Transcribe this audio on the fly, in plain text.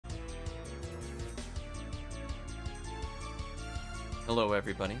Hello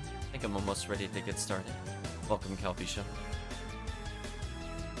everybody, I think I'm almost ready to get started. Welcome Calpy Show.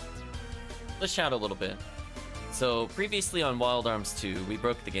 Let's chat a little bit. So previously on Wild Arms 2, we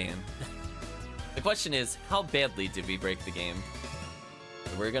broke the game. The question is, how badly did we break the game?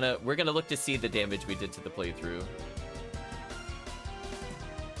 So we're gonna look to see the damage we did to the playthrough.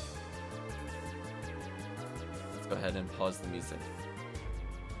 Let's go ahead and pause the music.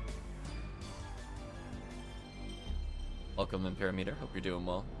 Welcome in Parameter, hope you're doing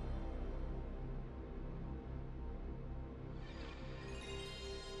well.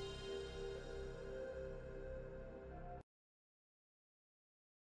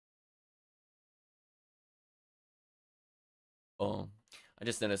 Oh, I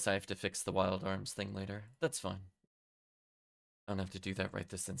just noticed I have to fix the Wild Arms thing later. That's fine. I don't have to do that right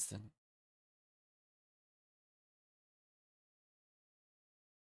this instant.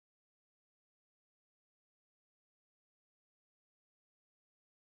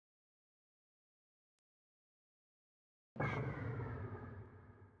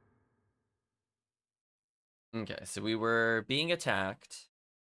 Okay, so we were being attacked,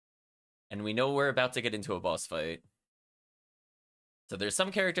 and we know we're about to get into a boss fight. So there's some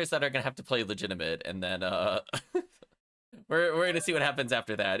characters that are gonna have to play legitimate, and then we're gonna see what happens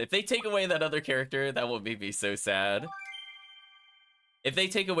after that. If they take away that other character, that will make me so sad. If they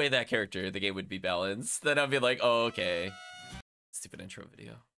take away that character, the game would be balanced. Then I'll be like, oh, okay. Stupid intro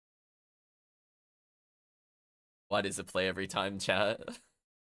video. Why does it play every time, chat?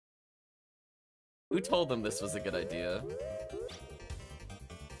 Who told them this was a good idea?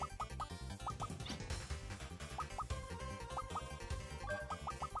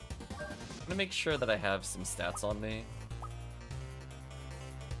 I'm gonna make sure that I have some stats on me.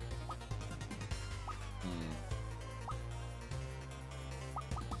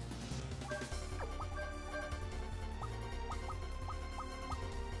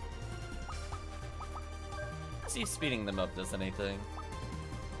 See if speeding them up does anything.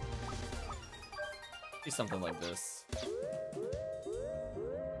 Do something like this.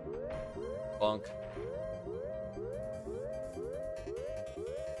 Bonk.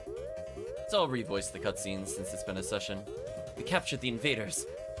 So I'll revoice the cutscenes since it's been a session. We captured the invaders.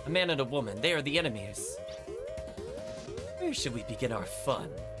 A man and a woman, they are the enemies. Where should we begin our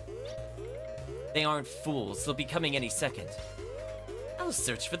fun? They aren't fools, they'll be coming any second. I'll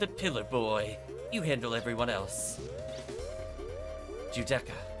search for the Pillar Boy. You handle everyone else.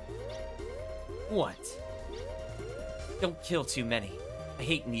 Judecca. What? Don't kill too many. I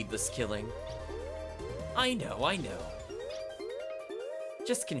hate needless killing. I know.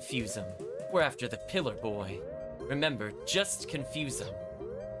 Just confuse him. We're after the Pillar Boy. Remember, just confuse him.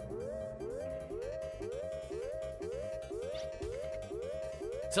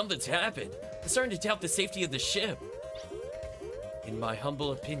 Something's happened. I'm starting to doubt the safety of the ship. In my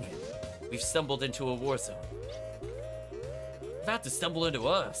humble opinion, we've stumbled into a war zone. About to stumble into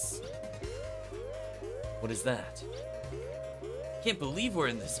us. What is that? Can't believe we're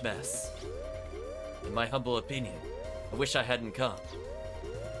in this mess. In my humble opinion, I wish I hadn't come.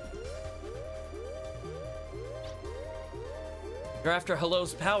 You're after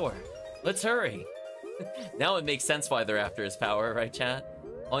Hello's power. Let's hurry. Now it makes sense why they're after his power, right, chat?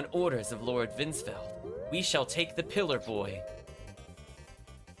 On orders of Lord Vinsfeld, we shall take the Pillar Boy.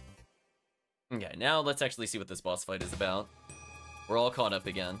 Okay, now let's actually see what this boss fight is about. We're all caught up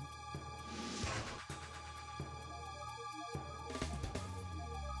again.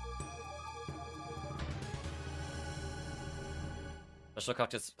 Special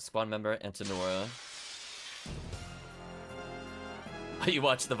Cactus Squad member Antonora. Oh, you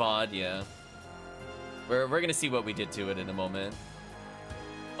watched the VOD? Yeah. We're gonna see what we did to it in a moment.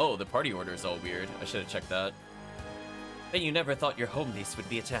 Oh, the party order is all weird. I should have checked that. Bet you never thought your home base would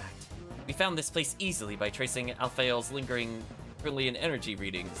be attacked. We found this place easily by tracing Alphael's lingering brilliant energy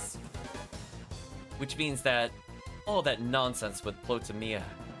readings. Which means that all that nonsense with Plotomia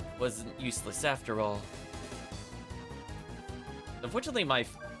wasn't useless after all. Unfortunately, my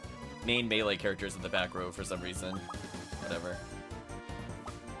main melee character is in the back row for some reason. Whatever.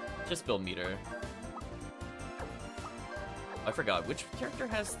 Just build meter. I forgot, which character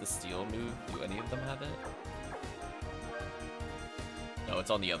has the steel move? Do any of them have it? No, it's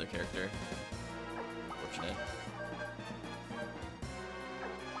on the other character. Unfortunate.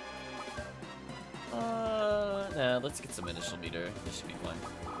 Nah, let's get some initial meter. This should be fine.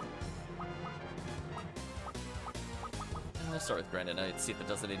 Let's start with Granite Knight, see if it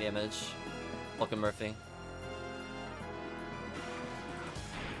does any damage. Welcome, Murphy.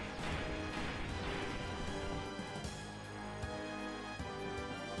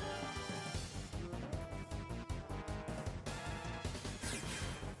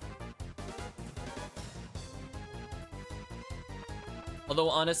 Although,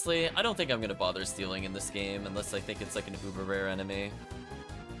 honestly, I don't think I'm gonna bother stealing in this game unless I think it's like an uber rare enemy.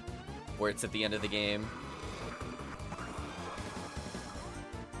 Or it's at the end of the game.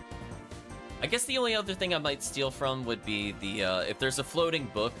 I guess the only other thing I might steal from would be the, if there's a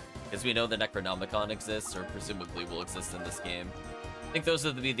floating book, because we know the Necronomicon exists, or presumably will exist in this game. I think those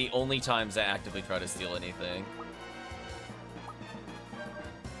would be the only times I actively try to steal anything.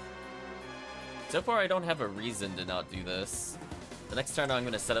 So far, I don't have a reason to not do this. The next turn, I'm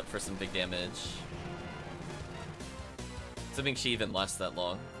going to set up for some big damage. Assuming she even lasts that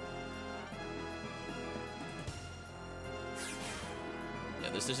long. Yeah,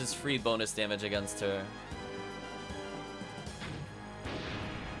 this is just free bonus damage against her.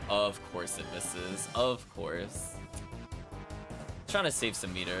 Of course it misses. Of course. Trying to save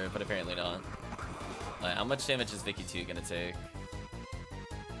some meter, but apparently not. How much damage is Vicky 2 going to take?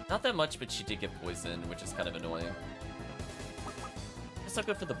 Not that much, but she did get poisoned, which is kind of annoying. I'll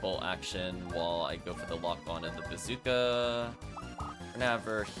go for the bolt action while I go for the lock on and the bazooka. We're gonna have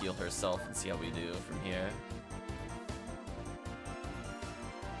her heal herself and see how we do from here.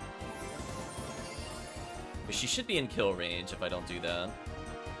 But she should be in kill range if I don't do that.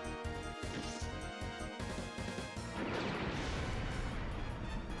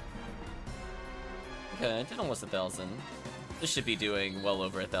 Okay, I did almost 1,000. This should be doing well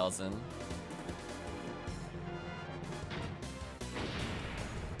over 1,000.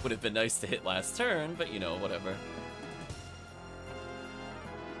 Would have been nice to hit last turn, but you know, whatever.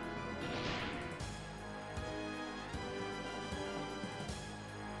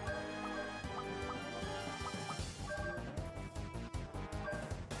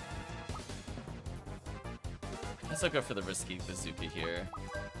 I guess I'll go for the risky bazooka here.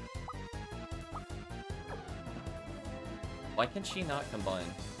 Why can she not combine?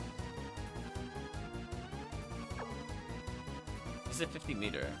 She's at 50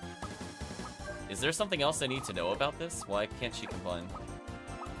 meter. Is there something else I need to know about this? Why can't she combine?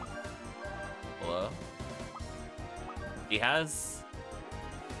 Hello? He has...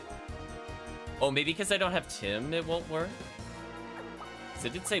 Oh, maybe because I don't have Tim, it won't work? Because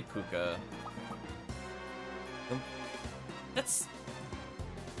it did say Puka. That's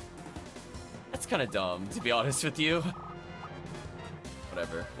kind of dumb, to be honest with you.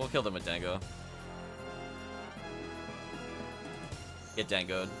 Whatever. We'll kill them with Dango. Get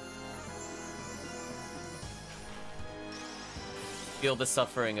Dangoed. Feel the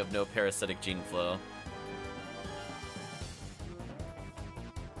suffering of no parasitic gene flow.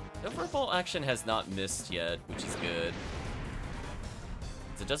 The Overbolt action has not missed yet, which is good.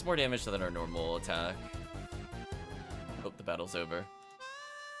 So it does more damage than our normal attack. Hope the battle's over.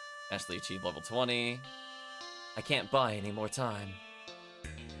 Ashley achieved level 20. I can't buy any more time.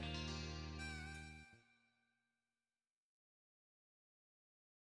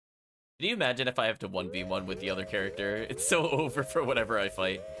 Can you imagine if I have to 1v1 with the other character? It's so over for whatever I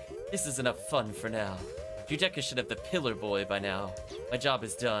fight. This is enough fun for now. Judeka should have the Pillar Boy by now. My job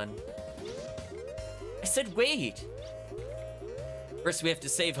is done. I said wait! First we have to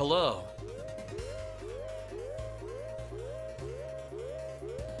save Hello.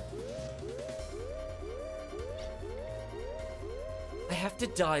 I have to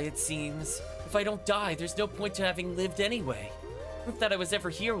die, it seems. If I don't die, there's no point to having lived anyway. Proof that I was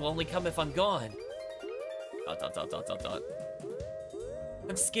ever here will only come if I'm gone. ...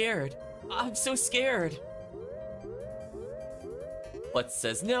 I'm scared. I'm so scared. Lutz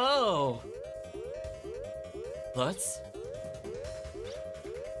says no. Lutz?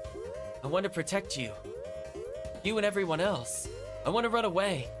 I want to protect you. You and everyone else. I want to run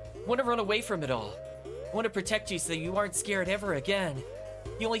away. I want to run away from it all. I want to protect you so you aren't scared ever again.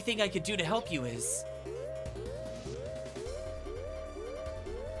 The only thing I could do to help you is...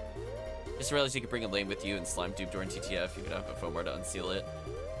 Just realized you could bring a lane with you and slime dupe during TTF. You could have a Fomar to unseal it.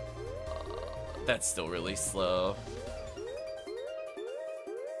 That's still really slow.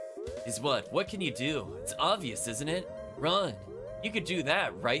 Is what? What can you do? It's obvious, isn't it? Run. You could do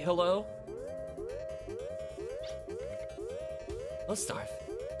that, right, Hello? Oh, Starf.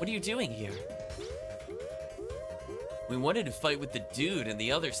 What are you doing here? We wanted to fight with the dude and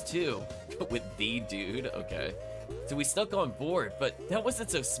the others too. With the dude? Okay. So we snuck on board, but that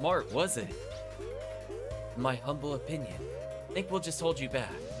wasn't so smart, was it? In my humble opinion, I think we'll just hold you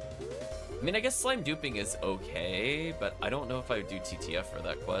back. I mean, I guess slime duping is okay, but I don't know if I would do TTF for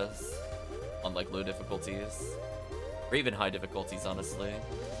that quest. On like low difficulties. Or even high difficulties, honestly.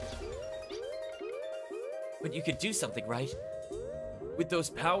 But you could do something, right? With those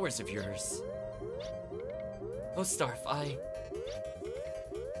powers of yours. Oh, Starf,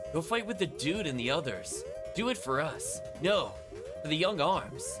 Go fight with the dude and the others. Do it for us. No. For the young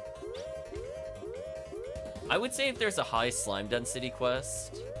arms. I would say if there's a high slime density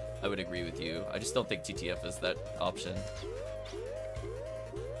quest, I would agree with you. I just don't think TTF is that option.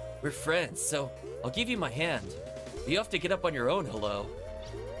 We're friends, so I'll give you my hand. You have to get up on your own, hello.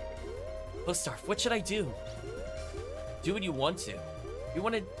 Oh, Starf, what should I do? Do what you want to. You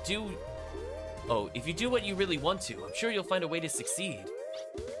want to do... Oh, if you do what you really want to, I'm sure you'll find a way to succeed.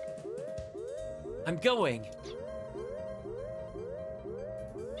 I'm going.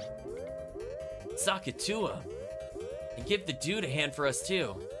 Sock it to him. And give the dude a hand for us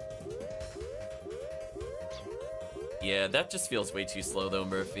too. Yeah, that just feels way too slow though,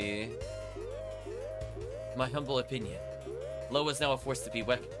 Murphy. My humble opinion. Lo is now a force to be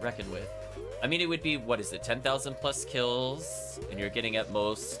reckoned with. I mean, it would be, what is it, 10,000 plus kills, and you're getting at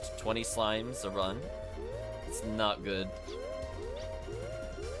most 20 slimes a run. It's not good.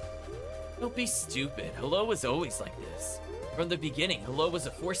 Don't be stupid. Hello was always like this. From the beginning, Hello was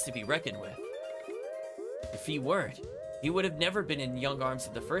a force to be reckoned with. If he weren't, he would have never been in Young Arms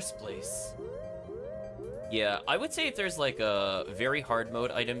in the first place. Yeah, I would say if there's like a very hard mode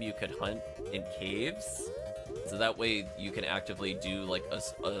item you could hunt in caves, so that way you can actively do like a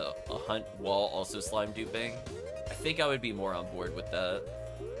hunt while also slime duping, I think I would be more on board with that.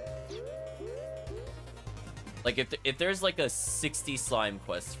 Like if there's like a 60 slime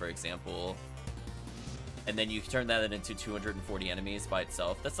quest, for example, and then you turn that into 240 enemies by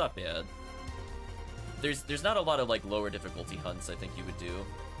itself, that's not bad. There's not a lot of like lower difficulty hunts I think you would do.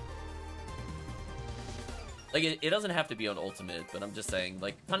 Like it doesn't have to be on ultimate, but I'm just saying,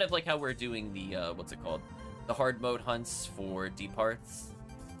 like kind of like how we're doing the what's it called? The hard mode hunts for deep parts.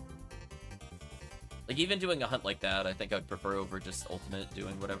 Like even doing a hunt like that, I think I'd prefer over just ultimate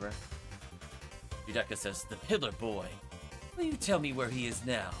doing whatever. Judeka says, the Pillar Boy. Will you tell me where he is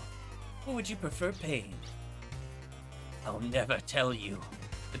now? Or would you prefer pain? I'll never tell you.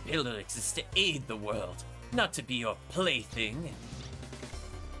 The Pillar exists to aid the world, not to be your plaything.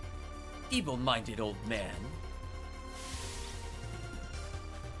 Feeble-minded old man.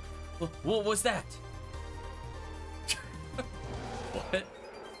 What was that? What?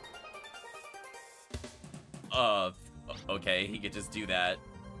 Okay, he could just do that.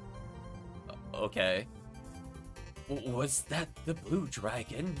 Okay. Was that the blue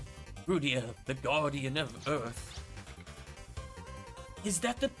dragon? Rudia, the guardian of Earth. Is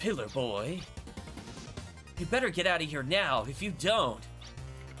that the Pillar Boy? You better get out of here now if you don't.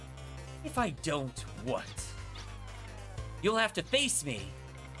 If I don't, what? You'll have to face me.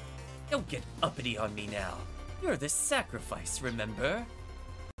 Don't get uppity on me now. You're the sacrifice, remember?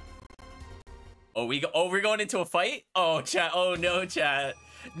 Oh, we're going into a fight? Oh, chat. Oh, no, chat.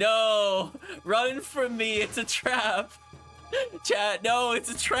 No! Run from me, it's a trap! Chat, no, it's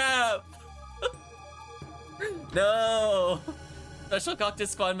a trap! No! Special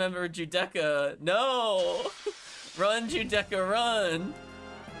Cactus Squad member Judeka, no! Run, Judeka, run!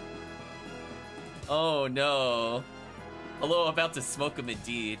 Oh no. Hello, about to smoke him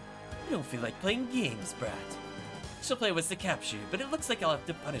indeed. I don't feel like playing games, brat. She'll play with the capture, but it looks like I'll have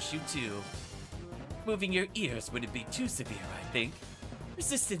to punish you too. Moving your ears wouldn't be too severe, I think.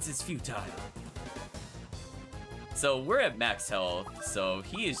 Resistance is futile. So we're at max health, so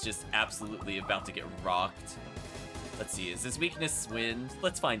he is just absolutely about to get rocked. Let's see, is his weakness wind?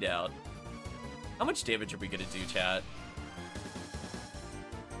 Let's find out. How much damage are we gonna do, chat?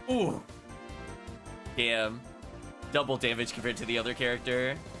 Ooh. Damn. Double damage compared to the other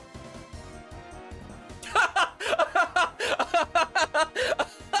character.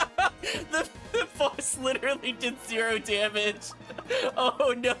 The boss literally did 0 damage.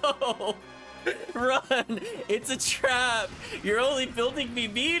 Oh no! Run! It's a trap! You're only building me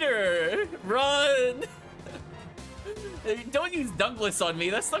meter! Run! Don't use Douglas on me,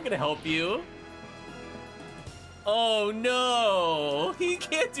 that's not gonna help you. Oh no! He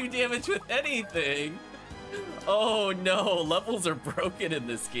can't do damage with anything! Oh no, levels are broken in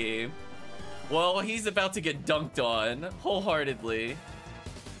this game. Well, he's about to get dunked on, wholeheartedly.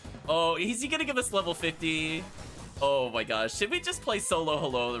 Oh, is he gonna give us level 50? Oh my gosh, should we just play solo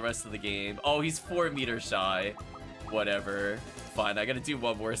hello the rest of the game? Oh, he's 4 meters shy. Whatever. Fine, I gotta do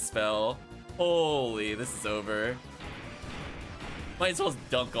one more spell. Holy, this is over. Might as well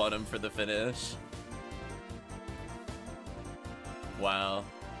dunk on him for the finish. Wow.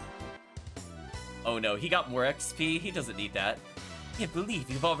 Oh no, he got more XP? He doesn't need that. Can't believe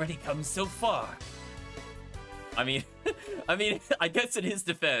you've already come so far. I mean, I guess in his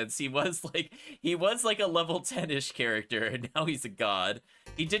defense, he was like a level 10-ish character, and now he's a god.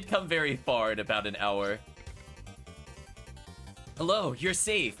 He did come very far in about an hour. Hello, you're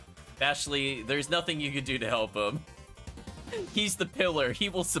safe. Ashley, there's nothing you can do to help him. He's the pillar. He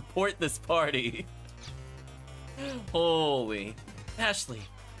will support this party. Holy. Ashley.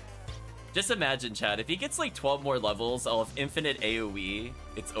 Just imagine, Chad, if he gets like 12 more levels of infinite AoE,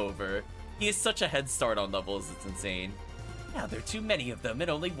 it's over. He has such a head start on levels, it's insane. Now there are too many of them and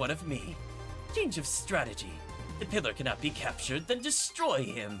only one of me. Change of strategy. The pillar cannot be captured, then destroy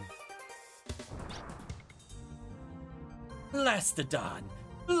him. Lastodon,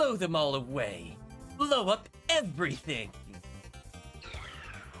 blow them all away. Blow up everything.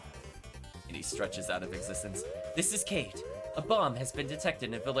 And he stretches out of existence. This is Kate. A bomb has been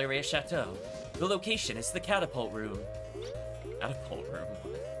detected in Valeria Chateau. The location is the catapult room. Catapult room?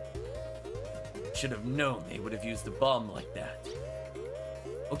 Should have known they would have used a bomb like that.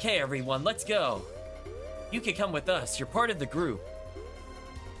 Okay, everyone, let's go. You can come with us. You're part of the group.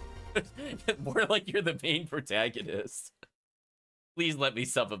 More like you're the main protagonist. Please let me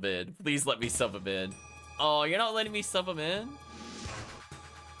sub him in. Please let me sub him in. Oh, you're not letting me sub him in?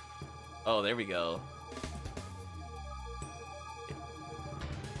 Oh, there we go.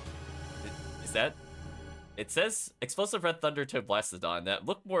 Is that... It says Explosive Red Thunder to Blastodon. That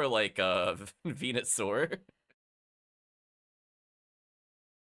looked more like Venusaur.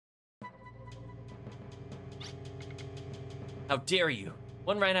 How dare you?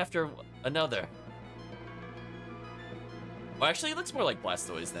 One right after another. Well, actually, it looks more like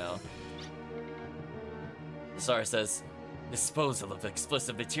Blastoise now. Sar says, disposal of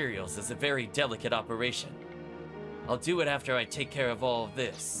explosive materials is a very delicate operation. I'll do it after I take care of all of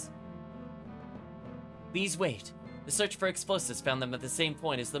this. Please wait. The search for explosives found them at the same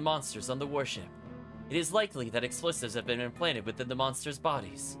point as the monsters on the warship. It is likely that explosives have been implanted within the monsters'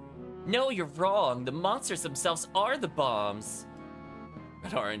 bodies. No, you're wrong. The monsters themselves are the bombs.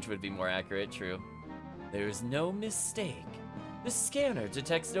 Red Orange would be more accurate, true. There is no mistake. The scanner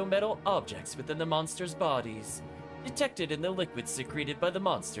detects no metal objects within the monsters' bodies. Detected in the liquid secreted by the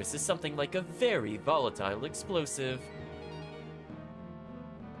monsters is something like a very volatile explosive.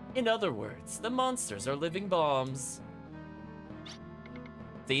 In other words, the monsters are living bombs.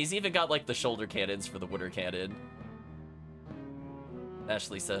 He's even got like the shoulder cannons for the water cannon.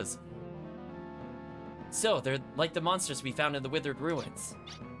 Ashley says, so they're like the monsters we found in the withered ruins.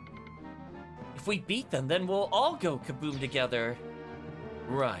 If we beat them, then we'll all go kaboom together.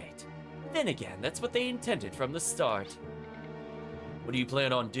 Right. Then again, that's what they intended from the start. What do you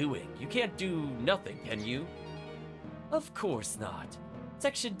plan on doing? You can't do nothing, can you? Of course not.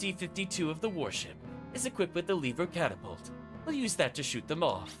 Section D52 of the warship is equipped with the lever catapult. We'll use that to shoot them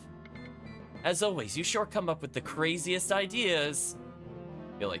off. As always, you sure come up with the craziest ideas.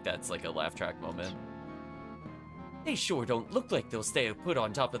 I feel like that's like a laugh track moment. They sure don't look like they'll stay put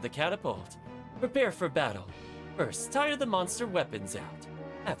on top of the catapult. Prepare for battle. First, tire the monster weapons out.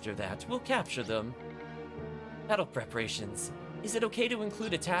 After that, we'll capture them. Battle preparations. Is it okay to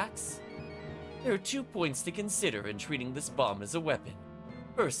include attacks? There are 2 points to consider in treating this bomb as a weapon.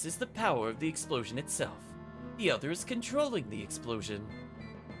 First is the power of the explosion itself. The other is controlling the explosion.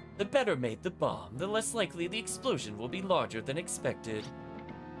 The better made the bomb, the less likely the explosion will be larger than expected.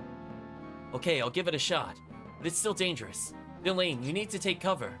 Okay, I'll give it a shot, but it's still dangerous. Villain, you need to take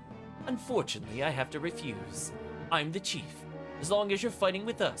cover. Unfortunately, I have to refuse. I'm the chief. As long as you're fighting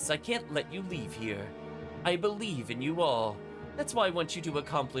with us, I can't let you leave here. I believe in you all. That's why I want you to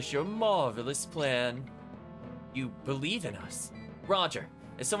accomplish your marvelous plan. You believe in us? Roger.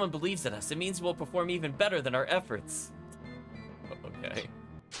 If someone believes in us, it means we'll perform even better than our efforts. Okay.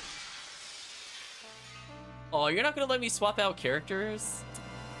 Oh, you're not gonna let me swap out characters?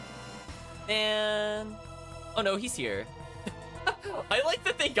 Man. Oh no, he's here. I like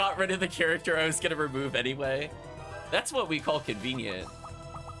that they got rid of the character I was gonna remove anyway. That's what we call convenient.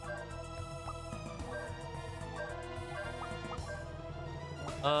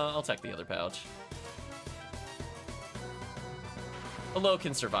 I'll take the other pouch. Hello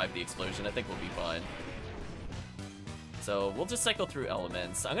can survive the explosion. I think we'll be fine. So we'll just cycle through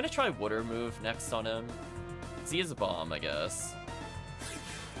elements. I'm gonna try water move next on him. He is a bomb, I guess.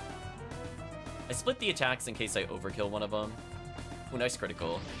 I split the attacks in case I overkill one of them. Ooh, nice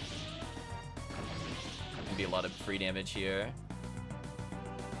critical. Gonna be a lot of free damage here.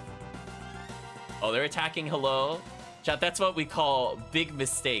 Oh, they're attacking hello. Chat, that's what we call big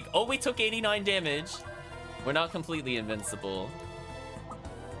mistake. Oh, we took 89 damage. We're not completely invincible.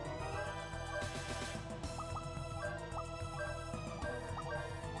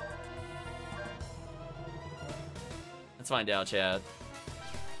 Let's find out, Chad.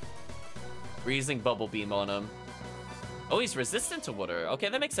 We're using Bubble Beam on him. Oh, he's resistant to water. Okay,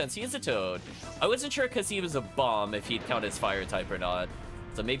 that makes sense. He is a toad. I wasn't sure because he was a bomb if he'd count as fire type or not.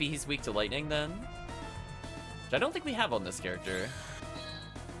 So maybe he's weak to lightning then? which I don't think we have on this character.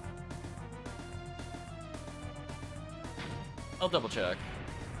 I'll double check.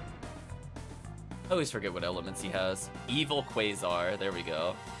 I always forget what elements he has. Evil Quasar, there we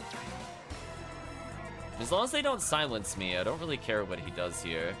go. As long as they don't silence me, I don't really care what he does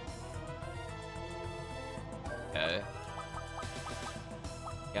here. Okay.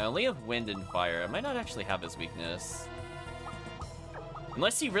 Yeah, I only have wind and fire. I might not actually have his weakness.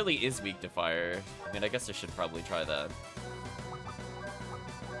 Unless he really is weak to fire. I mean, I guess I should probably try that.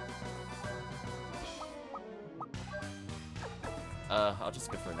 I'll just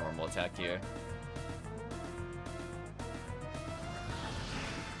go for a normal attack here.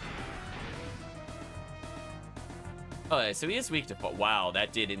 Okay, so he is weak to fire. Wow,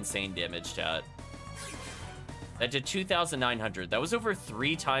 that did insane damage, chat. That did 2,900. That was over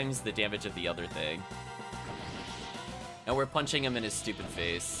 3 times the damage of the other thing. And we're punching him in his stupid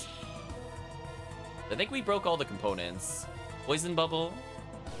face. I think we broke all the components. Poison bubble?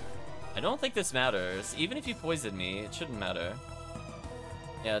 I don't think this matters. Even if you poison me, it shouldn't matter.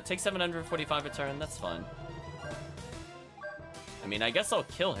 Yeah, take 745 a turn, that's fun. I mean, I guess I'll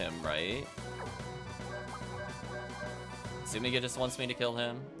kill him, right? Assuming it just wants me to kill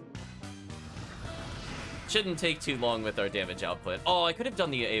him. Shouldn't take too long with our damage output. Oh, I could have done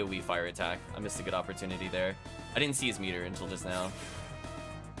the AoE fire attack. I missed a good opportunity there. I didn't see his meter until just now.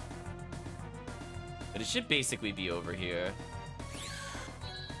 But it should basically be over here.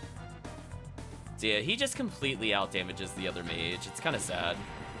 So yeah, he just completely out-damages the other mage. It's kind of sad.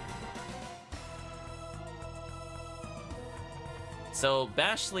 So,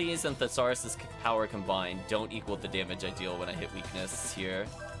 Bashley's and Thesaurus' power combined don't equal the damage I deal when I hit weakness here.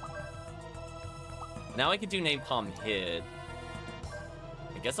 Now I can do Napalm Hit.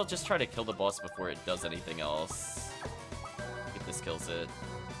 I guess I'll just try to kill the boss before it does anything else. If this kills it.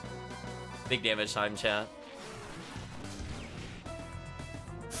 Big damage time, chat.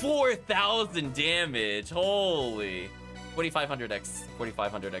 4,000 damage! Holy! 4,500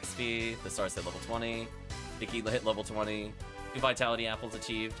 XP. Thesaurus hit level 20. Vicky hit level 20. 2 Vitality Apples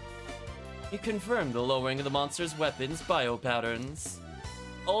achieved. It confirmed the lowering of the monster's weapons bio patterns.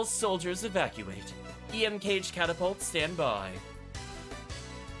 All soldiers evacuate. EM cage catapult stand by.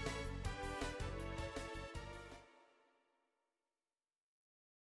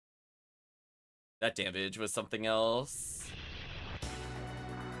 That damage was something else.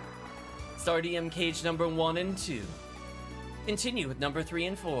 Start EM cage number 1 and 2. Continue with number 3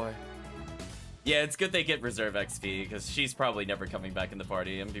 and 4. Yeah, it's good they get reserve XP, because she's probably never coming back in the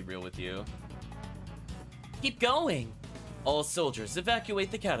party, I'm gonna be real with you. Keep going! All soldiers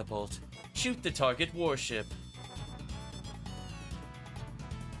evacuate the catapult. Shoot the target warship.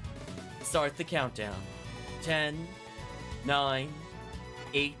 Start the countdown. 10, 9,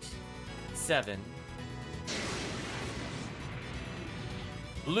 8, 7.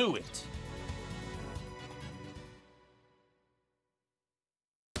 Blew it.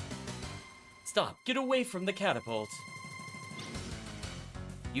 Stop. Get away from the catapult.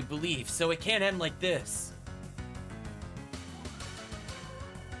 You believe, so it can't end like this.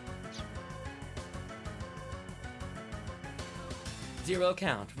 Zero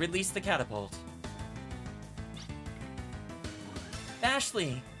count. Release the catapult.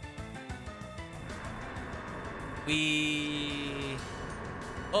 Ashley!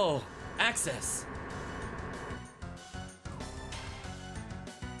 Oh, access!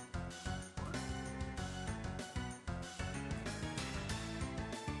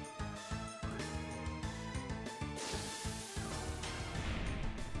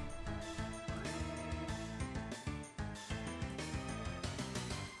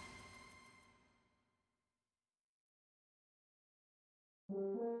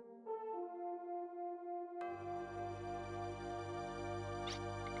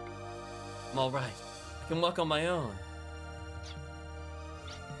 I'm alright. I can walk on my own.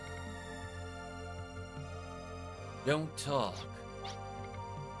 Don't talk.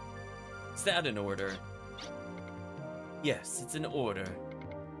 Is that an order? Yes, it's an order.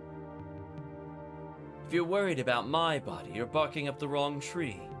 If you're worried about my body, you're barking up the wrong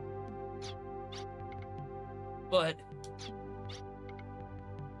tree. But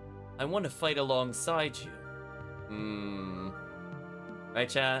I want to fight alongside you. Right,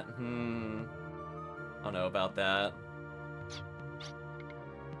 chat? I don't know about that.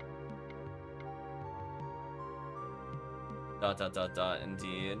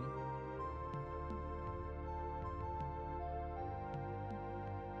 Indeed.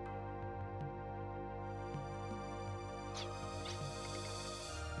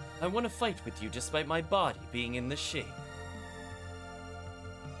 I want to fight with you despite my body being in this shape.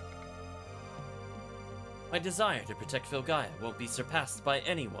 My desire to protect Filgaia won't be surpassed by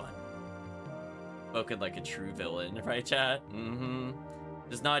anyone. Spoken like a true villain, right, chat? Mm-hmm.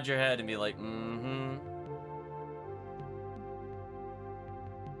 Just nod your head and be like, mm-hmm.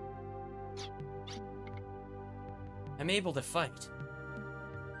 I'm able to fight.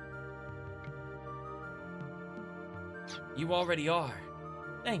 You already are.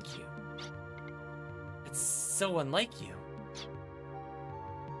 Thank you. It's so unlike you.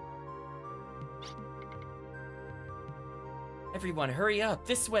 Everyone, hurry up.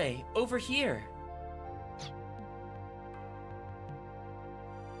 This way. Over here.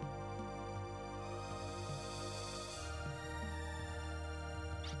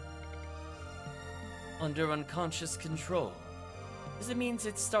 Under unconscious control. This means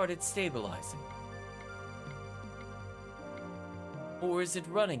it started stabilizing. Or is it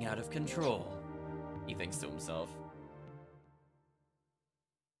running out of control? He thinks to himself.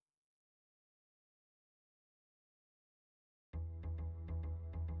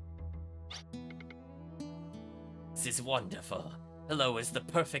 This is wonderful. Hello is the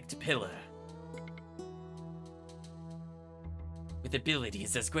perfect pillar. With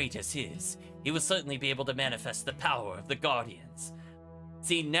abilities as great as his, he will certainly be able to manifest the power of the Guardians.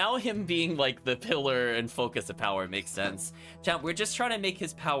 See, now him being like the pillar and focus of power makes sense. Chat, we're just trying to make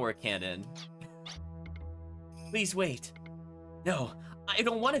his power canon. Please wait. No, I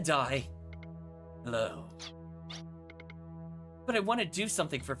don't want to die. Hello. But I want to do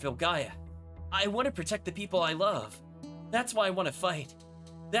something for Filgaia. I want to protect the people I love. That's why I want to fight.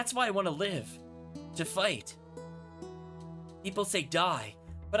 That's why I want to live. To fight. People say die,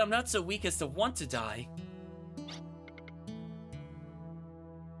 but I'm not so weak as to want to die.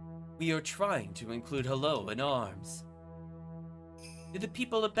 We are trying to include Hello in arms. Do the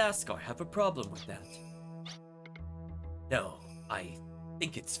people of Baskar have a problem with that? No, I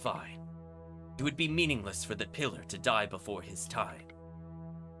think it's fine. It would be meaningless for the pillar to die before his time.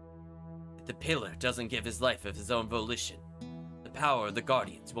 If the pillar doesn't give his life of his own volition, the power of the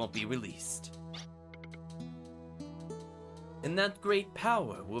Guardians won't be released. And that great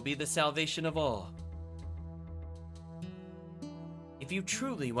power will be the salvation of all. If you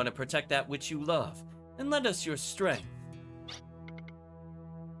truly want to protect that which you love, then lend us your strength.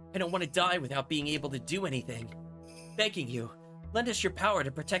 I don't want to die without being able to do anything. Begging you, lend us your power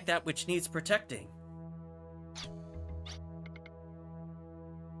to protect that which needs protecting.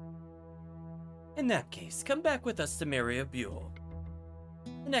 In that case, come back with us to Maria Buell.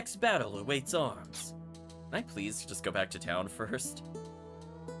 The next battle awaits arms. Can I please just go back to town first?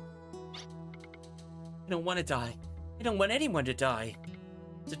 I don't want to die. I don't want anyone to die.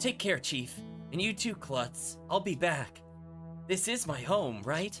 So take care, Chief. And you too, Klutz. I'll be back. This is my home,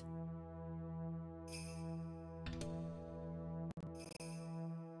 right?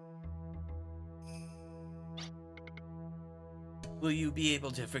 Will you be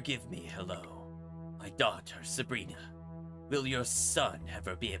able to forgive me, Hello? My daughter, Sabrina. Will your son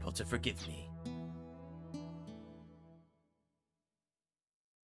ever be able to forgive me?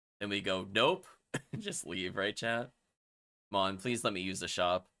 And we go, nope. Just leave, right, chat? Come on, please let me use the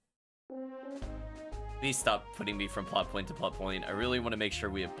shop. Please stop putting me from plot point to plot point. I really want to make sure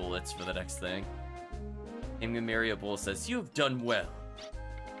we have bullets for the next thing. Amy Maria Bull says, you have done well.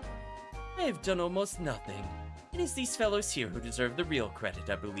 I have done almost nothing. It is these fellows here who deserve the real credit,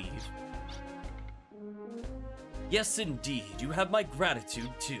 I believe. Yes, indeed. You have my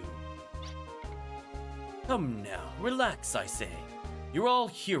gratitude, too. Come now, relax, I say. You're all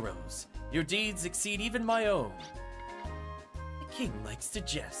heroes. Your deeds exceed even my own. The king likes to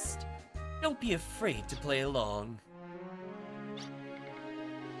jest. Don't be afraid to play along.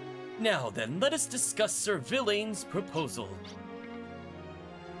 Now then, let us discuss Sir Villain's proposal.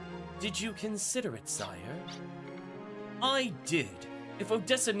 Did you consider it, sire? I did. If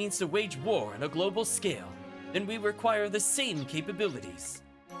Odessa means to wage war on a global scale, then we require the same capabilities.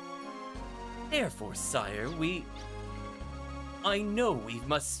 Therefore, sire, I know we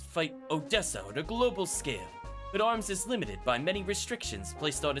must fight Odessa on a global scale, but arms is limited by many restrictions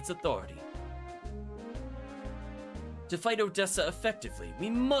placed on its authority. To fight Odessa effectively, we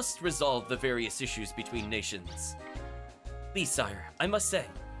must resolve the various issues between nations. Please, sire, I must say,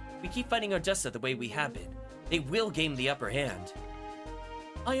 if we keep fighting Odessa the way we have been, they will gain the upper hand.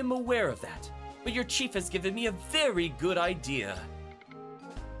 I am aware of that, but your chief has given me a very good idea.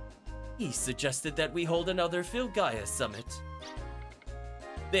 He suggested that we hold another Filgaia summit.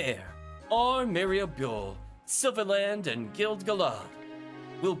 There, our Maria Buell, Silverland, and Guild-Galad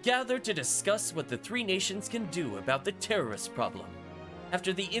will gather to discuss what the three nations can do about the terrorist problem.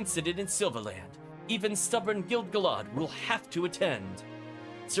 After the incident in Silverland, even stubborn Guild-Galad will have to attend.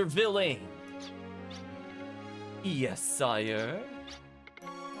 Sir Villain. Yes, sire.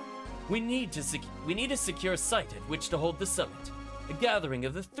 We need a secure site at which to hold the summit. A gathering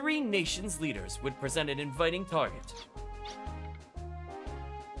of the 3 nations' leaders would present an inviting target.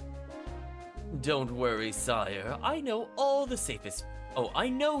 Don't worry, sire. I know the safest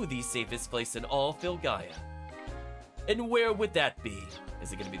place in all Filgaia. And where would that be?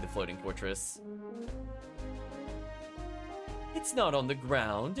 Is it going to be the floating fortress? It's not on the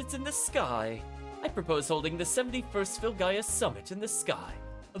ground, it's in the sky. I propose holding the 71st Filgaia Summit in the sky,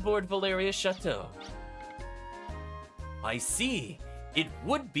 aboard Valeria's chateau. I see. It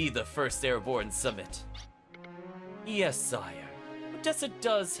would be the first airborne summit. Yes, sire. Odessa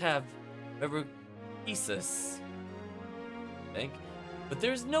does have a Rekisis, I think. But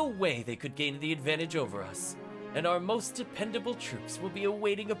there's no way they could gain the advantage over us, and our most dependable troops will be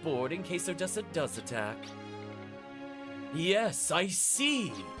awaiting aboard in case Odessa does attack. Yes, I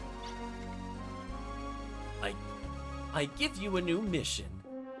see. I give you a new mission.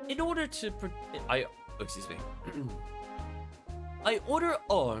 In order to excuse me. I order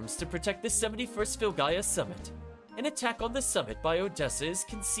arms to protect the 71st Filgaia Summit. An attack on the summit by Odessa is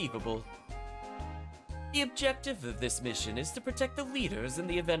conceivable. The objective of this mission is to protect the leaders in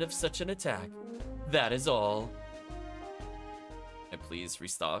the event of such an attack. That is all. Can I please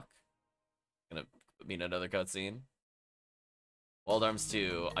restock? Gonna put me in another cutscene. Wild Arms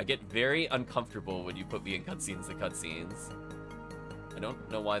 2. I get very uncomfortable when you put me in cutscenes to cutscenes. I don't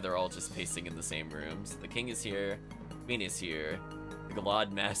know why they're all just pacing in the same rooms. The king is here. The queen is here. The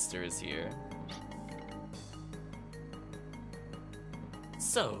Galad Master is here.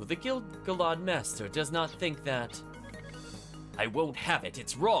 So, the Guild Galad Master does not think that... I won't have it.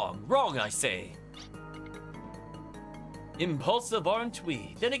 It's wrong. Wrong, I say. Impulsive, aren't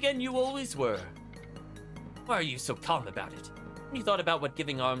we? Then again, you always were. Why are you so calm about it? When you thought about what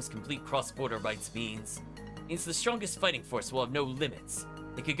giving arms complete cross-border rights means? It means the strongest fighting force will have no limits.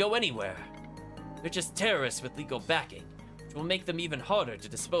 They could go anywhere. They're just terrorists with legal backing, which will make them even harder to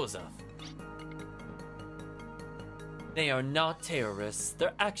dispose of. They are not terrorists.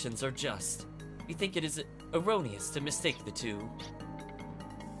 Their actions are just. We think it is erroneous to mistake the two.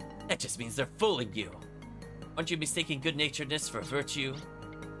 That just means they're fooling you. Aren't you mistaking good-naturedness for virtue?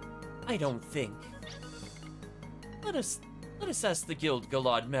 I don't think. Let us ask the Guild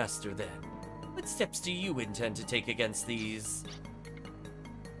Galad Master then. What steps do you intend to take against these?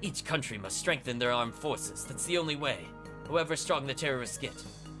 Each country must strengthen their armed forces. That's the only way. However strong the terrorists get,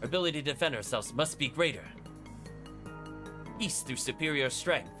 our ability to defend ourselves must be greater. Peace through superior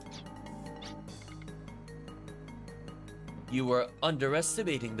strength. You are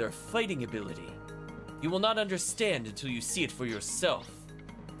underestimating their fighting ability. You will not understand until you see it for yourself.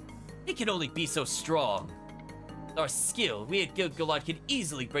 They can only be so strong. With our skill, we at Guild Galad can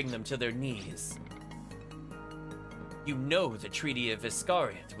easily bring them to their knees. You know the Treaty of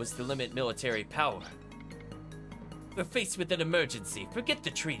Iscariot was to limit military power. We're faced with an emergency. Forget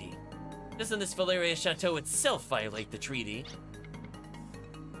the treaty. Doesn't this Valeria Chateau itself violate the treaty?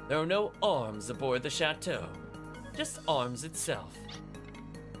 There are no arms aboard the chateau. Just arms itself.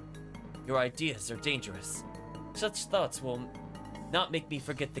 Your ideas are dangerous. Such thoughts will not make me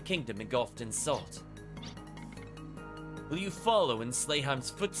forget the kingdom engulfed in salt. Will you follow in Slayheim's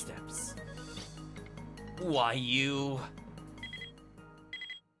footsteps? Why, you...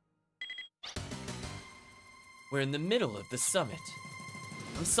 We're in the middle of the summit.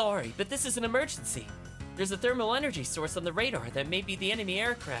 I'm sorry, but this is an emergency. There's a thermal energy source on the radar that may be the enemy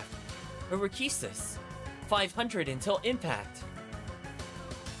aircraft. A Rekisis. 500 until impact.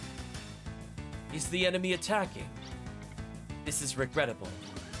 Is the enemy attacking? This is regrettable.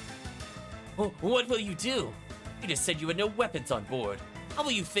 Oh, what will you do? You just said you had no weapons on board. How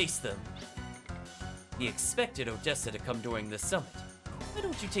will you face them? We expected Odessa to come during the summit. Why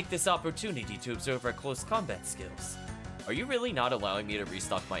don't you take this opportunity to observe our close combat skills? Are you really not allowing me to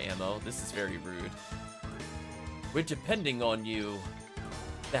restock my ammo? This is very rude. We're depending on you.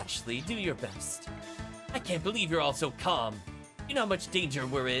 Bashley, do your best. I can't believe you're all so calm. You know how much danger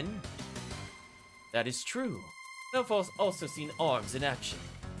we're in? That is true. I've also seen arms in action.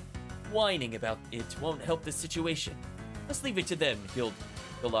 Whining about it won't help the situation. Let's leave it to them, Guild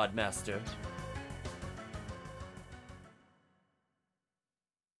Galad Master.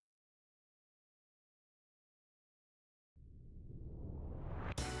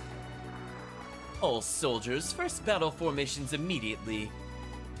 All soldiers, first battle formations immediately.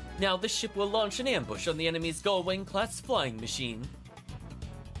 Now the ship will launch an ambush on the enemy's Gullwing-class flying machine.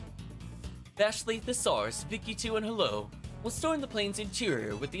 Bashley, the SARS, Vicky 2, and Hello will storm the plane's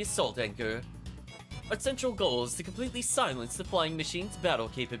interior with the assault anchor. Our central goal is to completely silence the flying machine's battle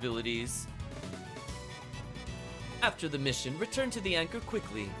capabilities. After the mission, return to the anchor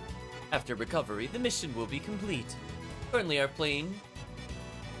quickly. After recovery, the mission will be complete. Currently, our plane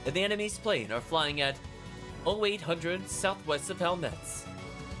and the enemy's plane are flying at 0800 southwest of Helmets.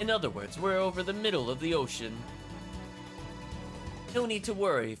 In other words, we're over the middle of the ocean. No need to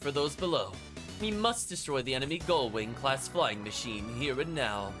worry for those below. We must destroy the enemy Gullwing-class flying machine here and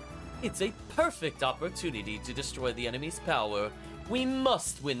now. It's a perfect opportunity to destroy the enemy's power. We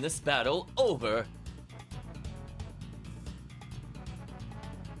must win this battle over.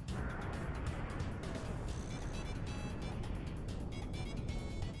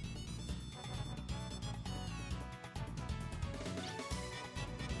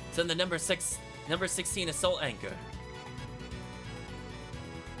 Send the number 16 assault anchor.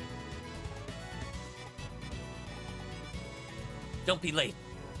 Don't be late.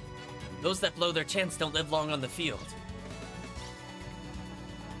 Those that blow their chance don't live long on the field.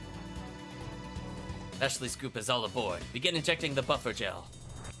 Ashley's group is all aboard. Begin injecting the buffer gel.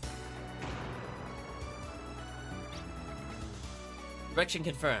 Direction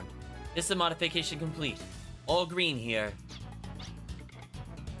confirmed. System modification complete. All green here.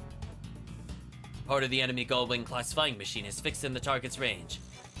 Part of the enemy Gullwing-class flying machine is fixed in the target's range.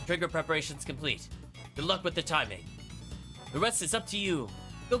 Trigger preparations complete. Good luck with the timing. The rest is up to you.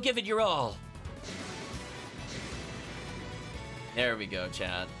 Go give it your all. There we go,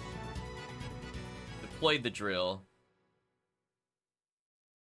 chat. Deploy the drill.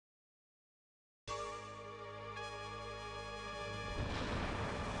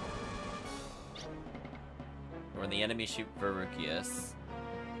 When the enemy shoot Verucius.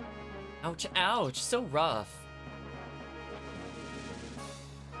 Ouch, ouch, so rough.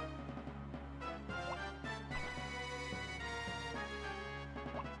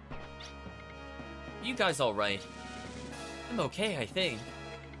 You guys alright? I'm okay, I think.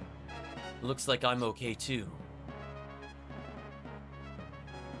 Looks like I'm okay too.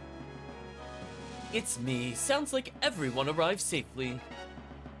 It's me. Sounds like everyone arrived safely.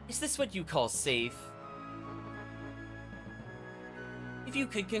 Is this what you call safe? If you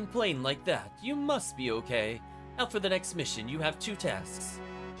could complain like that, you must be okay. Now for the next mission, you have 2 tasks.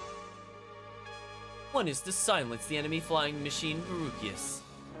 One is to silence the enemy flying machine Verucius.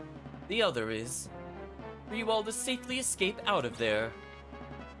 The other is for you all to safely escape out of there.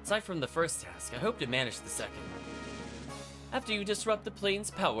 Aside from the first task, I hope to manage the second. After you disrupt the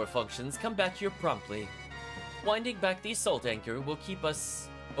plane's power functions, come back here promptly. Winding back the assault anchor will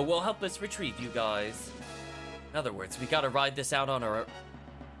help us retrieve you guys. In other words, we gotta ride this out on our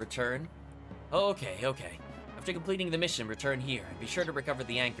return. Okay. After completing the mission, return here and be sure to recover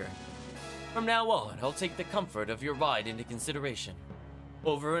the anchor. From now on, I'll take the comfort of your ride into consideration.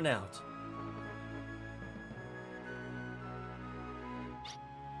 Over and out.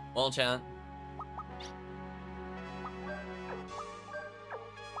 Well, chat.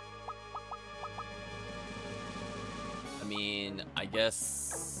 I mean, I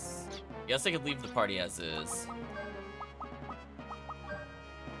guess I could leave the party as is.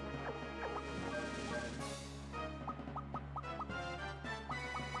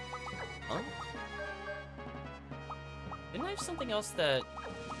 Huh? Didn't I have something else that...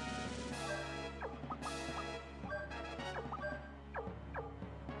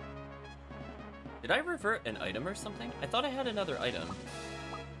 Did I revert an item or something? I thought I had another item.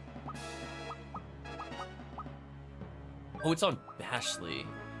 Oh, it's on Bashley.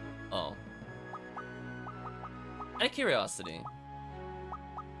 Oh. Out of curiosity.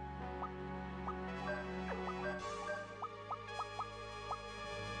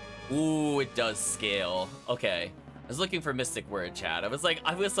 Ooh, it does scale. Okay. I was looking for Mystic Word, chat. I was like,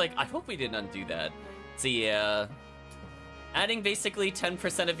 I hope we didn't undo that. So yeah. Adding basically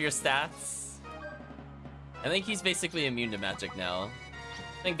 10% of your stats. I think he's basically immune to magic now.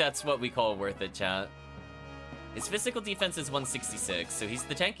 I think that's what we call worth it, chat. His physical defense is 166, so he's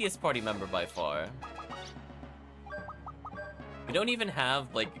the tankiest party member by far. We don't even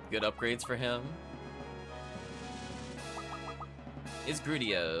have, like, good upgrades for him. Is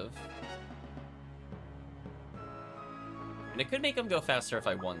Grudiov. And it could make him go faster if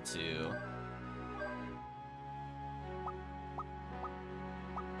I want to.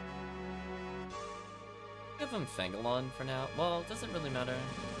 Give him Fangalon for now. Well, it doesn't really matter.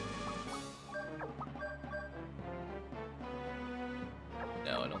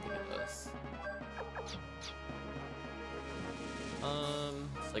 No, I don't think it does.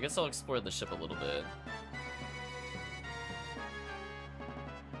 So I guess I'll explore the ship a little bit.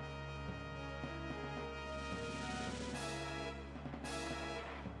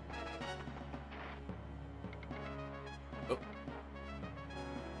 Oh.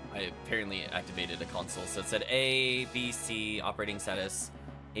 I apparently activated a console, so it said A, B, C, operating status.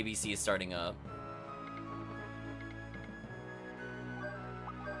 ABC is starting up.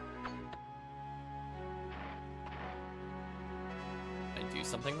 Can I do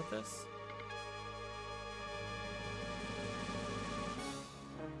something with this?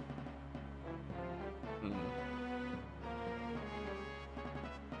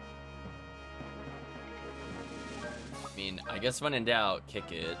 I mean, I guess when in doubt,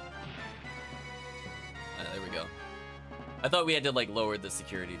 kick it. There we go. I thought we had to, like, lower the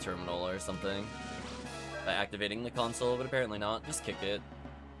security terminal or something by activating the console, but apparently not. Just kick it.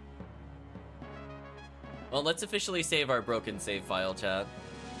 Well, let's officially save our broken save file, chat.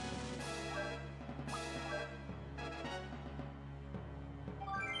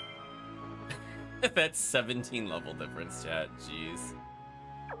 That's 17 level difference, chat. Jeez.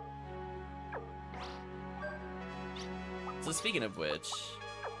 So speaking of which,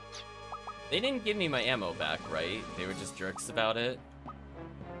 they didn't give me my ammo back, right? They were just jerks about it.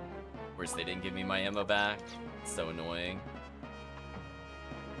 Of course, they didn't give me my ammo back. It's so annoying.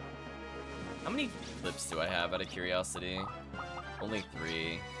 How many flips do I have out of curiosity? Only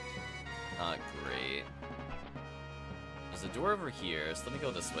 3. Not great. There's a door over here, so let me go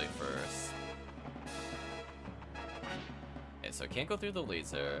this way first. Okay, so I can't go through the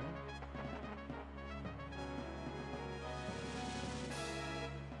laser.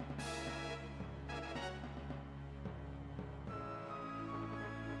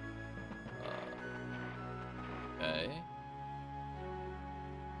 Okay.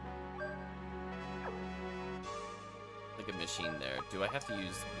 Like a machine there. Do I have to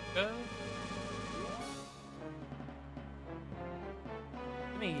use Buka?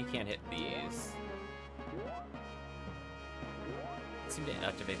 I mean, you can't hit these. Seem to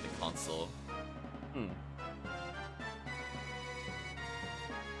activate the console.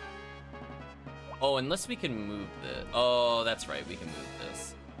 Oh, unless we can move this. Oh, that's right, we can move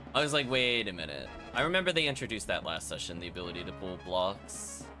this. I was like, wait a minute. I remember they introduced that last session, the ability to pull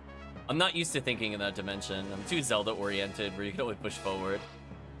blocks. I'm not used to thinking in that dimension. I'm too Zelda-oriented, where you can only push forward.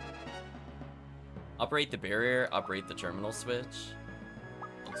 Operate the barrier, operate the terminal switch.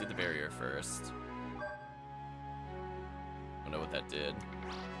 I'll do the barrier first. I don't know what that did.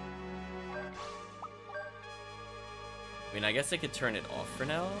 I mean, I guess I could turn it off for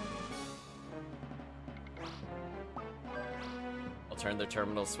now. I'll turn the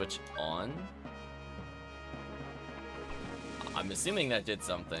terminal switch on. I'm assuming that did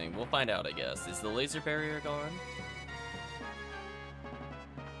something. We'll find out, I guess. Is the laser barrier gone?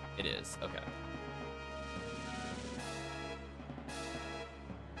 It is. Okay.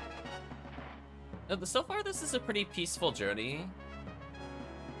 No, so far, this is a pretty peaceful journey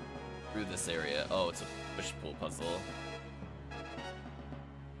through this area. Oh, it's a push-pull puzzle.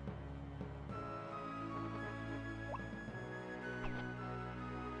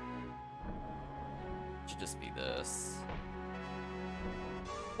 Should just be this.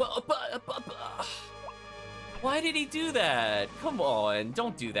 Well, why did he do that? Come on,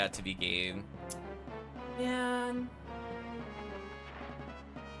 don't do that to me, game. Man.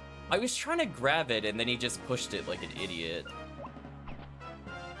 I was trying to grab it and then he just pushed it like an idiot.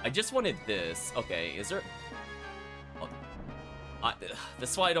 I just wanted this. Okay, is there... Oh,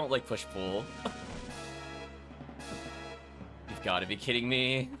 that's why I don't like push-pull. You've got to be kidding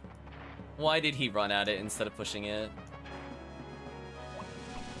me. Why did he run at it instead of pushing it?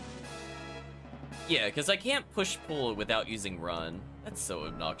 Yeah, because I can't push-pull without using run. That's so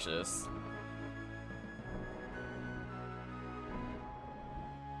obnoxious.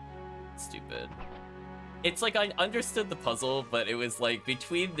 Stupid. It's like I understood the puzzle, but it was like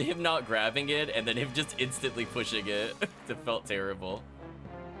between him not grabbing it and then him just instantly pushing it. It felt terrible.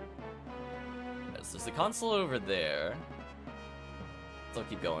 So there's a console over there. So I'll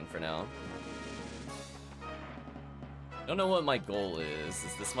keep going for now. I don't know what my goal is.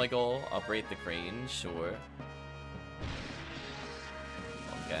 Is this my goal? Operate the crane? Sure.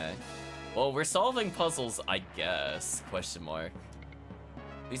 Okay. Well, we're solving puzzles, I guess. Question mark.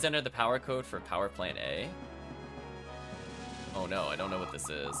 Please enter the power code for power plant A. Oh no, I don't know what this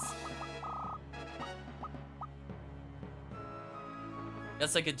is.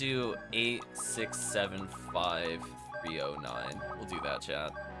 Guess I could do 8675309. We'll do that,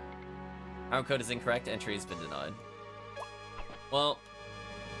 chat. Power code is incorrect. Entry has been denied. Well,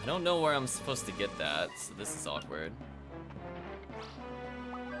 I don't know where I'm supposed to get that, so this is awkward.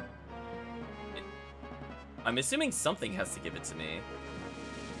 I'm assuming something has to give it to me.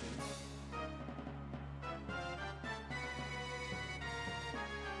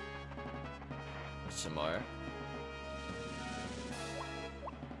 Shamar.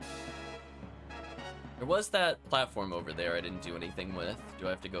 There was that platform over there I didn't do anything with. Do I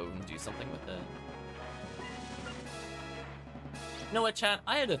have to go and do something with it? You know what, chat?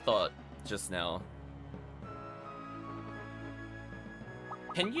 I had a thought just now.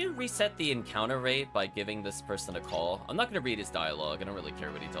 Can you reset the encounter rate by giving this person a call? I'm not going to read his dialogue. I don't really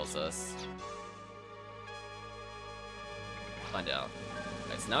care what he tells us. Find out.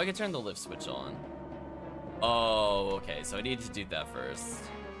 Okay, so now I can turn the lift switch on. Oh, okay. So I need to do that first.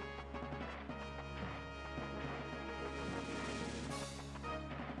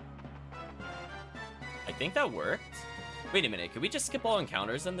 I think that worked. Wait a minute. Can we just skip all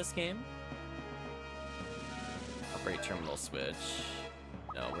encounters in this game? Operate terminal switch.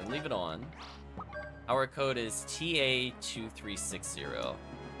 No, we're gonna leave it on. Our code is TA2360. Okay.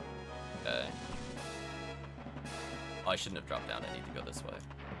 Oh, I shouldn't have dropped down. I need to go this way.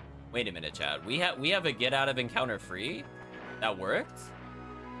 Wait a minute, Chad. We have a get out of encounter free? That worked?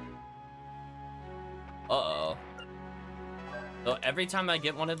 Uh-oh. So every time I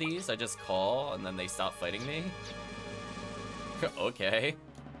get one of these, I just call and then they stop fighting me? Okay.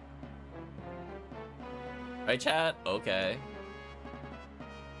 Right, chat? Okay.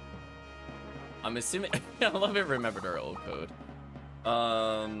 I'm assuming... I love it remembered our old code.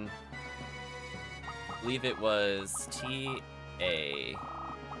 I believe it was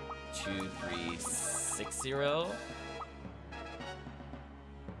TA2360.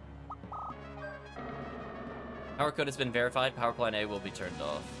 Power code has been verified. Power plant A will be turned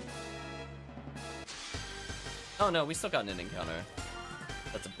off. Oh no, we still got an encounter.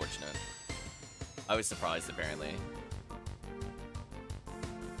 That's unfortunate. I was surprised, apparently.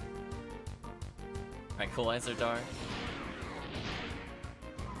 Tranquilizer dart.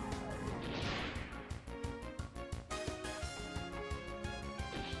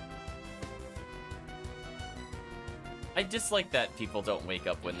 I dislike that people don't wake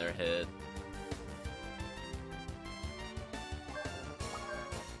up when they're hit.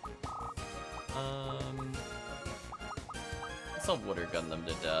 I'll water gun them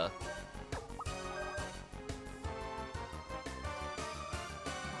to death.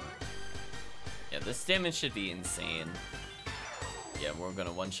 Yeah, this damage should be insane. Yeah, we're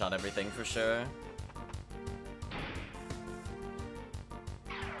gonna one-shot everything for sure.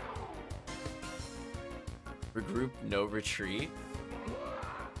 Regroup, no retreat.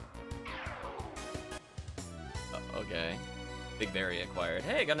 Oh, okay. Big berry acquired.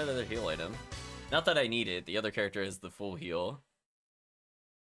 Hey, I got another heal item. Not that I need it, the other character has the full heal.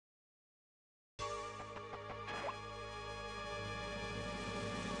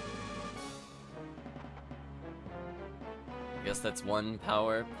 I guess that's one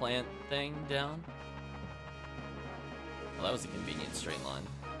power plant thing down. Well, that was a convenient straight line.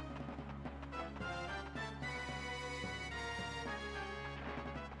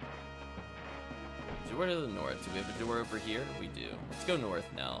 Door to the north. Do we have a door over here? We do. Let's go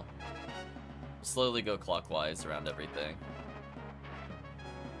north now. Slowly go clockwise around everything.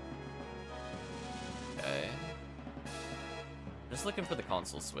 Okay. Just looking for the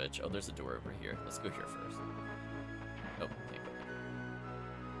console switch. Oh, there's a door over here. Let's go here first. Oh, can't go there.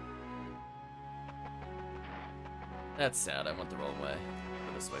 That's sad. I went the wrong way.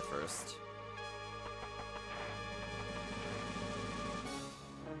 Go this way first.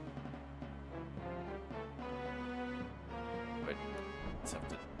 Wait. Let's have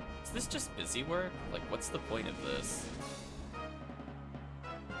to... Is this just busy work? Like, what's the point of this?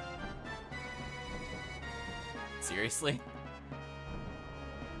 Seriously?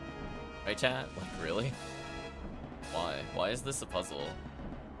 Right, chat? Like, really? Why? Why is this a puzzle?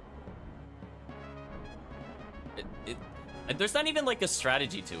 There's not even, like, a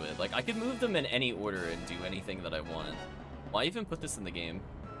strategy to it. Like, I could move them in any order and do anything that I want. Why even put this in the game?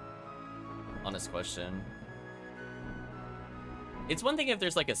 Honest question. It's one thing if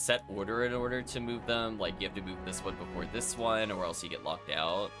there's, like, a set order in order to move them. Like, you have to move this one before this one, or else you get locked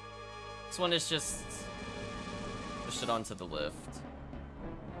out. This one is just... push it onto the lift.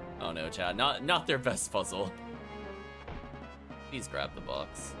 Oh no, Chad. Not their best puzzle. Please grab the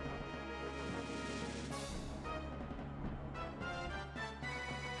box.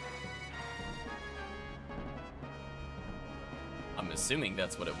 I'm assuming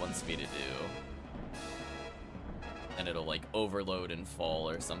that's what it wants me to do. And it'll, like, overload and fall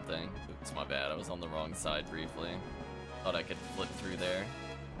or something. Oops, my bad. I was on the wrong side briefly. Thought I could flip through there.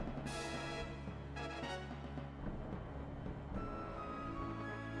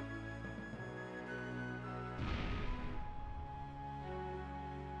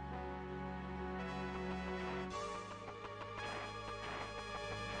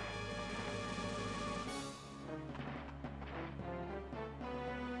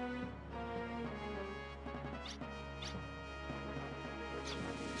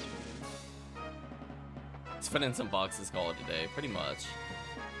 Let's put in some boxes, call it a day, pretty much.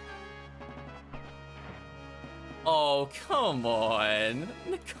 Oh, come on.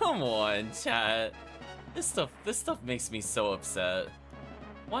 Come on, chat. This stuff makes me so upset.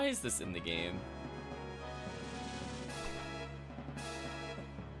 Why is this in the game?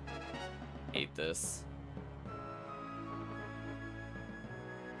 Hate this.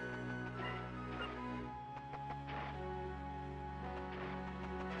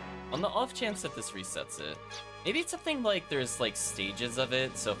 On the off chance that this resets it, maybe it's something like there's like stages of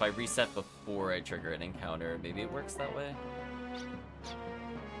it, so if I reset before I trigger an encounter, maybe it works that way.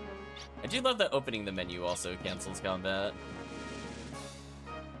 I do love that opening the menu also cancels combat.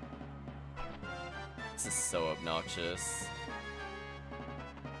 This is so obnoxious.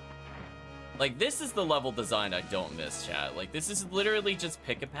 Like, this is the level design I don't miss, chat. Like, this is literally just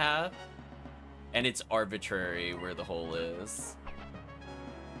pick a path, and it's arbitrary where the hole is.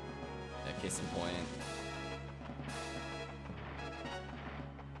 Case in point.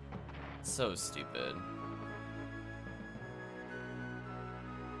 So stupid.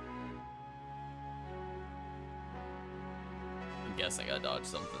 I'm guessing I dodged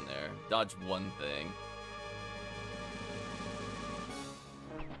something there. Dodge one thing.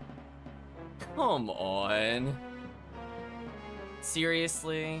 Come on.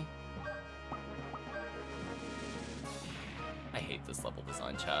 Seriously? I hate this level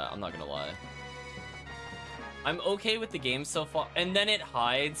design, chat. I'm not gonna lie. I'm okay with the game so far, and then it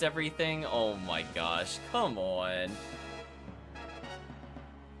hides everything. Oh my gosh, come on.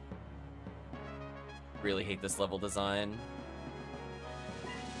 Really hate this level design.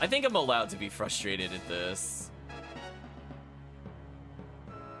 I think I'm allowed to be frustrated at this.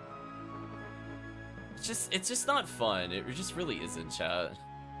 It's just not fun. It just really isn't, chat.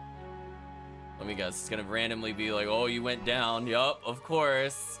 Let me guess, it's gonna randomly be like, oh, you went down. Yup, of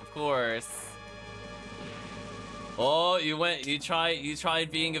course, of course. Oh, you tried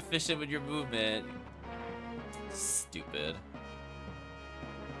being efficient with your movement. Stupid.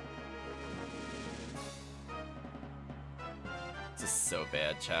 This is so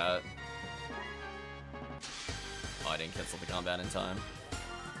bad, chat. Oh, I didn't cancel the combat in time.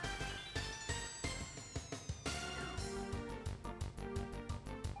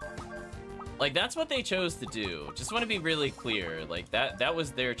 Like, that's what they chose to do. Just want to be really clear. Like, that was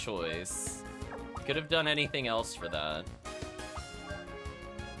their choice. Could have done anything else for that.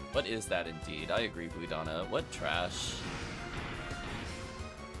 What is that indeed? I agree, Budana. What trash.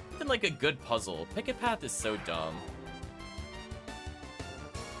 Something like a good puzzle. Pick a path is so dumb.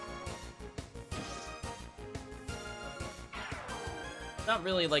 Not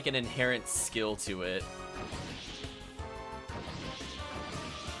really like an inherent skill to it.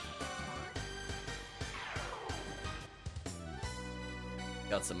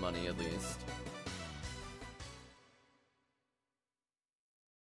 Got some money at least.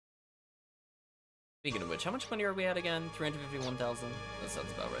 Speaking of which, how much money are we at again? 351,000? That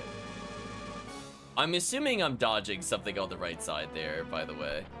sounds about right. I'm assuming I'm dodging something on the right side there, by the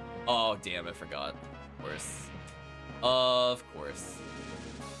way. Oh, damn, I forgot. Of course. Of course.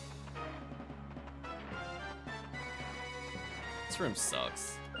 This room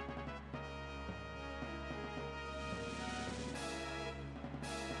sucks.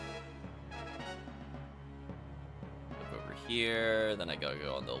 Here, then I gotta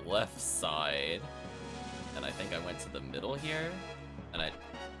go on the left side, and I think I went to the middle here, and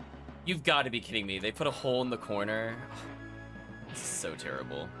you've got to be kidding me, they put a hole in the corner. This is so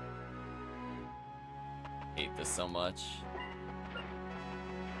terrible. Hate this so much.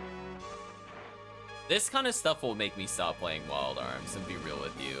 This kind of stuff will make me stop playing Wild Arms, and be real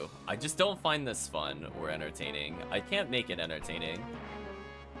with you. I just don't find this fun or entertaining. I can't make it entertaining.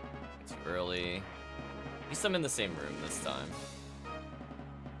 Too early. At least I'm in the same room this time.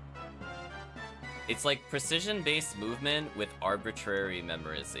 It's like precision-based movement with arbitrary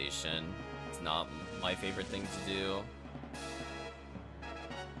memorization. It's not my favorite thing to do.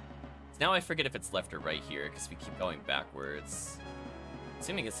 Now I forget if it's left or right here because we keep going backwards.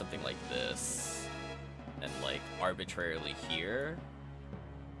 Assuming it's something like this. And like arbitrarily here.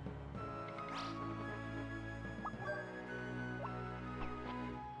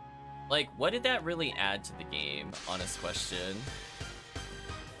 Like, what did that really add to the game? Honest question.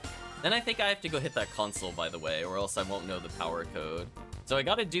 Then I think I have to go hit that console, by the way, or else I won't know the power code. So I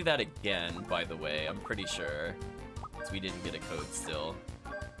gotta do that again, by the way, I'm pretty sure. Because we didn't get a code still.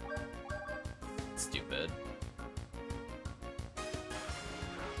 Stupid.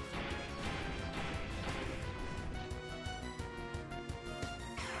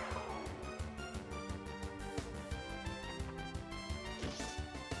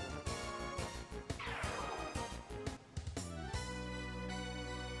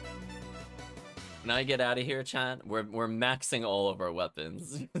 Can I get out of here, chat? We're maxing all of our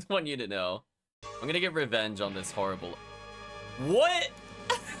weapons. Just want you to know. I'm gonna get revenge on this horrible... What?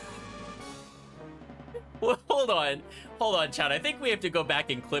 Well, hold on, chat. I think we have to go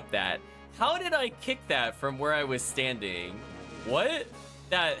back and clip that. How did I kick that from where I was standing? What?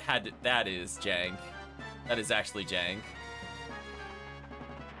 That is jank. That is actually jank.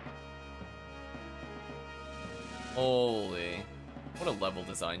 Holy. What a level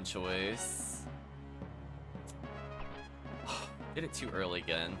design choice. Did it too early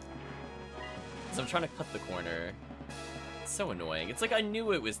again. Because I'm trying to cut the corner. It's so annoying. It's like I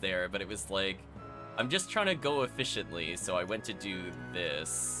knew it was there, but it was like, I'm just trying to go efficiently, so I went to do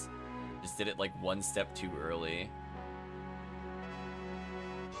this. Just did it like one step too early.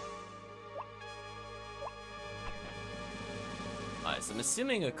 Alright, so I'm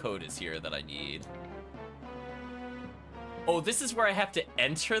assuming a code is here that I need. Oh, this is where I have to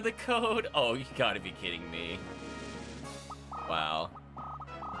enter the code? Oh, you gotta be kidding me. Wow.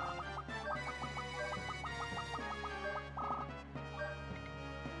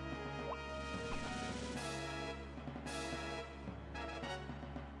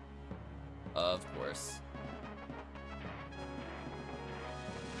 Of course.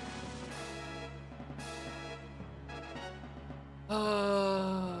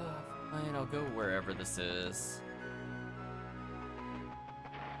 Fine, I'll go wherever this is.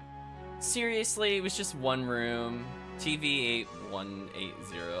 Seriously, it was just one room. TV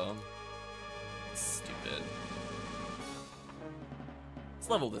 8180. Stupid. This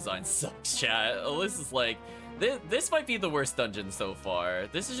level design sucks, chat. This is like... This might be the worst dungeon so far.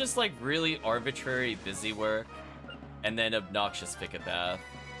 This is just like really arbitrary busy work. And then obnoxious pick a path.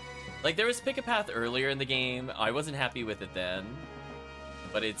 Like there was pick a path earlier in the game. I wasn't happy with it then.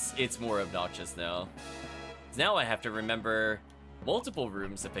 But it's more obnoxious now. Now I have to remember multiple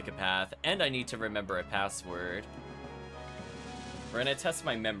rooms to pick a path, and I need to remember a password. We're gonna test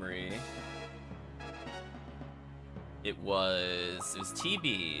my memory. It was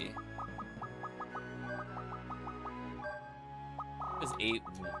TB. It was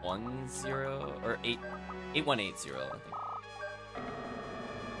 810 or 8180, I think.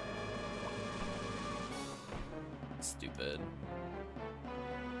 Stupid.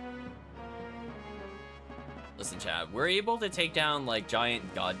 Listen, chat, we're able to take down like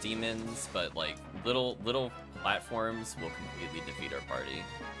giant god demons, but like little platforms will completely defeat our party.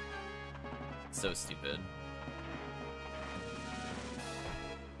 So stupid.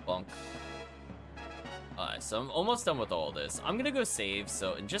 Bonk. Alright, so I'm almost done with all this. I'm gonna go save,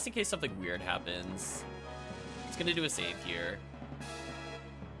 so and just in case something weird happens, it's gonna do a save here.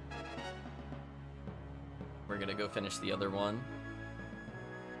 We're gonna go finish the other one.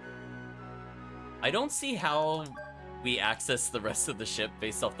 I don't see how we access the rest of the ship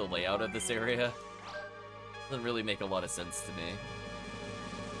based off the layout of this area. Doesn't really make a lot of sense to me.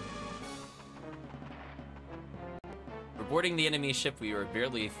 We're boarding the enemy ship, we were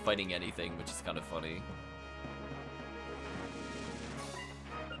barely fighting anything, which is kind of funny.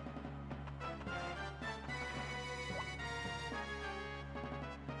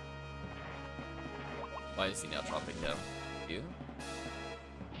 Why is he now dropping down? You?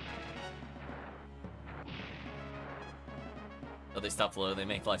 Oh, they stop low, they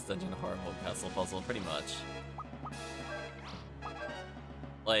make last dungeon a horrible castle puzzle, pretty much.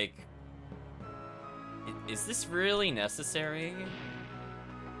 Like... Is this really necessary?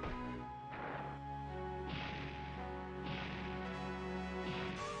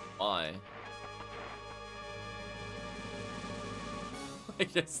 Why?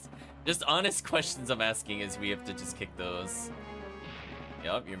 Like, just honest questions I'm asking is we have to just kick those.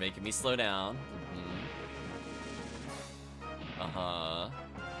 Yup, you're making me slow down. Uh-huh.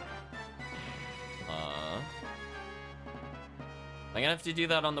 I'm gonna have to do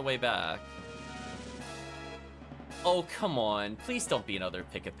that on the way back. Oh, come on. Please don't be another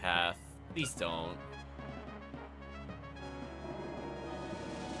pick a path. Please don't.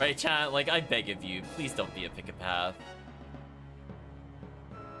 Right, chat? Like, I beg of you, please don't be a pick a path.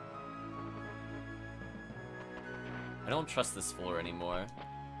 I don't trust this floor anymore.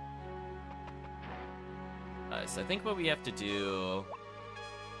 So I think what we have to do...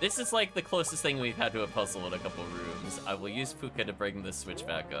 This is like the closest thing we've had to a puzzle in a couple rooms. I will use Puka to bring the switch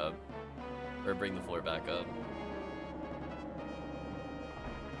back up. Or bring the floor back up.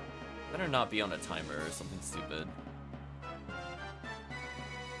 Better not be on a timer or something stupid.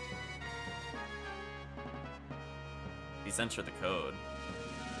 Please enter the code.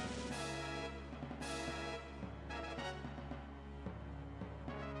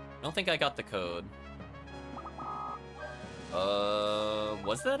 I don't think I got the code.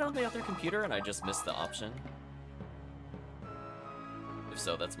 Was that on the other computer and I just missed the option? If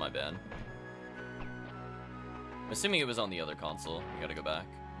so, that's my bad. I'm assuming it was on the other console. We gotta go back.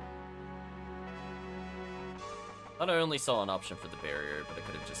 Thought I only saw an option for the barrier, but it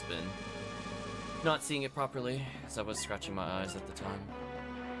could have just been not seeing it properly, as I was scratching my eyes at the time.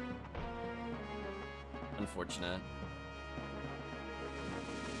 Unfortunate.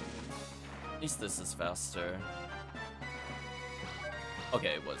 At least this is faster.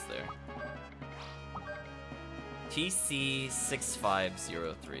 Okay, it was there.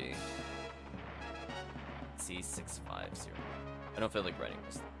 TC6503. C650. I don't feel like writing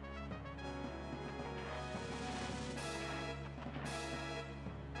this.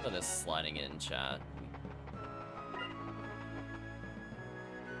 That is sliding in chat.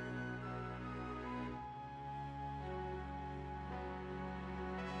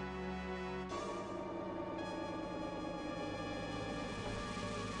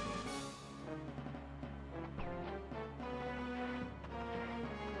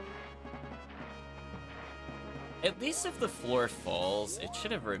 At least if the floor falls, it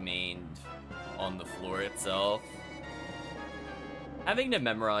should have remained on the floor itself. Having to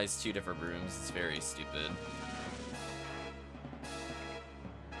memorize 2 different rooms is very stupid.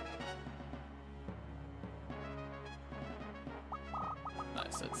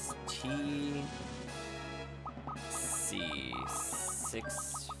 Nice, so it's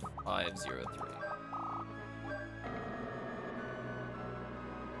TC6503.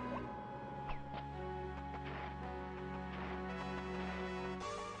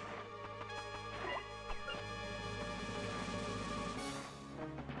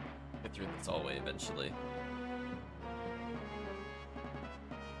 Through this hallway eventually.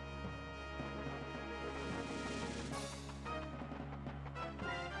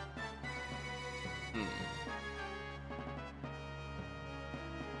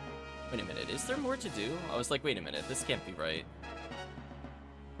 Wait a minute, is there more to do? I was like, wait a minute, this can't be right.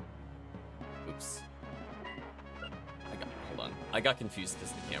 Oops. Hold on. I got confused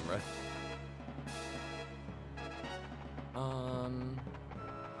because of the camera.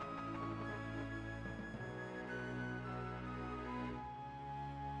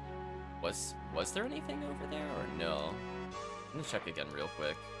 Was there anything over there, or no? I'm gonna check again real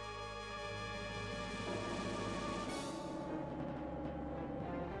quick.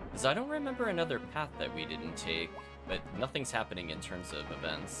 Because I don't remember another path that we didn't take, but nothing's happening in terms of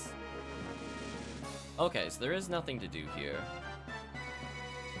events. Okay, so there is nothing to do here.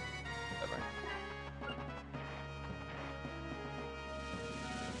 Whatever.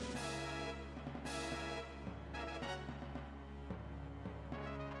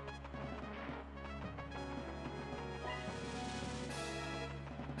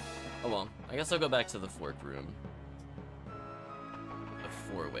 Oh well, I guess I'll go back to the fork room. The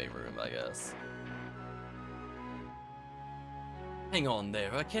 4-way room, I guess. Hang on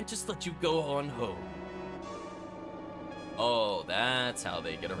there, I can't just let you go on home. Oh, that's how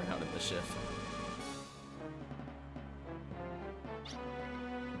they get around in the shift.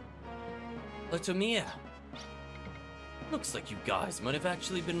 Latomia. Looks like you guys might have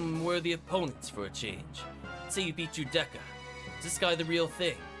actually been worthy opponents for a change. Say you beat Judecca. Is this guy the real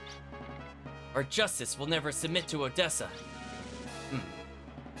thing? Our justice will never submit to Odessa.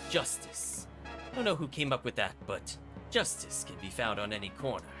 Justice. I don't know who came up with that, but justice can be found on any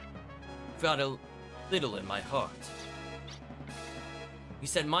corner. Found a little in my heart. You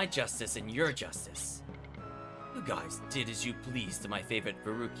said my justice and your justice. You guys did as you pleased to my favorite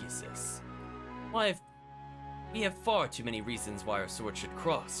Verucius. Why, we have far too many reasons why our swords should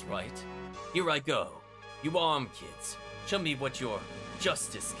cross, right? Here I go. You arm kids. Show me what your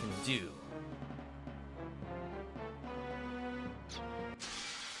justice can do.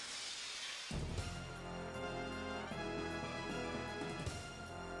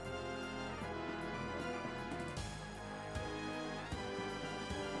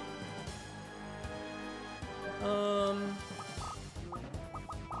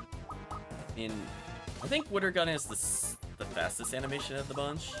 I think Water Gun is the fastest animation of the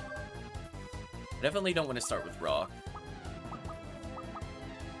bunch. I definitely don't want to start with Rock.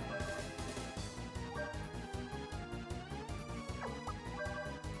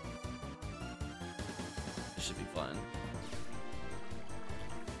 This should be fun.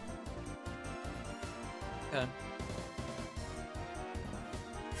 Okay.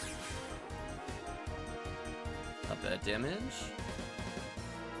 Not bad damage.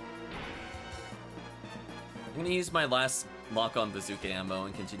 I'm gonna use my last lock-on bazooka ammo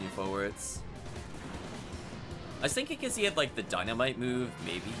and continue forwards. I was thinking because he had like the dynamite move,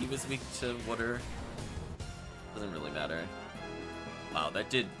 maybe he was weak to water. Doesn't really matter. Wow, that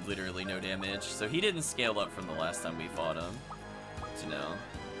did literally no damage. So he didn't scale up from the last time we fought him. To know.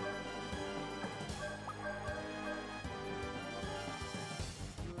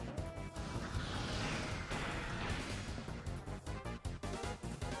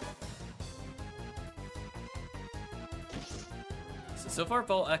 So far,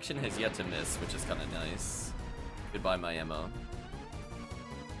 Bolt Action has yet to miss, which is kind of nice. Goodbye, my ammo.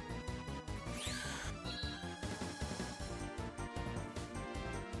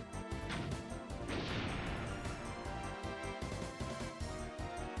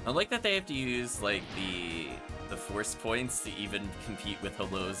 I like that they have to use, like, the force points to even compete with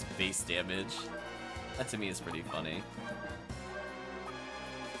Hello's base damage. That to me is pretty funny.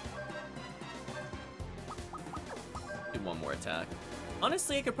 Do one more attack.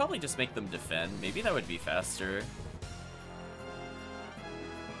 Honestly, I could probably just make them defend. Maybe that would be faster.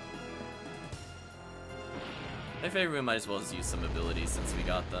 I figure we might as well just use some abilities since we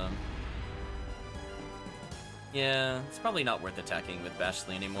got them. Yeah, it's probably not worth attacking with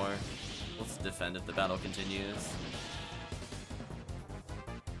Bashley anymore. We'll just defend if the battle continues.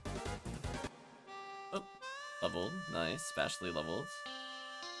 Oh, leveled. Nice. Bashley leveled.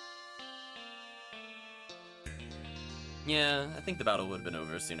 Yeah, I think the battle would have been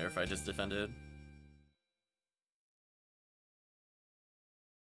over sooner if I just defended.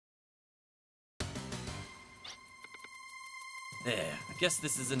 There, I guess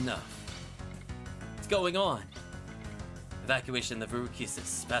this is enough. What's going on? Evacuation of the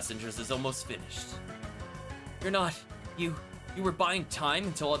Varukisis passengers is almost finished. You're not... You were buying time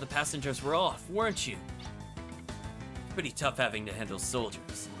until all the passengers were off, weren't you? Pretty tough having to handle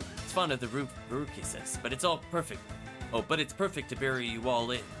soldiers. It's fun of the Varukisis, but it's all perfect. Oh, but it's perfect to bury you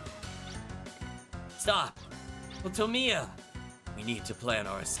all in. Stop! Well, Tomiya! We need to plan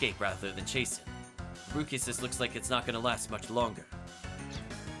our escape rather than chase him. Varukisis looks like it's not gonna last much longer.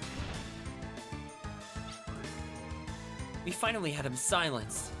 We finally had him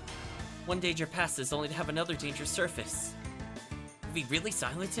silenced. One danger passes only to have another danger surface. Did we really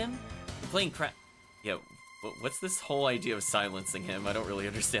silence him? The plane Yeah, what's this whole idea of silencing him? I don't really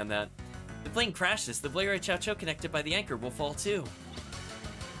understand that. The plane crashes, the Blair Chow Chow connected by the anchor will fall too.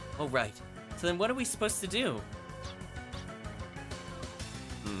 Oh right, so then what are we supposed to do?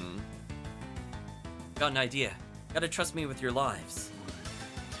 Got an idea. Gotta trust me with your lives.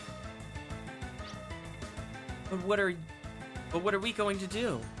 But what are we going to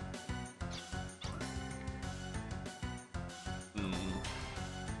do?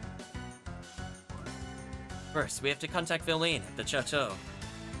 First, we have to contact Villain at the chateau.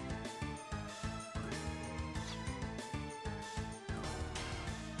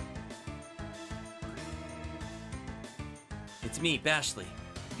 It's me, Bashley.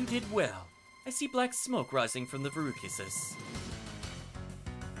 You did well. I see black smoke rising from the Varukisis.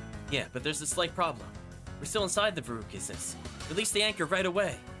 Yeah, but there's a slight problem. We're still inside the Varukisis. Release the anchor right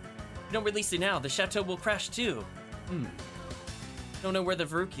away. If you don't release it now, the chateau will crash too. Don't know where the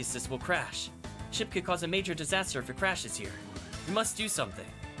Varukisis will crash. Ship could cause a major disaster if it crashes here. We must do something.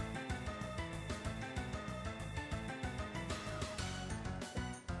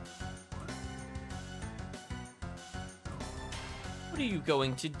 What are you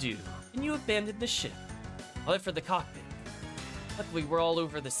going to do? Can you abandon the ship? I'll head for the cockpit. Luckily, we're all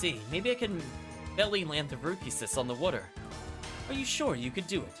over the sea. Maybe I can belly land the Varukisis on the water. Are you sure you could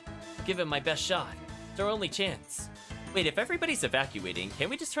do it? I'll give it my best shot. It's our only chance. Wait, if everybody's evacuating, can't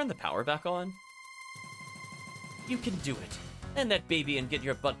we just turn the power back on? You can do it. End that baby and get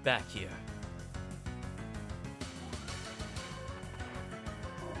your butt back here.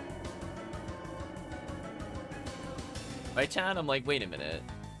 Right, Chad? I'm like, wait a minute.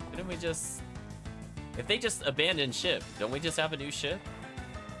 Couldn't we just... If they just abandon ship, don't we just have a new ship?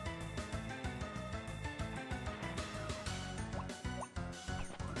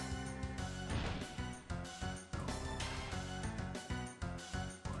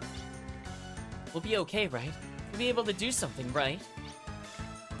 We'll be okay, right? We'll be able to do something, right?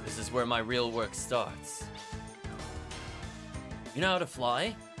 This is where my real work starts. You know how to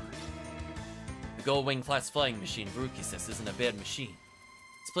fly? The Gullwing class flying machine Varukisis isn't a bad machine.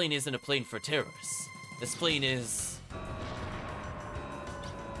 This plane isn't a plane for terrorists. This plane is...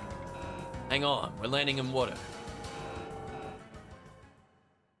 Hang on, we're landing in water.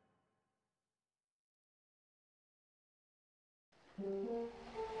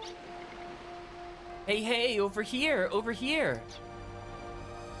 Hey, hey, over here, over here.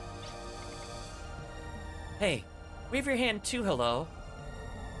 Hey, wave your hand too, hello.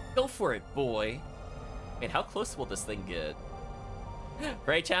 Go for it, boy. Wait, how close will this thing get?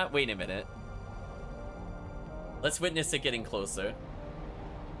 Right, chat? Wait a minute. Let's witness it getting closer.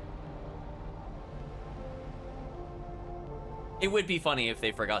 It would be funny if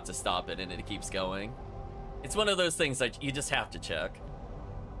they forgot to stop it and it keeps going. It's one of those things that you just have to check.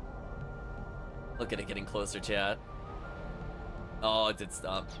 Look at it getting closer, chat. Oh, it did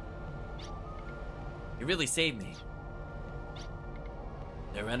stop. You really saved me.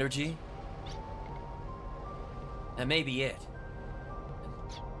 Their energy? That may be it.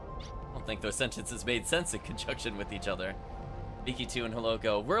 I don't think those sentences made sense in conjunction with each other. Viki2 and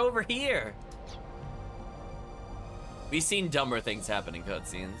Holoko, we're over here! We've seen dumber things happen in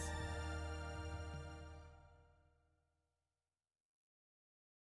cutscenes.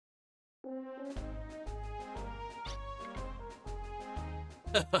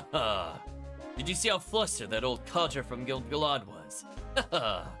 Did you see how flustered that old codger from Guild Galad was?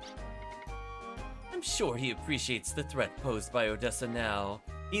 I'm sure he appreciates the threat posed by Odessa now.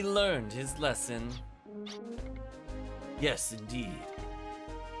 He learned his lesson. Yes, indeed.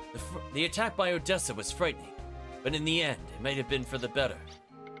 The attack by Odessa was frightening, but in the end, it might have been for the better.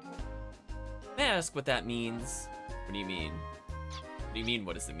 May I ask what that means? What do you mean? What do you mean,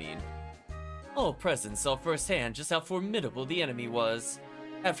 what does it mean? All present saw firsthand just how formidable the enemy was.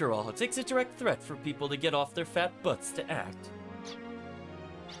 After all, it takes a direct threat for people to get off their fat butts to act.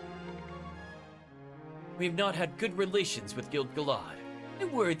 We've not had good relations with Guild Galad. I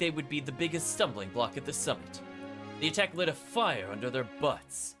worried they would be the biggest stumbling block at the summit. The attack lit a fire under their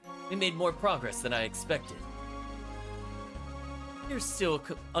butts. We made more progress than I expected. They're still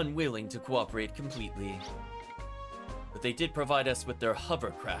unwilling to cooperate completely. But they did provide us with their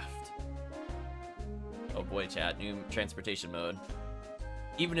hovercraft. Oh boy, chat, new transportation mode.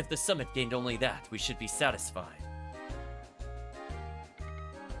 Even if the summit gained only that, we should be satisfied.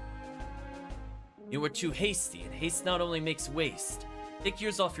 You were too hasty, and haste not only makes waste. Take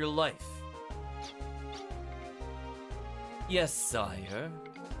years off your life. Yes, sire.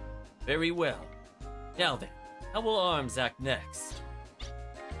 Very well. Now then, how will Arms act next?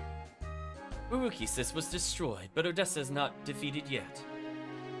 Urukisis was destroyed, but Odessa is not defeated yet.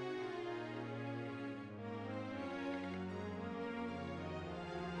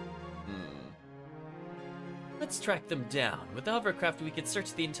 Let's track them down. With the hovercraft, we could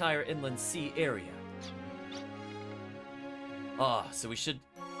search the entire inland sea area. Ah, so we shall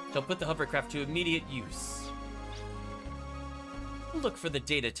put the hovercraft to immediate use. Look for the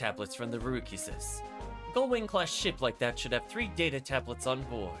data tablets from the Urukisis. A Gullwing-class ship like that should have 3 data tablets on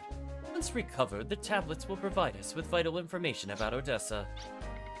board. Once recovered, the tablets will provide us with vital information about Odessa.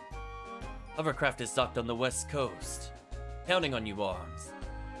 Hovercraft is docked on the west coast. Counting on you, Arms.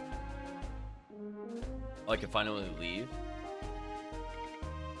 Oh, I can finally leave.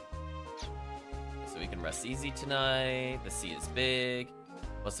 So we can rest easy tonight. The sea is big.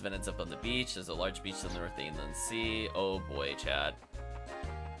 Most of it ends up on the beach. There's a large beach in the North Inland Sea. Oh boy, Chad.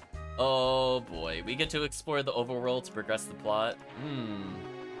 Oh boy. We get to explore the overworld to progress the plot.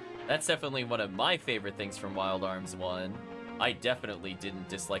 That's definitely one of my favorite things from Wild Arms 1. I definitely didn't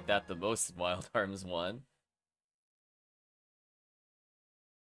dislike that the most in Wild Arms 1.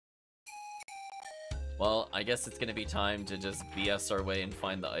 Well, I guess it's gonna be time to just BS our way and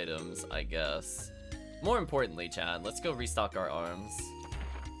find the items, I guess. More importantly, Chad, let's go restock our arms.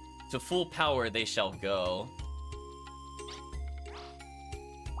 To full power they shall go.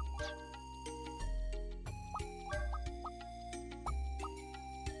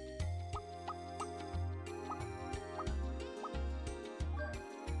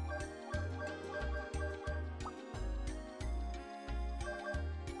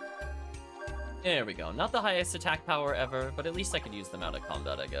 There we go. Not the highest attack power ever, but at least I could use them out of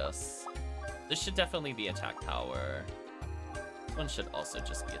combat, I guess. This should definitely be attack power. This one should also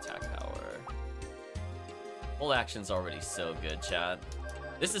just be attack power. Full action's already so good, chat.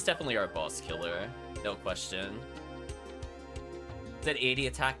 This is definitely our boss killer, no question. It's at 80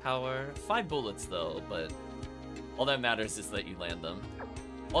 attack power, 5 bullets though, but all that matters is that you land them.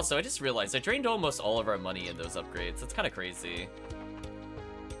 Also, I just realized I drained almost all of our money in those upgrades. That's kind of crazy.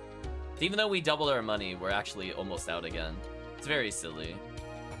 Even though we doubled our money, we're actually almost out again. It's very silly.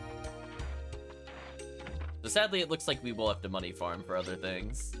 So sadly, it looks like we will have to money farm for other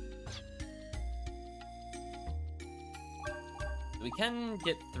things. We can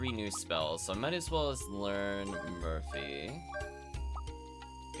get 3 new spells, so I might as well as learn Murphy.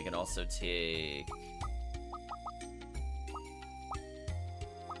 We can also take...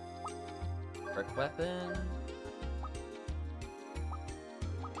 Arc Weapon.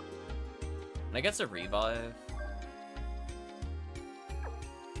 And I guess a revive.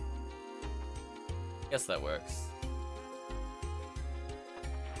 Guess that works.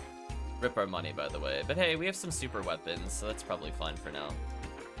 Rip our money, by the way. But hey, we have some super weapons, so that's probably fine for now.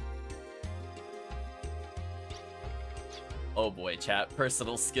 Oh boy, chat.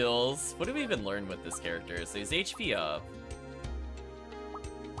 Personal skills. What do we even learn with this character? So he's HP up.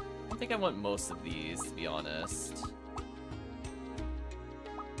 I don't think I want most of these, to be honest.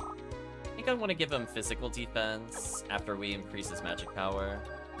 I think I want to give him physical defense after we increase his magic power.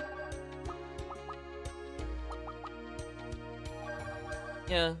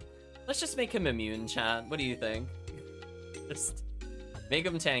 Yeah, let's just make him immune, chat. What do you think? Just make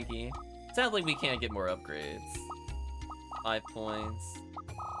him tanky. Sadly, we can't get more upgrades. 5 points.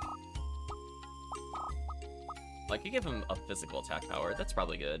 Like, you give him a physical attack power. That's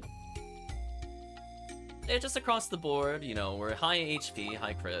probably good. Yeah, just across the board, you know, we're high HP,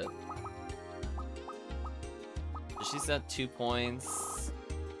 high crit. She's at 2 points.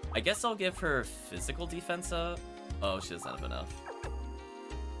 I guess I'll give her physical defense up. Oh, she doesn't have enough.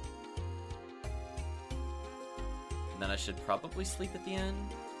 And then I should probably sleep at the end.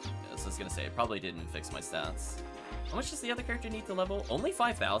 Yeah, so I was gonna say, it probably didn't fix my stats. How much does the other character need to level? Only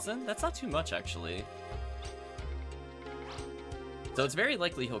 5,000? That's not too much, actually. So it's very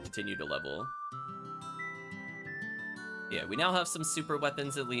likely he'll continue to level. Yeah, we now have some super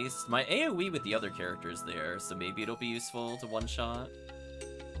weapons at least. My AoE with the other characters there, so maybe it'll be useful to one-shot.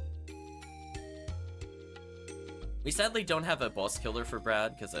 We sadly don't have a boss killer for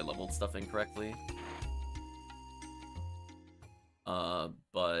Brad, because I leveled stuff incorrectly.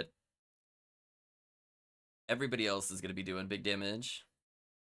 But everybody else is going to be doing big damage.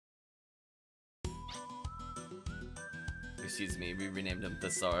 Excuse me, we renamed him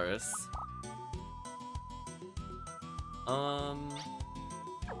Thesaurus. Oh,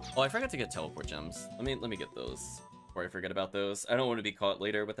 I forgot to get teleport gems. Let me get those before I forget about those. I don't want to be caught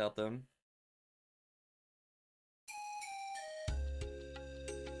later without them.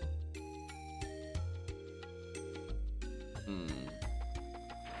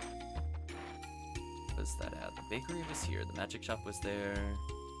 What's that at? The bakery was here. The magic shop was there.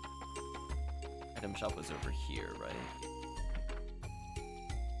 Item shop was over here, right?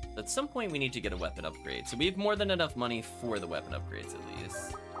 At some point we need to get a weapon upgrade, so we have more than enough money for the weapon upgrades at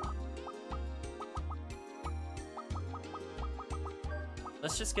least.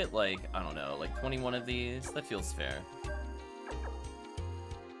 Let's just get like, I don't know, like 21 of these. That feels fair.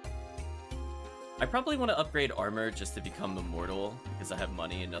 I probably want to upgrade armor just to become immortal, because I have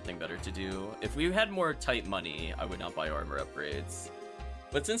money and nothing better to do. If we had more tight money, I would not buy armor upgrades.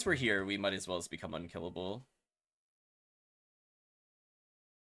 But since we're here, we might as well become unkillable.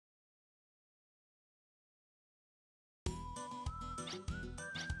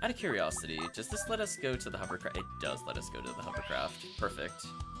 Out of curiosity, does this let us go to the hovercraft? It does let us go to the hovercraft. Perfect.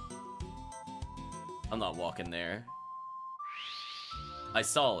 I'm not walking there. I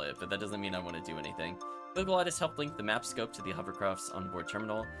saw it, but that doesn't mean I want to do anything. Google has helped link the map scope to the hovercraft's onboard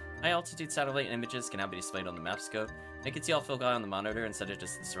terminal. High-altitude satellite images can now be displayed on the map scope. You can see all field on the monitor and set it to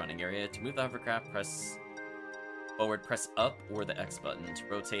the surrounding area. To move the hovercraft, press forward, press up or the X button. To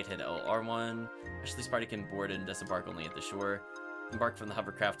rotate, hit LR1. This party can board and disembark only at the shore. Embark from the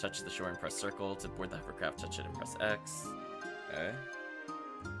hovercraft, touch the shore and press circle. To board the hovercraft, touch it and press X. Okay.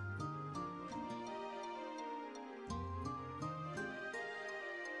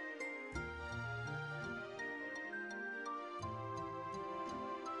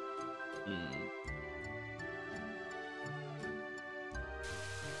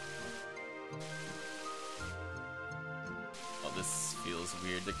 Oh, this feels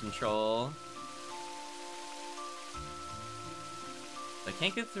weird to control. I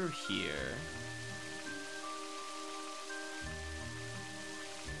can't get through here.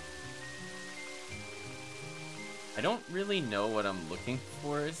 I don't really know what I'm looking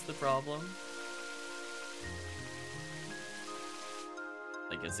for is the problem.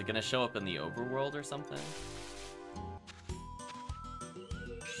 Like, is it gonna show up in the overworld or something?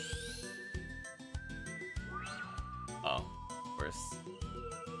 Oh, of course.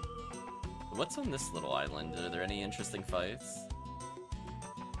 What's on this little island? Are there any interesting fights?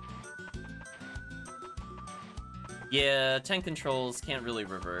 Yeah, tank controls can't really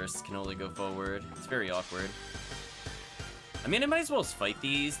reverse, can only go forward. It's very awkward. I mean, I might as well fight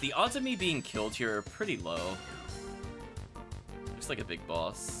these. The odds of me being killed here are pretty low. Looks like a big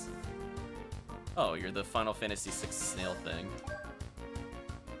boss. Oh, you're the Final Fantasy VI snail thing.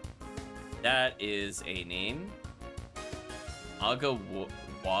 That is a name. Aga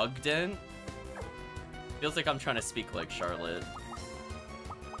Wogden? Feels like I'm trying to speak like Charlotte.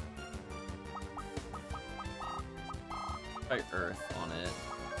 Try Earth on it.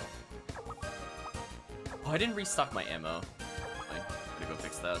 Oh, I didn't restock my ammo. I'm gonna go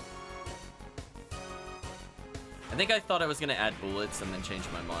fix that. I think I thought I was gonna add bullets and then change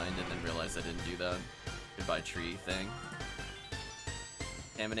my mind and then realize I didn't do that. Goodbye tree thing.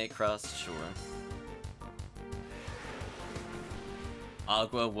 Contaminate crust, sure.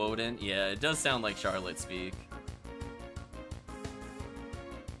 Agua Woden, yeah, it does sound like Charlotte speak.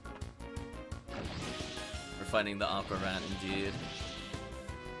 We're fighting the Aqua Rat indeed.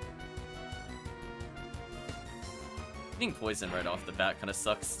 Getting poisoned right off the bat kind of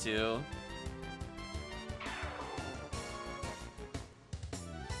sucks too.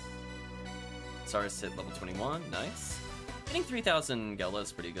 Stars hit level 21, nice. Getting 3,000 Gela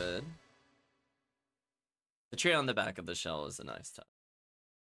is pretty good. The tree on the back of the shell is a nice touch.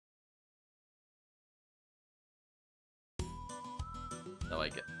 So I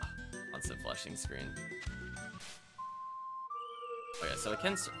get constant flashing screen. Okay, so I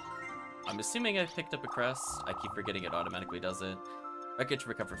can. I'm assuming I picked up a crest. I keep forgetting it automatically does it. Wreckage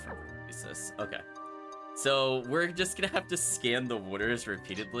recover from Thesis. Okay. So we're just gonna have to scan the waters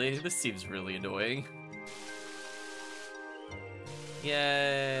repeatedly. This seems really annoying.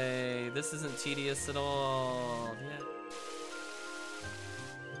 Yay! This isn't tedious at all. Yeah.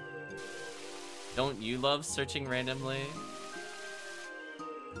 Don't you love searching randomly?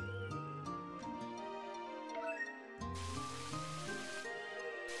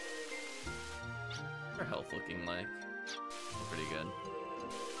 What's our health looking like? Pretty good.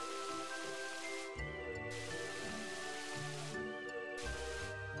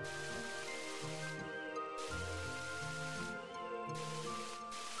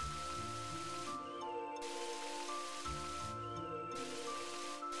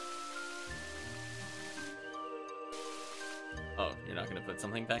 Oh, you're not gonna put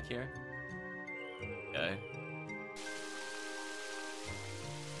something back here? Okay.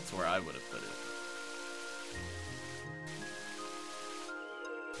 That's where I would have put it.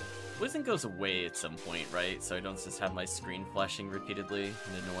 Poison goes away at some point, right? So I don't just have my screen flashing repeatedly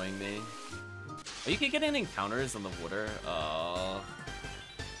and annoying me. Oh, you can get in encounters on the water.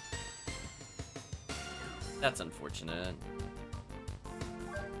 That's unfortunate.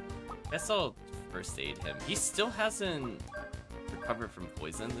 Guess I'll first aid him. He still hasn't recovered from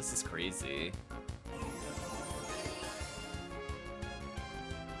poison. This is crazy.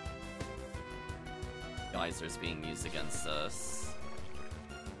 Geyser's being used against us.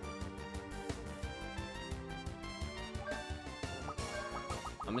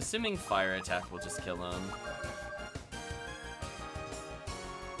 I'm assuming fire attack will just kill him.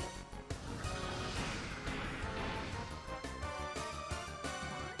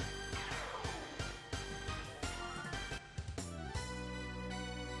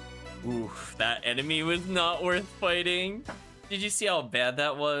 Oof, that enemy was not worth fighting. Did you see how bad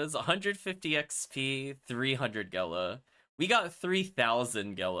that was? 150 XP, 300 Gela. We got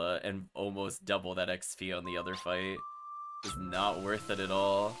 3,000 Gela and almost double that XP on the other fight. It's not worth it at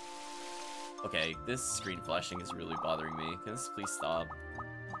all. Okay, this screen flashing is really bothering me. Can this please stop?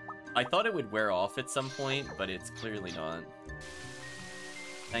 I thought it would wear off at some point, but it's clearly not.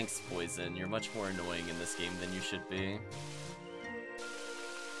 Thanks, Poison. You're much more annoying in this game than you should be.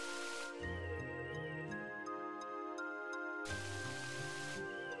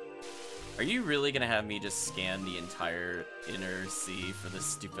 Are you really gonna have me just scan the entire inner sea for this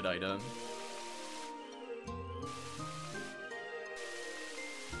stupid item?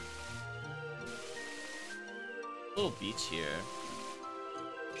 Little beach here.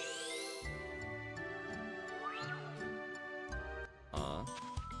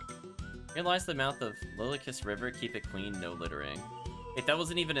 Here lies the mouth of Lilikis River. Keep it clean, no littering. Wait, that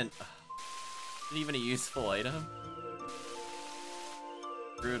wasn't even a useful item.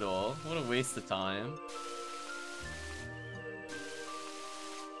 Brutal. What a waste of time.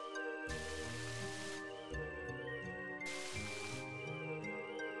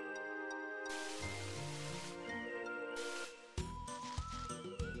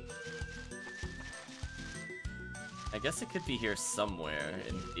 I guess it could be here somewhere,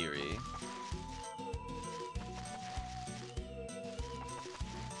 in theory.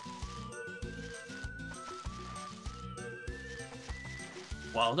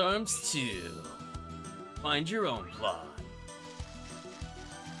 Wild Arms 2. Find your own plot.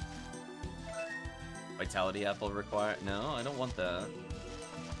 Vitality apple required? No, I don't want that.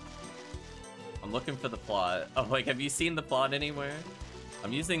 I'm looking for the plot. Oh, like, have you seen the plot anywhere?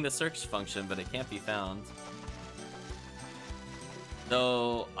 I'm using the search function, but it can't be found.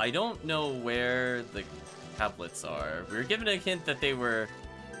 Though, I don't know where the tablets are. We were given a hint that they were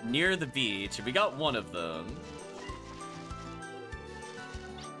near the beach, and we got one of them.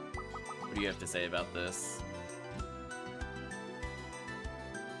 What do you have to say about this?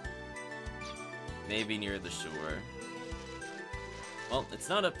 Maybe near the shore. Well, it's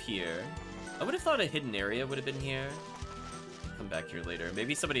not up here. I would have thought a hidden area would have been here. come back here later.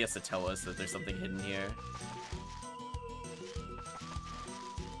 Maybe somebody has to tell us that there's something hidden here.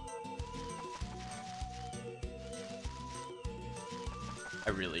 I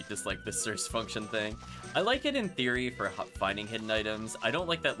really dislike the search function thing. I like it in theory for finding hidden items. I don't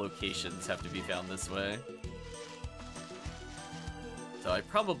like that locations have to be found this way. So I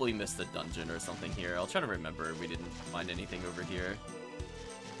probably missed a dungeon or something here. I'll try to remember we didn't find anything over here.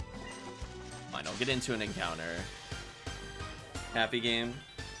 Fine, I'll get into an encounter. Happy game.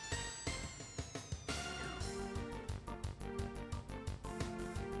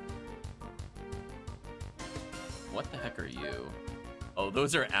 What the heck are you? Oh,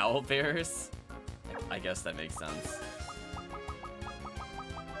 those are owl bears? I guess that makes sense.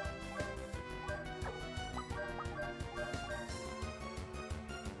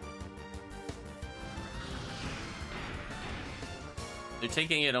 They're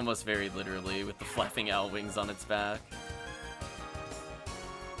taking it almost very literally with the flapping owl wings on its back.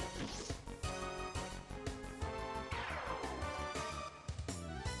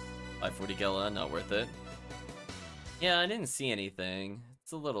 $540 Gala, not worth it. Yeah, I didn't see anything.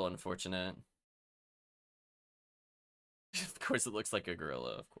 It's a little unfortunate. Of course it looks like a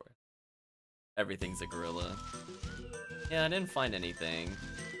gorilla, of course. Everything's a gorilla. Yeah, I didn't find anything.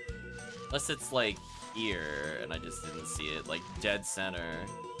 Unless it's like here, and I just didn't see it, like dead center.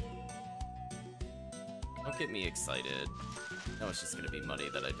 Don't get me excited. No, it's just gonna be money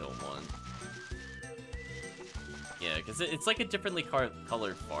that I don't want. Yeah, because it's like a differently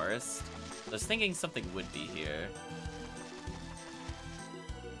colored forest. I was thinking something would be here.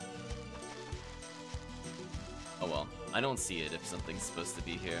 Oh well, I don't see it if something's supposed to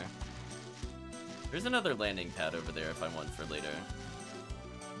be here. There's another landing pad over there if I want for later.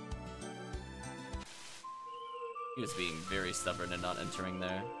 He was being very stubborn and not entering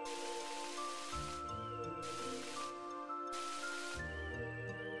there.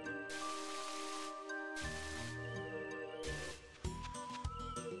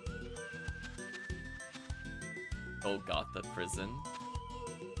 Oh god, the prison.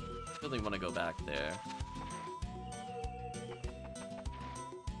 Really want to go back there.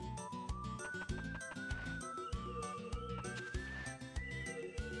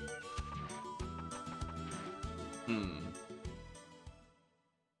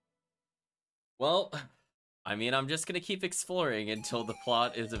 Well, I mean, I'm just gonna keep exploring until the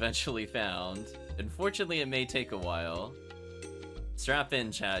plot is eventually found. Unfortunately, it may take a while. Strap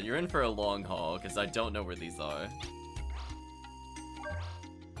in, chat. You're in for a long haul, because I don't know where these are.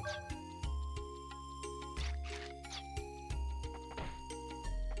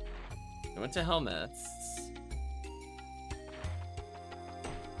 I went to Helmets.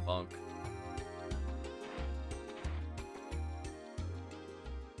 Bonk.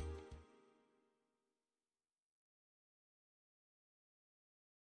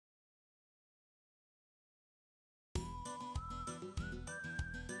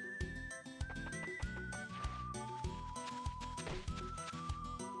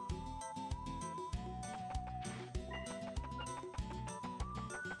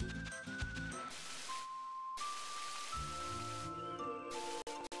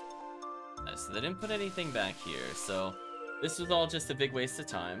 So they didn't put anything back here, so this was all just a big waste of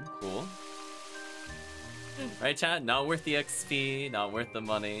time. Cool. Right, chat? Not worth the XP, not worth the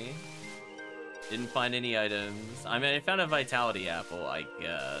money. Didn't find any items. I mean, I found a vitality apple, I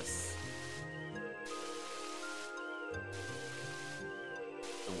guess.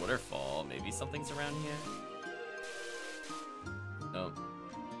 The waterfall, maybe something's around here? Nope.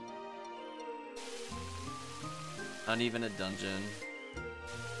 Not even a dungeon.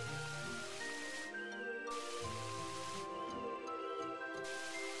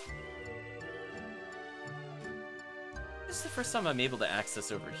 This is the first time I'm able to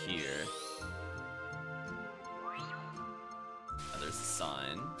access over here. Oh, there's a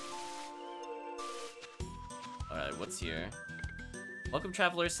sign. Alright, what's here? Welcome,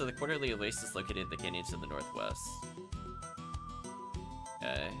 travelers, to the quarterly oasis located in the canyon to the northwest.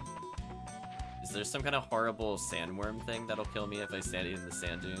 Okay. Is there some kind of horrible sandworm thing that'll kill me if I stand in the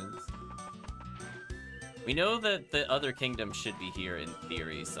sand dunes? We know that the other kingdom should be here in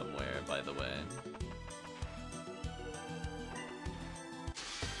theory somewhere, by the way.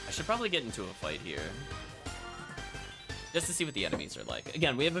 I should probably get into a fight here. Just to see what the enemies are like.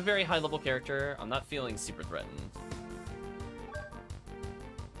 Again, we have a very high-level character. I'm not feeling super threatened.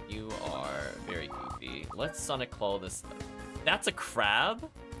 You are very goofy. Let's Sonic Claw this. That's a crab?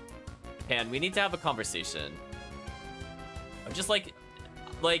 Man, we need to have a conversation. I'm just like,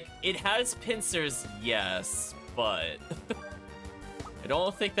 it has pincers, yes, but I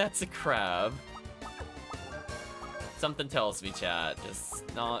don't think that's a crab. Something tells me, chat, just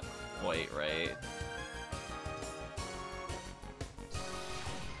not quite right.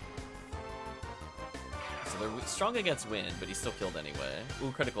 So they're strong against wind, but he's still killed anyway. Ooh,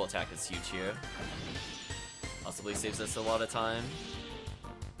 critical attack is huge here. Possibly saves us a lot of time.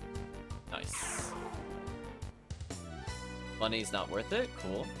 Nice. Money's not worth it.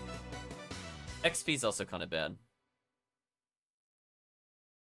 Cool. XP's also kind of bad.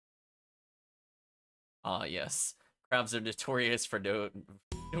 Ah, yes. Crabs are notoriously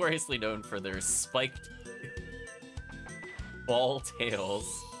known for their spiked ball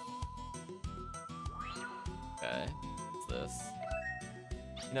tails. Okay, what's this?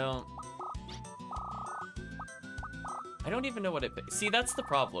 You know, I don't even know what I picked. See, that's the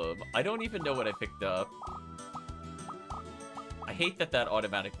problem. I don't even know what I picked up. I hate that that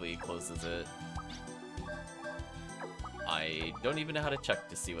automatically closes it. I don't even know how to check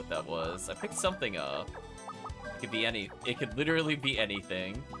to see what that was. I picked something up. It could be it could literally be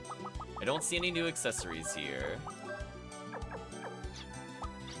anything. I don't see any new accessories here.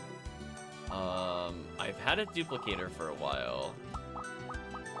 I've had a duplicator for a while.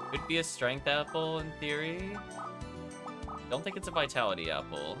 Could be a strength apple in theory. Don't think it's a vitality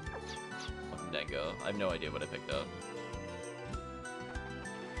apple. Dango. I have no idea what I picked up.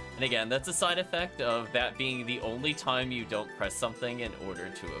 And again, that's a side effect of that being the only time you don't press something in order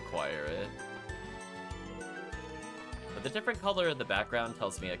to acquire it. But the different color of the background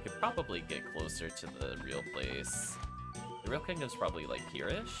tells me I could probably get closer to the real place. The real kingdom's probably like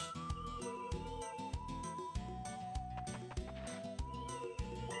here-ish?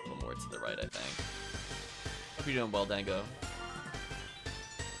 A little more to the right, I think. Hope you're doing well, Dango.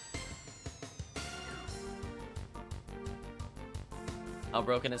 How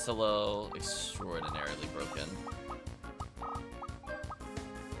broken is hello? Extraordinarily broken.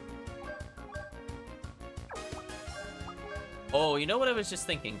 Oh, you know what I was just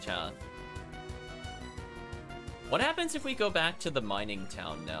thinking, chat? What happens if we go back to the mining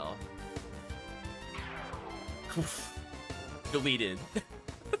town now? Deleted.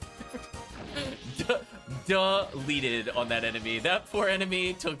 Deleted on that enemy. That poor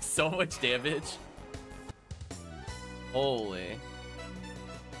enemy took so much damage. Holy.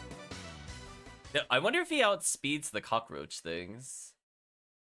 I wonder if he outspeeds the cockroach things.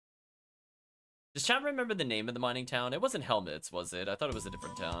 Does chat remember the name of the mining town? It wasn't Helmets, was it? I thought it was a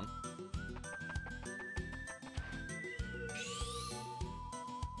different town.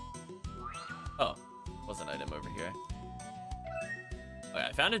 Oh, was an item over here. Okay,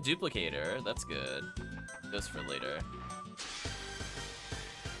 I found a duplicator. That's good. Goes for later.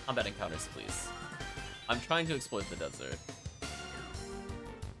 Combat encounters, please. I'm trying to exploit the desert.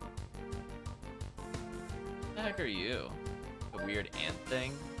 What the heck are you? A weird ant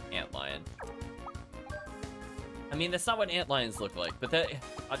thing? Antlion. I mean, that's not what antlions look like, but that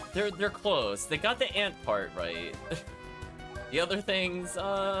they're close. They got the ant part right. The other things,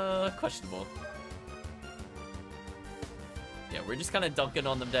 questionable. Yeah, we're just kind of dunking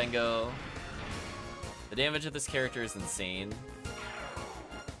on them, Dango. The damage of this character is insane.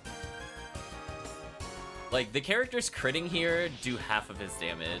 Like, the characters critting here do half of his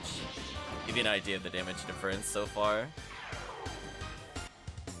damage. Give you an idea of the damage difference so far.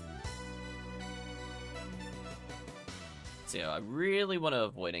 So yeah, I really want to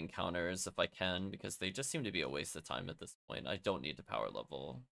avoid encounters if I can, because they just seem to be a waste of time at this point. I don't need to power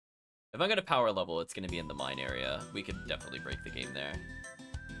level. If I'm gonna power level, it's gonna be in the mine area. We could definitely break the game there.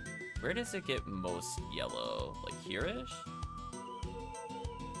 Where does it get most yellow? Like here-ish?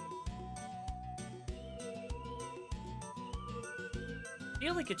 I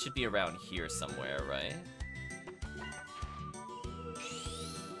feel like it should be around here somewhere, right?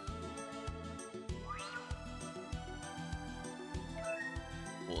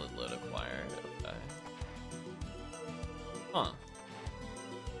 Bullet load acquired, okay. Huh.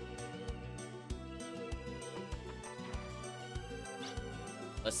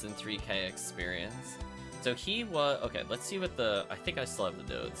 Less than 3k experience. So he was... Okay, let's see what the... I think I still have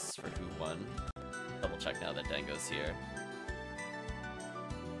the notes for who won. Double check now that Dango's here.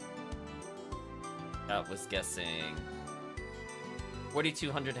 That was guessing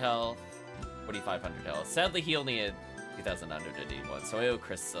 4,200 health, 4,500 health. Sadly, he only had 2,981, so I owe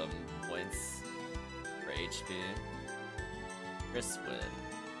Chris some points for HP. Chris win.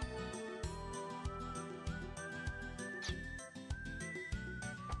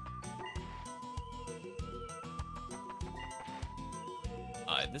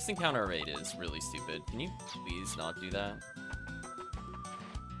 This encounter rate is really stupid. Can you please not do that?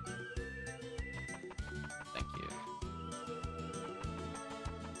 Thank you.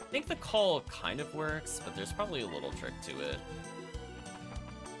 think the call kind of works, but there's probably a little trick to it.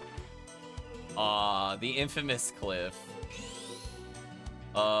 The infamous cliff.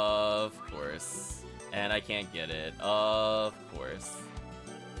 Of course. And I can't get it. Of course.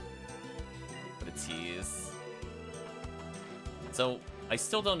 What a tease. So, I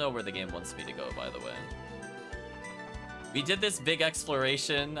still don't know where the game wants me to go, by the way. We did this big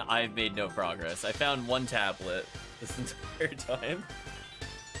exploration. I've made no progress. I found one tablet this entire time.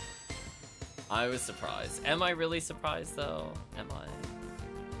 I was surprised. Am I really surprised, though? Am I?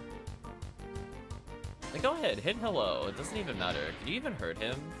 Like, go ahead, hit hello. It doesn't even matter. Can you even hurt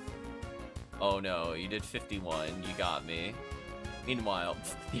him? Oh no, you did 51. You got me. Meanwhile,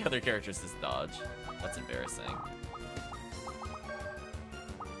 the other characters just dodge. That's embarrassing.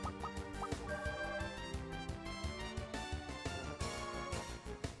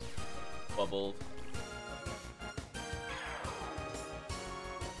 Bubbled.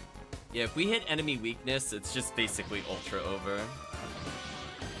 Yeah, if we hit enemy weakness, it's just basically ultra over.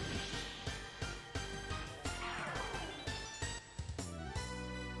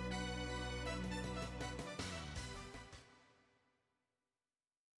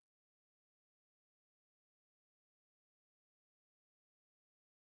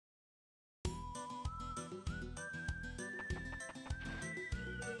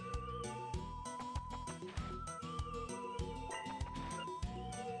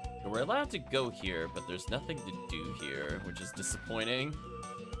 We're allowed to go here, but there's nothing to do here, which is disappointing.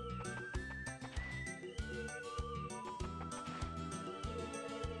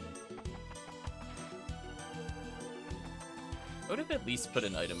 I would have at least put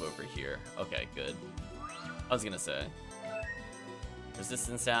an item over here. Okay, good. I was gonna say.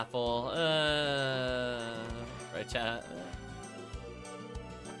 Resistance apple. Right, chat?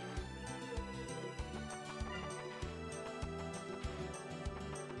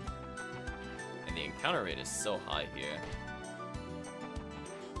 And the encounter rate is so high here.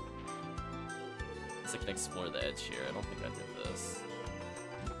 I can explore the edge here. I don't think I did this.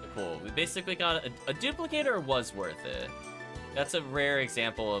 Cool. We basically got a duplicator was worth it. That's a rare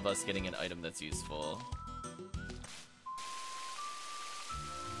example of us getting an item that's useful.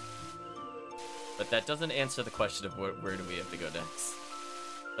 But that doesn't answer the question of where do we have to go next.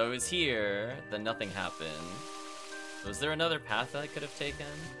 So I was here, then nothing happened. Was there another path that I could have taken?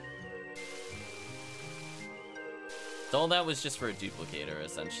 So all that was just for a duplicator,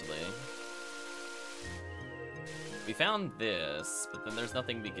 essentially. We found this, but then there's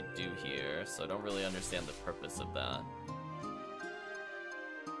nothing we could do here, so I don't really understand the purpose of that.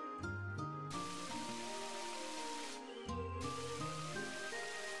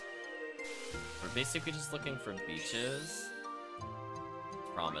 We're basically just looking for beaches.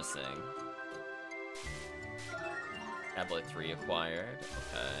 Promising. Tablet 3 acquired.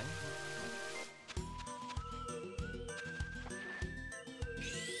 Okay.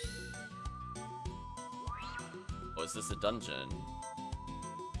 Oh, is this a dungeon?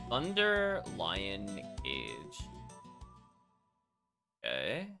 Thunder Lion Cage.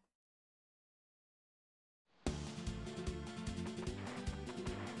 Okay.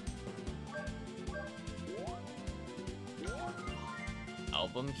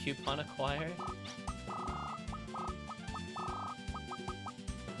 Album coupon acquired?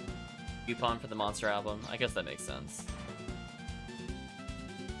 Coupon for the monster album? I guess that makes sense.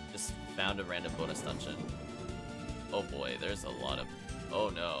 Just found a random bonus dungeon. Oh boy, there's a lot of... Oh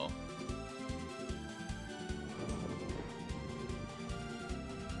no.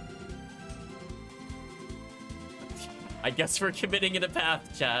 I guess we're committing in a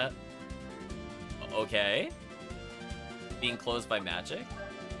path, chat. Okay. Being closed by magic?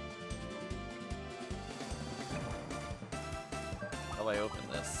 How do I open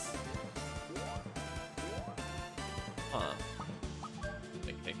this? Huh.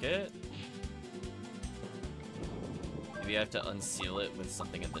 Pick it? Maybe I have to unseal it with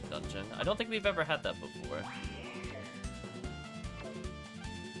something in the dungeon. I don't think we've ever had that before.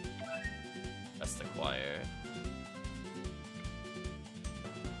 Quest acquired.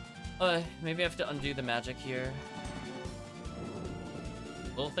 Maybe I have to undo the magic here.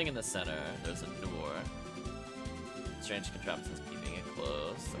 Little thing in the center. There's a door. Strange contraptions keeping it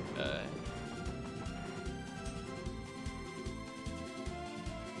closed. Okay.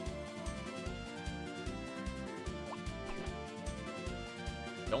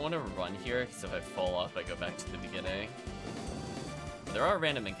 Don't want to run here, because if I fall off, I go back to the beginning. But there are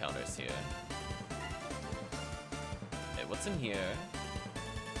random encounters here. Okay, what's in here?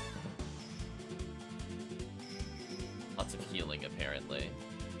 Lots of healing, apparently.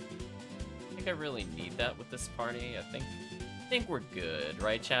 I think I really need that with this party. I think think we're good,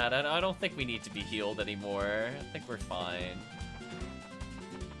 right, Chad? I don't think we need to be healed anymore. I think we're fine.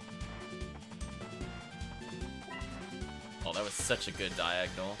 Oh, that was such a good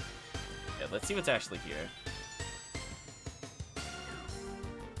diagonal. Yeah, let's see what's actually here.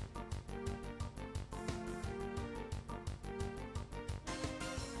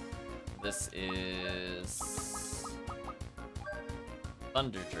 This is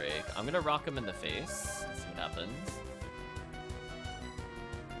Thunder Drake. I'm gonna rock him in the face. Let's see what happens.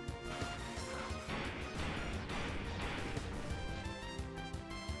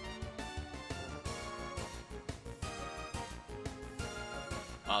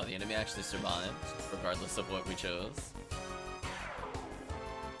 Oh, the enemy actually survived, regardless of what we chose.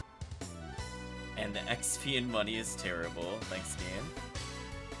 And the XP and money is terrible. Thanks, game.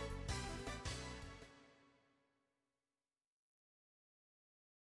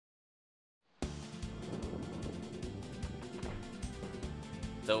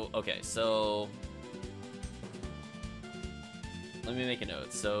 So, okay, so... let me make a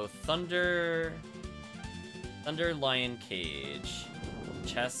note. So, Thunder Lion Cage.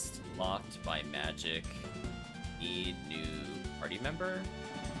 Chest locked by magic. Need new party member?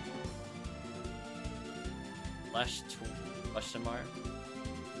 Question mark?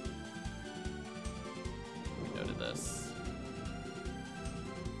 Go to this.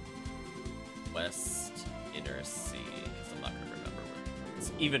 West Inner Sea, because I'm not going to remember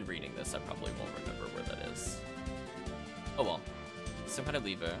where. Even reading this, I probably won't remember where that is. Oh well. Some kind of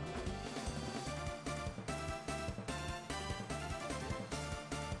lever.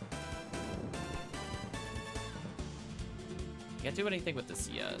 Can't do anything with this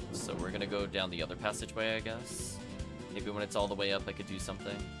yet, so we're gonna go down the other passageway, I guess. Maybe when it's all the way up, I could do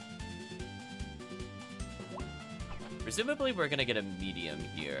something. Presumably, we're gonna get a medium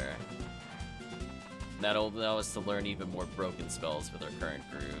here. That'll allow us to learn even more broken spells with our current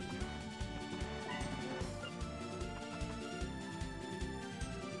group.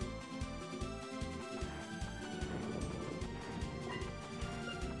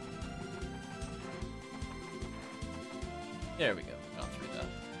 There we go, gone through that.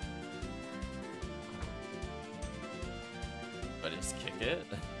 But just kick it?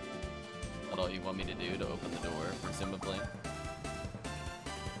 That's all you want me to do to open the door, presumably.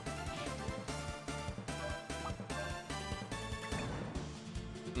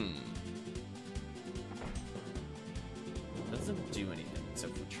 Doesn't do anything. So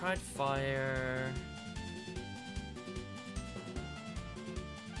if we tried fire...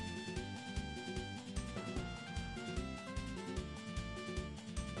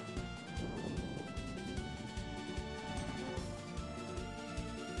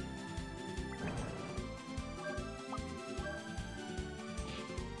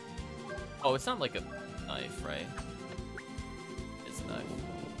 Oh, it's not like a knife, right? It's a knife.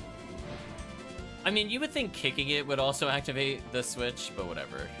 I mean, you would think kicking it would also activate the switch, but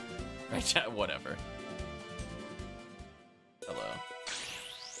whatever. Right, chat? Whatever. Hello.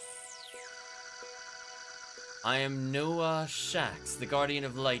 I am Noah Shax, the Guardian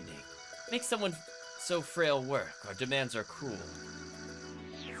of Lightning. Make someone so frail work. Our demands are cruel.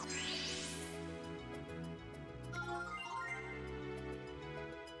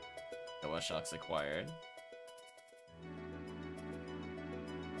 Shocks acquired.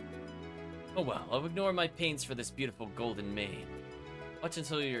 Oh well, I'll ignore my pains for this beautiful golden maid. Watch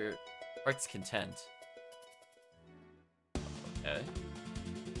until your heart's content. Okay.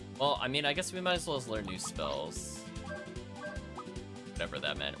 Well, I mean, I guess we might as well learn new spells. Whatever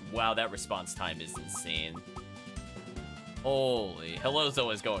that meant. Wow, that response time is insane. Holy. Hello's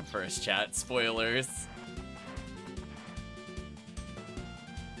always going first, chat. Spoilers.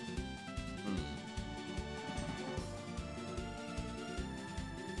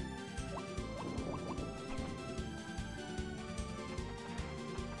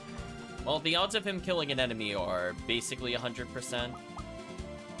 Well, the odds of him killing an enemy are basically 100%.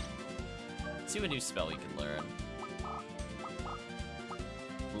 Let's see what new spell he can learn.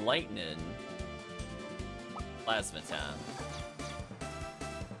 Lightning. Plasma Tap.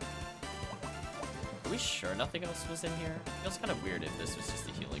 Are we sure nothing else was in here? It feels kind of weird if this was just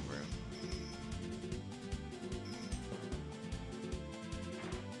a healing room.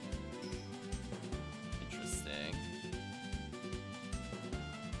 Interesting.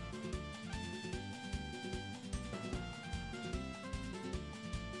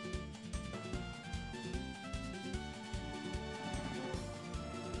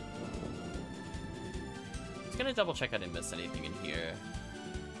 Gonna double check I didn't miss anything in here.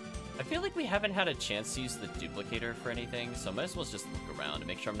 I feel like we haven't had a chance to use the duplicator for anything, so I might as well just look around and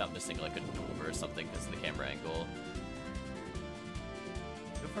make sure I'm not missing like a door or something because of the camera angle.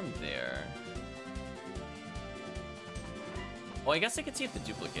 from there. Well, I guess I could see if the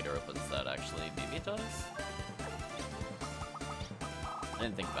duplicator opens that, actually. Maybe it does? I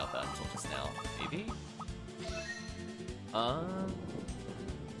didn't think about that until just now. Maybe?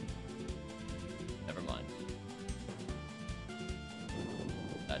 Never mind.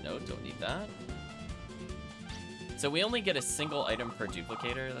 No, don't need that. So we only get a single item per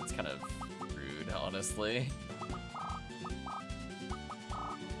duplicator? That's kind of rude, honestly.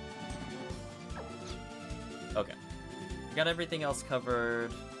 Okay. We got everything else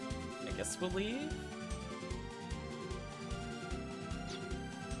covered. I guess we'll leave?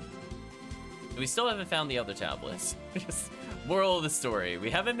 We still haven't found the other tablets. Moral of the story,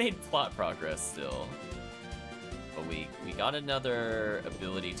 we haven't made plot progress still. But we got another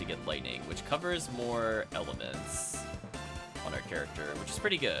ability to get lightning, which covers more elements on our character, which is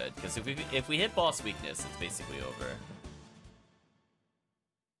pretty good, because if we hit boss weakness, it's basically over.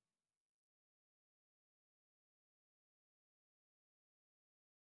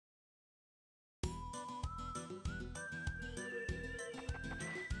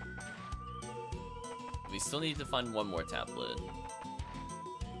 We still need to find one more tablet.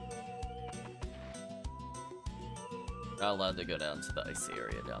 Not allowed to go down to the icy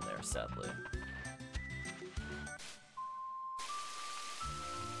area down there, sadly.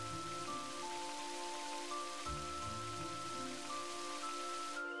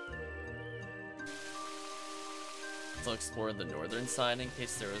 So explore the northern side in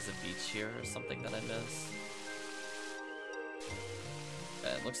case there was a beach here or something that I missed.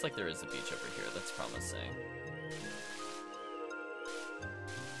 Yeah, it looks like there is a beach over here. That's promising.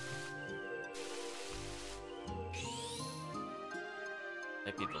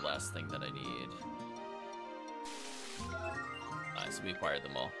 Might be the last thing that I need. Nice, we acquired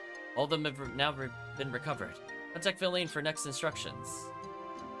them all. All of them have now been recovered. Contact Villain for next instructions.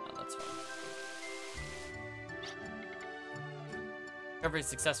 Oh, that's fine. Recovery is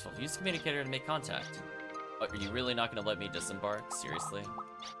successful. Use communicator to make contact. Oh, are you really not going to let me disembark? Seriously?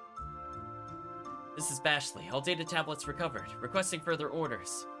 This is Bashley. All data tablets recovered. Requesting further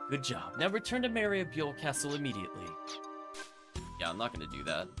orders. Good job. Now return to Mariabule Castle immediately. Yeah, I'm not gonna do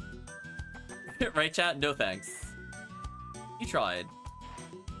that. Right, chat? No thanks. You tried.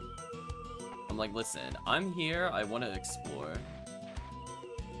 I'm like, listen, I'm here, I want to explore.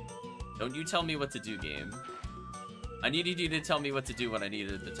 Don't you tell me what to do, game. I needed you to tell me what to do when I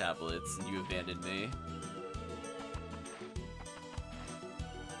needed the tablets, and you abandoned me.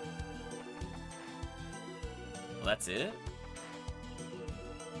 Well, that's it?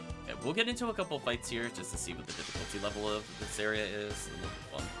 Okay, we'll get into a couple fights here just to see what the difficulty level of this area is. And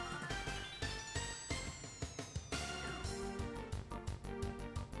fun.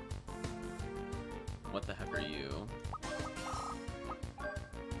 What the heck are you?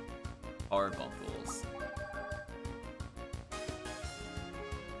 Hard buckles.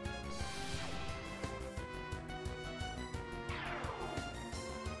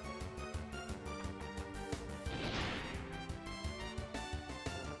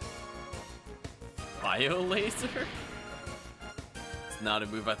 Bio laser? It's not a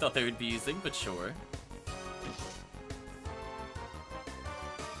move I thought they would be using, but sure.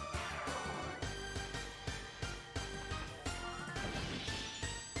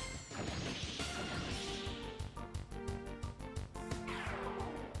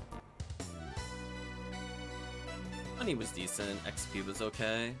 Money was decent, XP was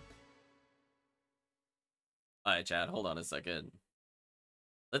okay. Alright, chat, hold on a second.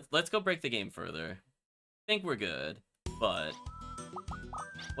 Let's go break the game further. I think we're good, but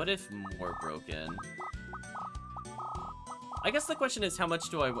what if more broken? I guess the question is, how much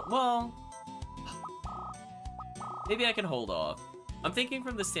do I... Well, maybe I can hold off. I'm thinking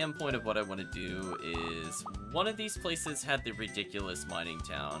from the standpoint of what I want to do is, one of these places had the ridiculous mining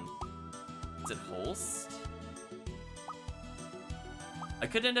town. Is it Holst? I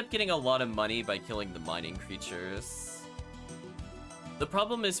could end up getting a lot of money by killing the mining creatures. The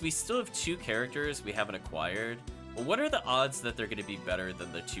problem is we still have 2 characters we haven't acquired. But what are the odds that they're going to be better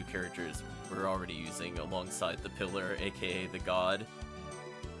than the 2 characters we're already using alongside the Pillar, aka the God?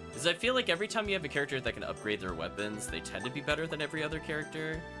 Because I feel like every time you have a character that can upgrade their weapons, they tend to be better than every other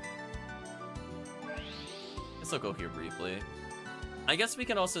character. Guess I'll go here briefly. I guess we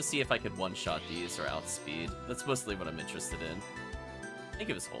can also see if I could one-shot these or outspeed. That's mostly what I'm interested in. I think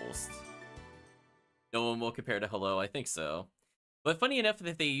it was Holst. No one will compare to Hello, I think so. But funny enough,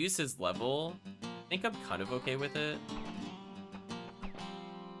 that they use his level, I think I'm kind of okay with it.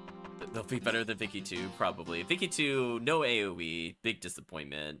 They'll be better than Vicky 2, probably. Vicky 2, no AoE, big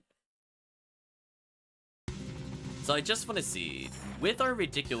disappointment. So I just want to see, with our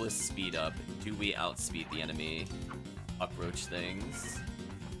ridiculous speed up, do we outspeed the enemy cockroach things?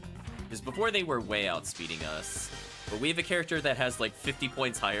 Because before they were way outspeeding us, but we have a character that has like 50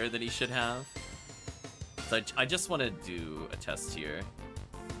 points higher than he should have. So I just want to do a test here.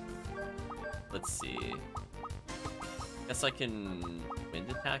 Let's see. Guess I can wind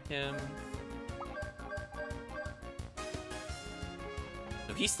attack him.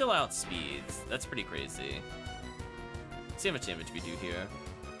 So he still outspeeds. That's pretty crazy. Let's see how much damage we do here.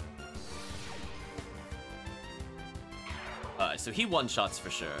 So he one-shots for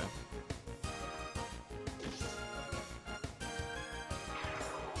sure.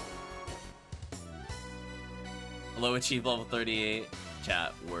 Hello, achieve level 38.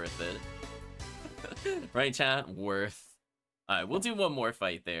 Chat, worth it. Right, chat? Worth. Alright, we'll do one more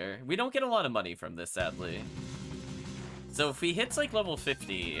fight there. We don't get a lot of money from this, sadly. So if he hits like level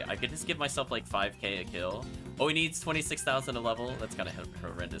 50, I could just give myself like 5k a kill. Oh, he needs 26,000 a level? That's kind of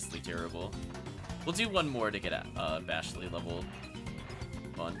horrendously terrible. We'll do one more to get Bashley level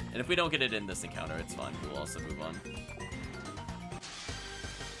 1. And if we don't get it in this encounter, it's fine. We'll also move on.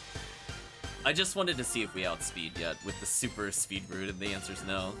 I just wanted to see if we outspeed yet with the super speed route, and the answer's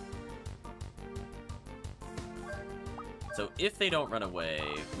no. So if they don't run away,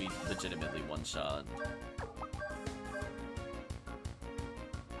 we legitimately one-shot.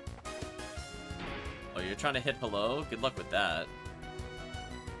 Oh, you're trying to hit hello? Good luck with that.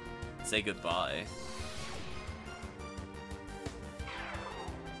 Say goodbye.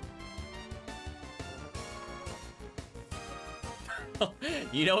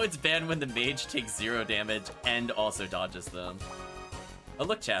 You know it's bad when the mage takes 0 damage and also dodges them. Oh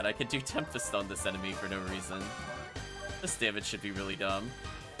look, chat, I could do Tempest on this enemy for no reason. This damage should be really dumb.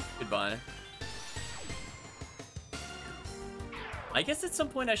 Goodbye. I guess at some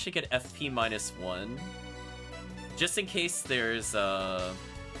point I should get FP -1. Just in case there's, I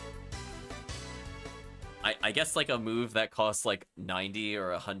guess like a move that costs like 90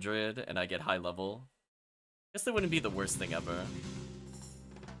 or 100 and I get high level. Guess that wouldn't be the worst thing ever.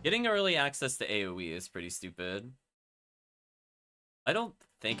 Getting early access to AoE is pretty stupid. I don't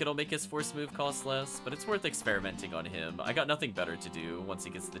think it'll make his force move cost less, but it's worth experimenting on him. I got nothing better to do once he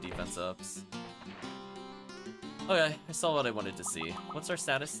gets the defense ups. Okay, I saw what I wanted to see. What's our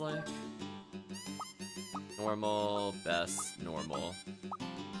status like? Normal, best, normal.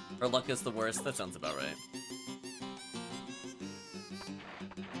 Our luck is the worst, that sounds about right.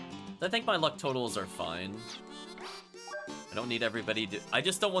 I think my luck totals are fine. I don't need everybody to... I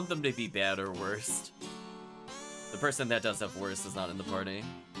just don't want them to be bad or worst. The person that does have worst is not in the party.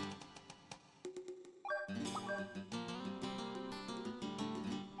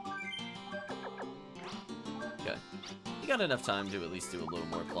 Okay. We got enough time to at least do a little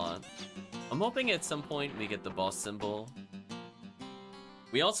more plot. I'm hoping at some point we get the boss symbol.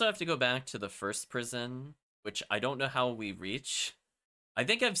 We also have to go back to the first prison, which I don't know how we reach. I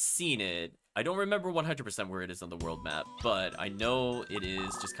think I've seen it. I don't remember 100% where it is on the world map, but I know it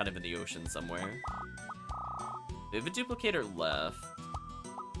is just kind of in the ocean somewhere. We have a duplicator left.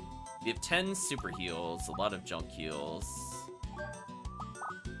 We have 10 super heals, a lot of junk heals.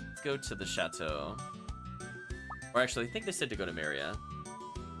 Let's go to the chateau. Or actually, I think they said to go to Maria.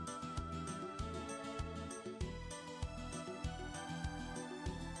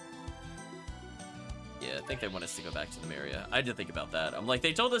 Yeah, I think they want us to go back to the Maria. I did think about that. I'm like,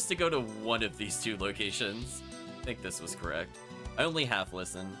 they told us to go to one of these 2 locations. I think this was correct. I only half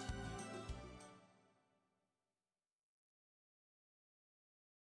listened.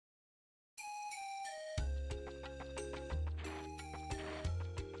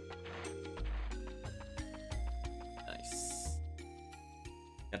 Nice.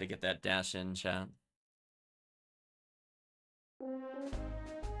 Gotta get that dash in, chat.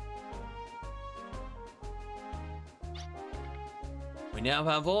 We now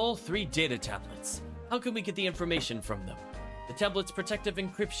have all 3 data tablets. How can we get the information from them? The tablet's protective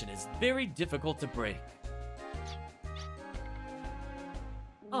encryption is very difficult to break.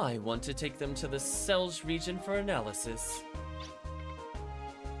 I want to take them to the Selge region for analysis.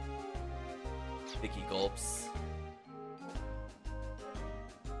 Vicky gulps.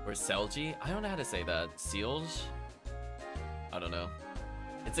 Or Selgi? I don't know how to say that. Selge? I don't know.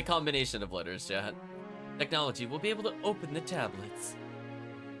 It's a combination of letters, chat. Technology will be able to open the tablets.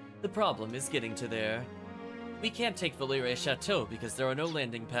 The problem is getting to there. We can't take Valeria Chateau because there are no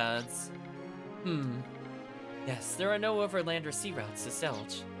landing pads. Yes, there are no overland or sea routes to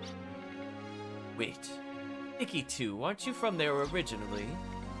Selge. Wait. Nikki too, aren't you from there originally?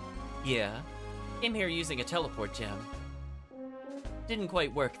 Yeah. Came here using a teleport gem. Didn't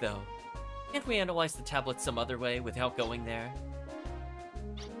quite work though. Can't we analyze the tablet some other way without going there?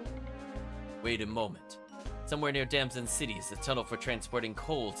 Wait a moment. Somewhere near Damson City is a tunnel for transporting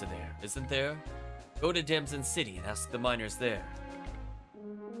coal to there, isn't there? Go to Damson City and ask the miners there.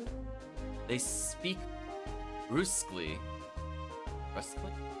 They speak brusquely.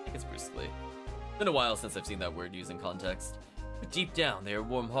 Brusquely? I think it's brusquely. It's been a while since I've seen that word used in context. But deep down, they are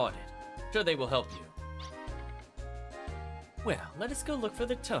warm-hearted. Sure they will help you. Well, let us go look for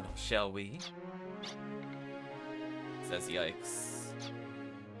the tunnel, shall we? Says yikes.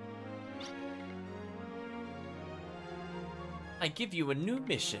 I give you a new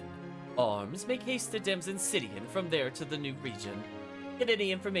mission. Arms, make haste to Damson City and from there to the new region. Get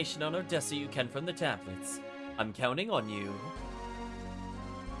any information on Odessa you can from the tablets. I'm counting on you.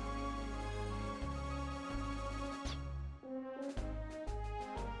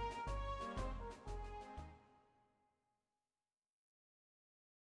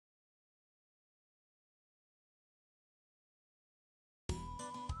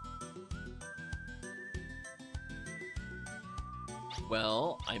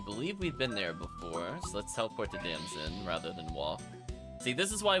 Well, I believe we've been there before, so let's teleport to Damson rather than walk. See,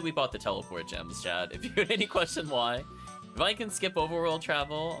 this is why we bought the teleport gems, chat. If you had any question why. If I can skip overworld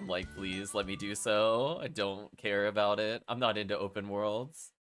travel, I'm like, please let me do so. I don't care about it. I'm not into open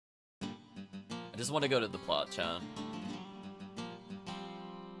worlds. I just want to go to the plot, chat.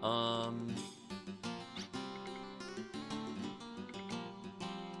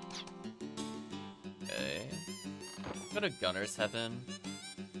 Okay. Go to Gunner's Heaven.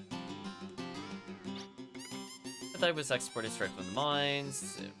 I thought it was exported straight from the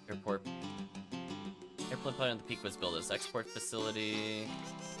mines. Airplane plant on the peak was built as export facility.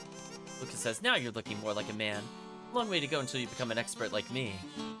 Lucas says, now you're looking more like a man. Long way to go until you become an expert like me.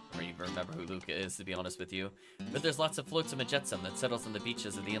 I don't even remember who Luca is, to be honest with you. But there's lots of floats of Magetsum that settles on the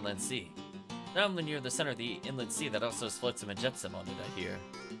beaches of the inland sea. Now I'm near the center of the inland sea that also has floats of Magetsum on it, I hear.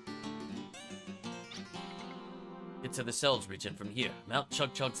 Get to the Selge region from here. Mount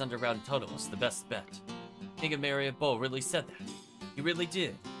Chug Chug's underground tunnel is the best bet. King of Maria Bull really said that. He really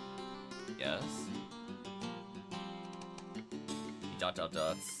did. Yes. Dot dot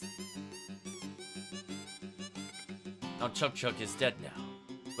dots. Mount Chug Chug is dead now.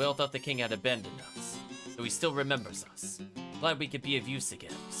 We all thought the king had abandoned us, though he still remembers us. Glad we could be of use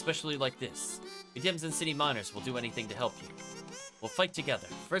again, especially like this. The Damson City miners will do anything to help you. We'll fight together.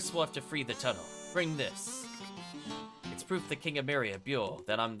 First we'll have to free the tunnel. Bring this. It's proof the King of Maria Buell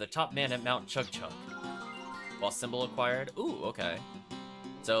that I'm the top man at Mount Chug Chug. Boss symbol acquired? Ooh, okay.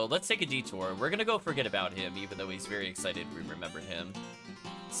 So let's take a detour. We're gonna go forget about him, even though he's very excited we remembered him.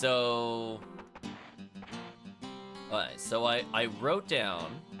 So... Alright, so I wrote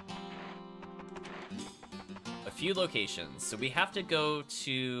down a few locations. So we have to go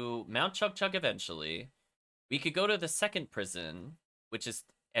to Mount Chug Chug eventually. We could go to the second prison, which is...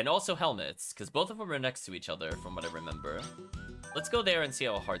 And also Helmets, because both of them are next to each other, from what I remember. Let's go there and see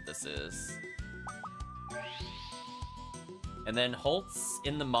how hard this is. And then Holtz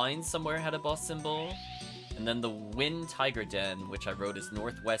in the mine somewhere had a boss symbol. And then the Wind Tiger Den, which I wrote is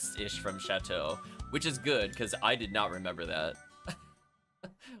northwest-ish from Chateau. Which is good, because I did not remember that.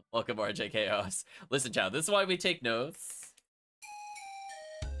 Welcome, RJ Chaos. Listen, chat, this is why we take notes.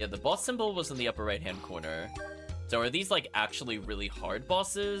 Yeah, the boss symbol was in the upper right-hand corner. So are these, like, actually really hard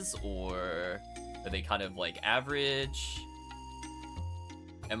bosses, or are they kind of, like, average?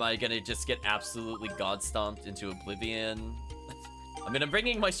 Am I gonna just get absolutely god-stomped into oblivion? I mean, I'm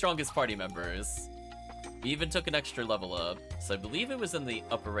bringing my strongest party members. We even took an extra level up, so I believe it was in the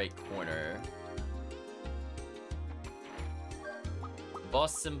upper right corner.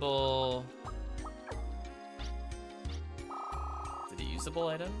 Boss symbol... Is it a usable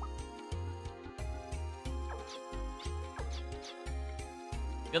item?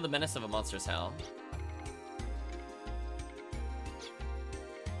 Feel the menace of a monster's howl.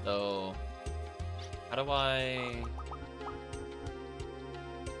 So... How do I...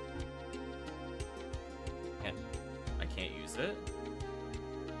 I can't use it?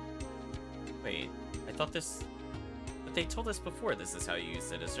 Wait, I thought this... But they told us before this is how you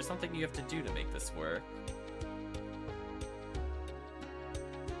use it. Is there something you have to do to make this work?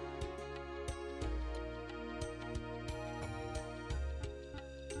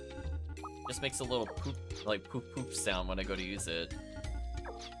 Just makes a little poop, like poop poop sound when I go to use it.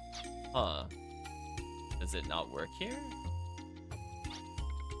 Huh. Does it not work here?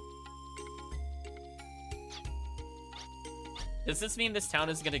 Does this mean this town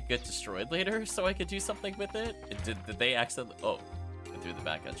is gonna get destroyed later so I could do something with it? Did they accidentally... Oh, through the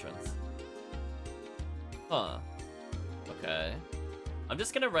back entrance. Huh. Okay. I'm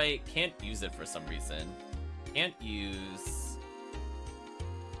just gonna write, can't use it for some reason. Can't use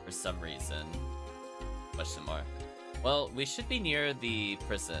for some reason. Question mark. Well, we should be near the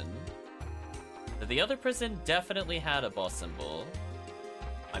prison. The other prison definitely had a boss symbol.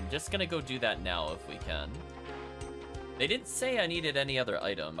 I'm just gonna go do that now if we can. They didn't say I needed any other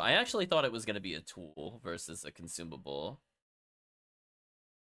item. I actually thought it was gonna be a tool versus a consumable.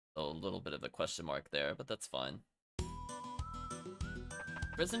 So a little bit of a question mark there, but that's fine.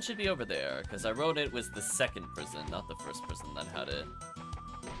 Prison should be over there, because I wrote it was the second prison, not the first prison that had it.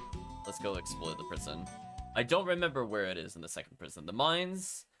 Let's go explore the prison. I don't remember where it is in the second prison. The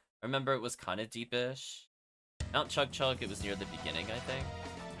mines, I remember it was kind of deepish. Mount Chug Chug, it was near the beginning, I think.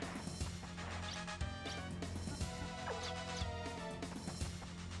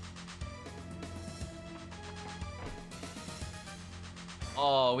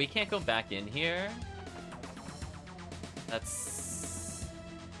 Oh, we can't go back in here? That's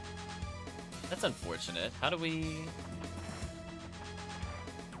unfortunate. How do we...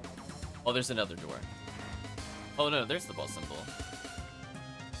 Oh, there's another door. Oh no, there's the boss symbol.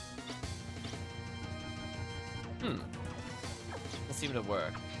 Doesn't seem to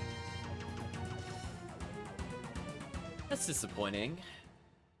work. That's disappointing.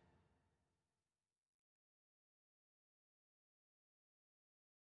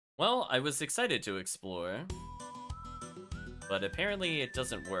 Well, I was excited to explore, but apparently it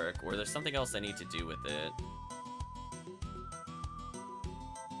doesn't work, or there's something else I need to do with it.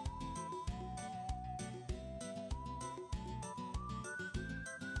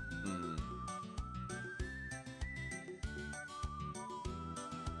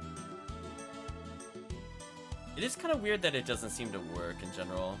 It is kind of weird that it doesn't seem to work in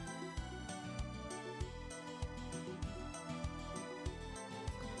general.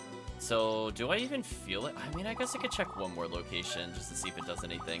 So, do I even feel it? I mean, I guess I could check one more location just to see if it does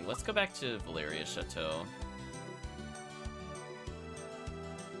anything. Let's go back to Valeria Chateau.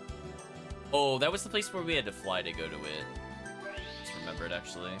 Oh, that was the place where we had to fly to go to it. Just remembered,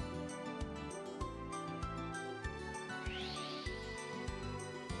 actually.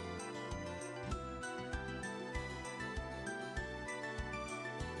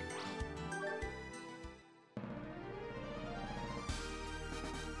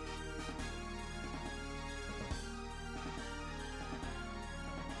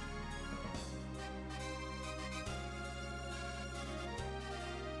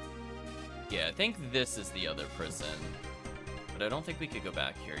 Yeah, I think this is the other prison, but I don't think we could go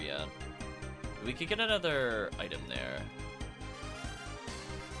back here yet. We could get another item there.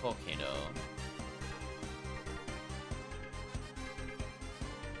 Volcano.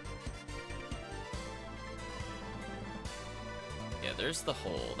 Yeah, there's the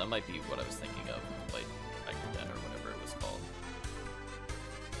hole. That might be what I was thinking of, like Tiger Den or whatever it was called.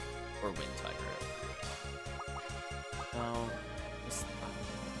 Or Wind Tiger. No.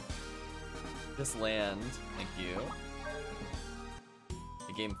 This land, thank you.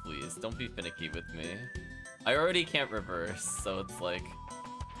 The game, please, don't be finicky with me. I already can't reverse, so it's like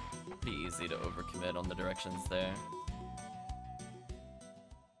pretty easy to overcommit on the directions there.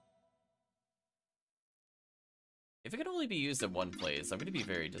 If it could only be used in one place, I'm gonna be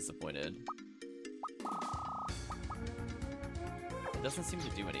very disappointed. It doesn't seem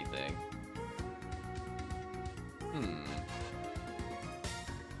to do anything.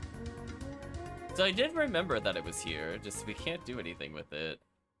 So I did remember that it was here, just we can't do anything with it.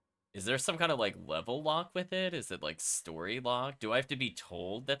 Is there some kind of like level lock with it? Is it like story lock? Do I have to be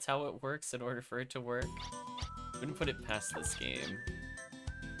told that's how it works in order for it to work? Wouldn't put it past this game.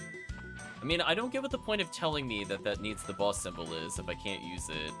 I mean, I don't get what the point of telling me that that needs the boss symbol is if I can't use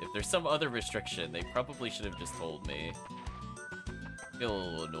it. If there's some other restriction, they probably should have just told me. I feel a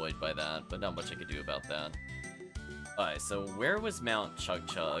little annoyed by that, but not much I could do about that. Alright, so where was Mount Chug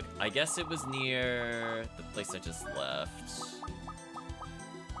Chug? I guess it was near the place I just left.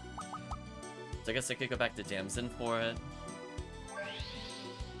 So I guess I could go back to Damson for it.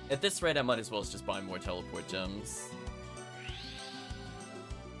 At this rate, I might as well just buy more teleport gems.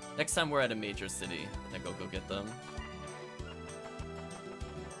 Next time we're at a major city, I think I'll go get them.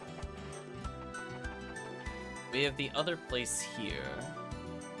 We have the other place here.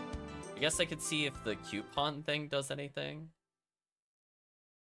 I guess I could see if the coupon thing does anything.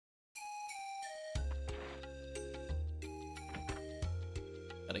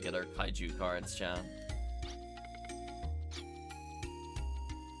 Gotta get our kaiju cards, chat.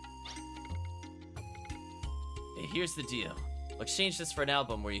 Hey, here's the deal. We'll exchange this for an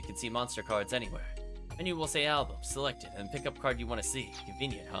album where you can see monster cards anywhere. Menu will say album, select it, and pick up card you want to see.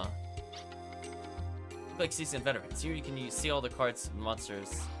 Convenient, huh? Look like seasoned veterans. Here you can see all the cards,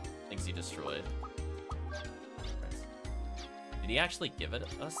 monsters, things you destroyed. Did he actually give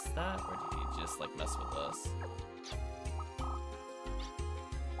us that, or did he just like mess with us?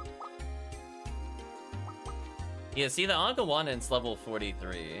 Yeah, see, the Agawanen's level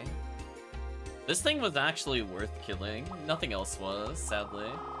 43. This thing was actually worth killing. Nothing else was, sadly.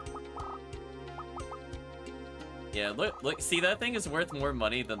 Yeah, look, see, that thing is worth more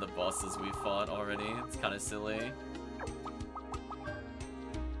money than the bosses we fought already. It's kind of silly.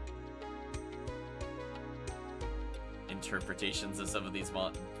 Interpretations of some of these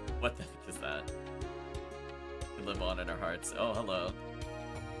What the heck is that? We live on in our hearts. Oh, hello.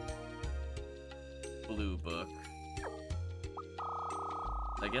 Blue book.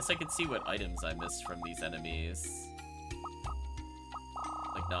 I guess I could see what items I missed from these enemies.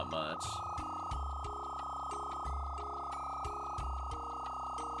 Like, not much.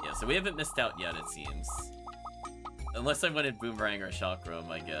 Yeah, so we haven't missed out yet, it seems. Unless I wanted Boomerang or Chakram,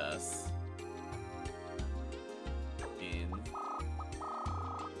 I guess.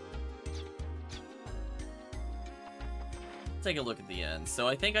 Take a look at the end. So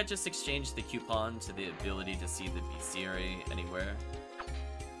I think I just exchanged the coupon to the ability to see the bestiary anywhere.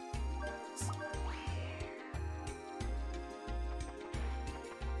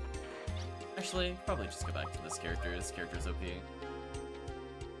 Actually, probably just go back to this character. This character's OP.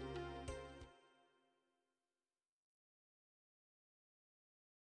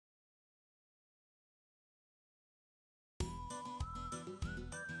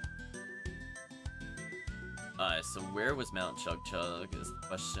 Alright, so where was Mount Chug Chug is the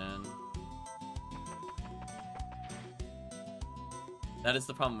question. That is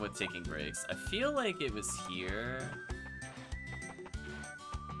the problem with taking breaks. I feel like it was here.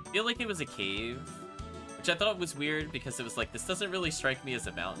 I feel like it was a cave, which I thought was weird because it was like, this doesn't really strike me as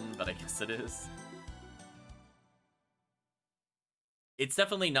a mountain, but I guess it is. It's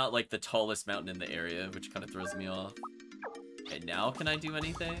definitely not like the tallest mountain in the area, which kind of throws me off. Okay, now can I do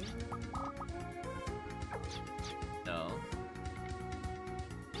anything? No.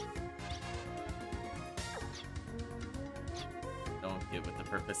 Don't get what the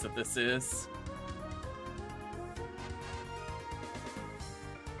purpose of this is.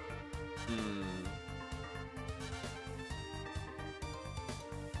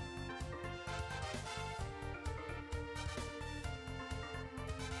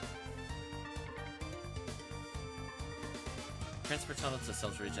 Transfer tunnel to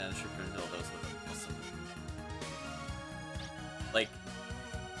self-regen and should build those with them. Awesome. Like,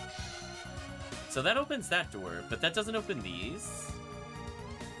 so that opens that door, but that doesn't open these.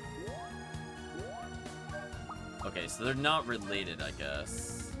 Okay, so they're not related, I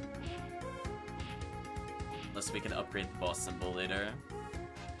guess. Unless we can upgrade the boss symbol later.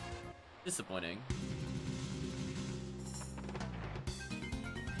 Disappointing.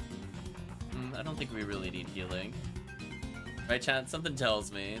 I don't think we really need healing. Right, chat? Something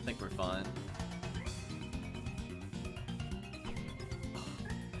tells me. I think we're fine.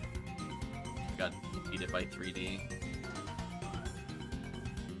 Got beat it by 3D.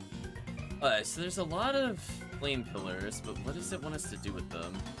 Alright, so there's a lot of flame pillars, but what does it want us to do with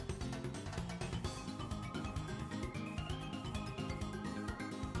them?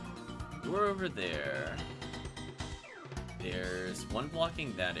 Door over there. There's one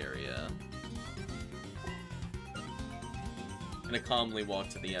blocking that area. I'm gonna calmly walk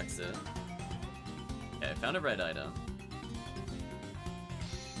to the exit. Okay, I found a red item.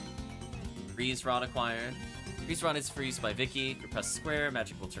 Freeze rod acquired. Freeze rod is freezed by Vicky. You press square,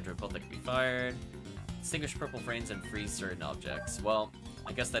 magic will turn to a bolt that can be fired. Extinguish purple frames and freeze certain objects. Well,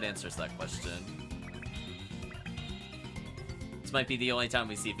 I guess that answers that question. This might be the only time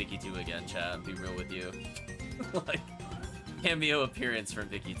we see Vicky 2 again, chat. I'll be real with you. Like, cameo appearance from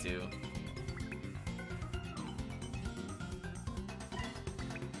Vicky 2.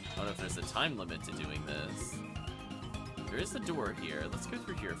 I don't know if there's a time limit to doing this. There is a door here. Let's go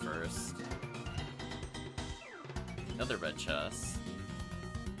through here first. Another red chest.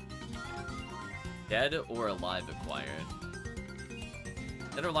 Dead or alive acquired.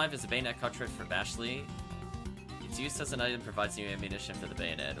 Dead or alive is a bayonet cartridge for Bashley. Its use as an item provides new ammunition for the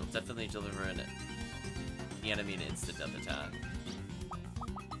bayonet. It will definitely deliver the enemy an instant death attack.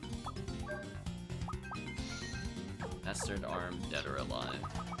 Mastered arm, dead or alive.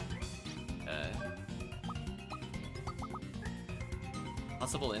 Okay.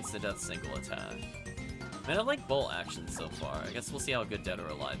 Possible instant death single attack. Man, I like bolt action so far. I guess we'll see how good dead or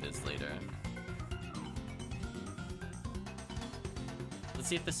alive is later. Let's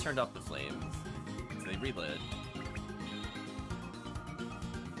see if this turned off the flames. So they relit.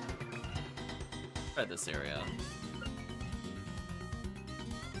 try this area.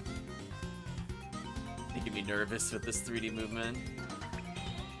 Making me nervous with this 3D movement.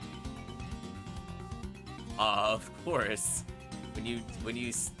 Of course. When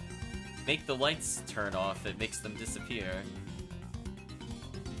you make the lights turn off, it makes them disappear.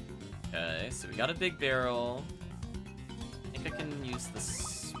 Okay, so we got a big barrel. I think I can use the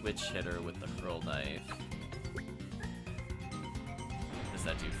switch hitter with the hurl knife. What does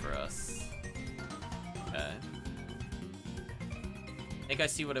that do for us? Okay. I think I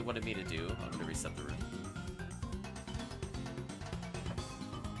see what it wanted me to do. I'm gonna reset the room.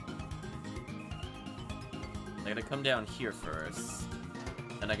 I gotta come down here first.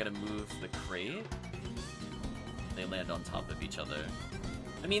 Then I gotta move the crate. They land on top of each other.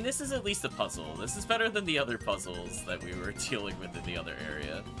 I mean, this is at least a puzzle. This is better than the other puzzles that we were dealing with in the other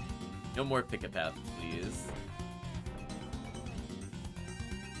area. No more pick a path, please.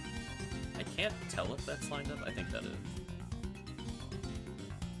 I can't tell if that's lined up. I think that is.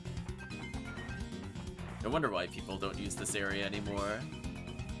 No wonder why people don't use this area anymore.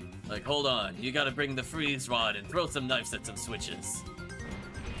 Like, hold on, you gotta bring the freeze rod and throw some knives at some switches.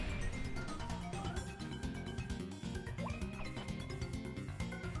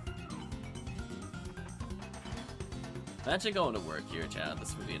 Imagine going to work here, Chad.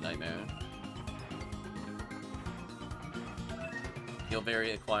 This would be a nightmare. Feel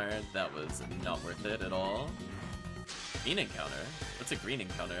very acquired. That was not worth it at all. Green encounter? What's a green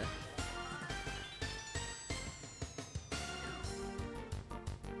encounter?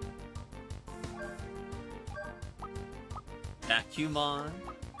 Vacuumon?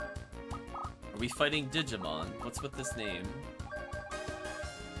 Are we fighting Digimon? What's with this name?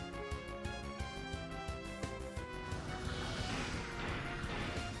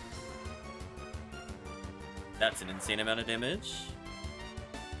 That's an insane amount of damage.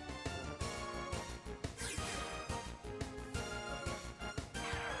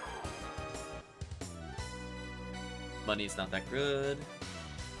 Money's not that good.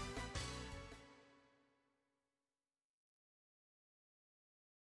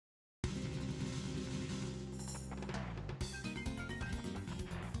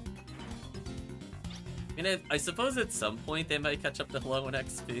 I mean, I suppose at some point they might catch up to low in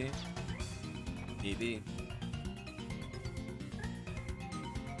XP. Maybe.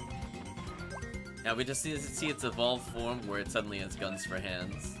 Now we just need to see its evolved form where it suddenly has guns for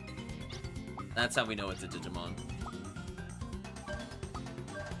hands. That's how we know it's a Digimon.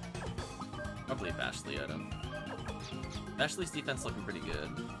 Probably a Bashley item. Bashley's defense looking pretty good.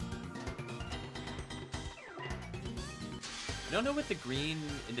 I don't know what the green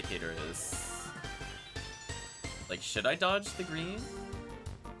indicator is. Like, should I dodge the green?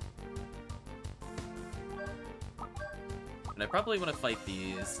 And I probably want to fight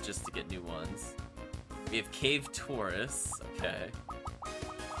these just to get new ones. We have Cave Taurus. Okay.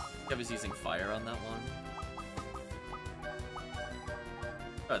 I think I was using fire on that one.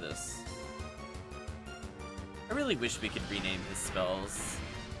 Try this. I really wish we could rename his spells.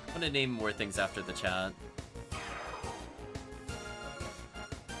 I want to name more things after the chat.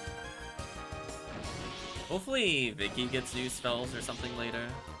 Hopefully Vicky gets new spells or something later.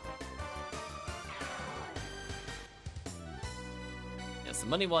 Yeah, so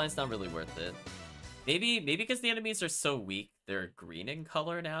money-wise, not really worth it. Maybe because the enemies are so weak, they're green in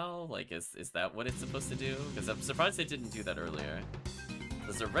color now? Like, is that what it's supposed to do? Because I'm surprised they didn't do that earlier.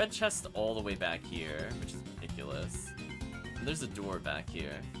 There's a red chest all the way back here, which is ridiculous. And there's a door back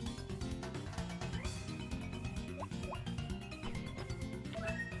here.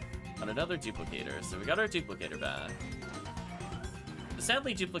 Got another duplicator, so we got our duplicator back. But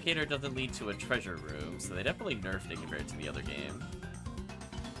sadly, duplicator doesn't lead to a treasure room, so they definitely nerfed it compared to the other game.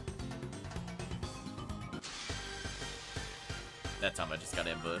 That time I just got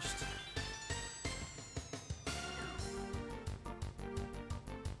ambushed.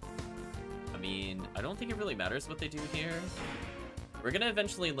 I mean, I don't think it really matters what they do here. We're gonna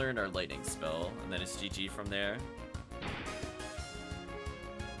eventually learn our lightning spell, and then it's GG from there.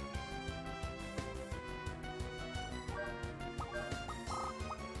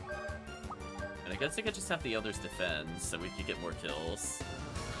 And I guess I could just have the others defend, so we could get more kills.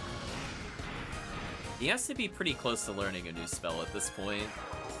 He has to be pretty close to learning a new spell at this point,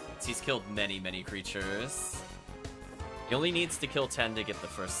 since he's killed many, many creatures. He only needs to kill 10 to get the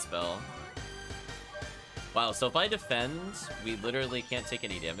first spell. Wow, so if I defend, we literally can't take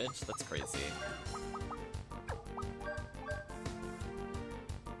any damage? That's crazy.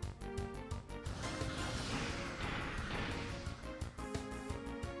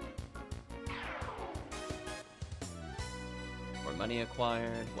 More money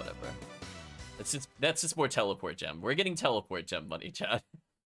acquired, whatever. That's just more teleport gem. We're getting teleport gem money, chat.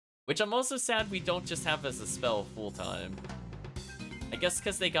 Which I'm also sad we don't just have as a spell full-time. I guess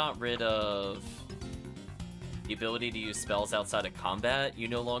because they got rid of the ability to use spells outside of combat, you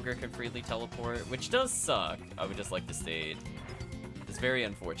no longer can freely teleport, which does suck. I would just like to state. It's very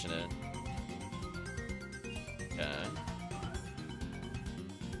unfortunate. Okay.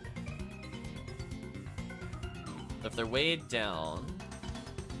 So if they're weighed down...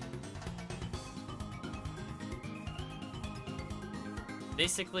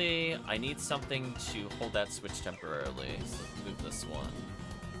 Basically, I need something to hold that switch temporarily, so move this one.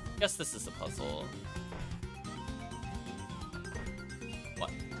 I guess this is a puzzle. What?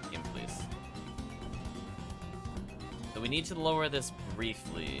 Game, please. So we need to lower this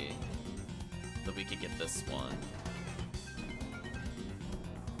briefly, so we could get this one.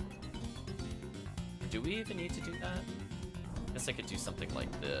 Do we even need to do that? I guess I could do something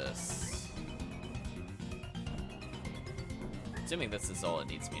like this. Assuming this is all it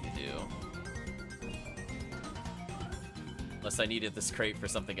needs me to do. Unless I needed this crate for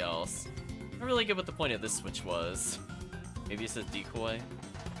something else. I don't really get what the point of this switch was. Maybe it's a decoy?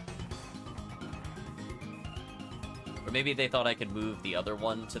 Or maybe they thought I could move the other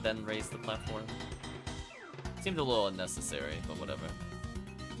one to then raise the platform. Seemed a little unnecessary, but whatever.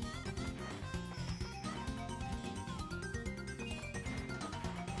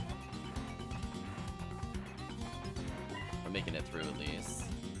 Making it through at least.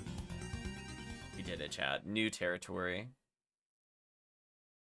 We did it, chat. New territory.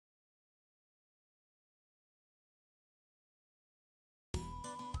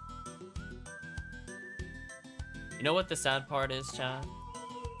 You know what the sad part is, chat?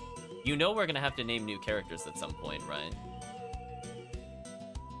 You know we're gonna have to name new characters at some point, right?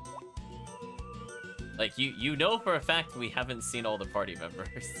 Like, you know for a fact we haven't seen all the party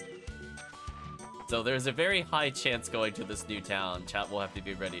members. So there's a very high chance going to this new town, chat will have to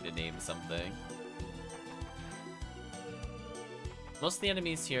be ready to name something. Most of the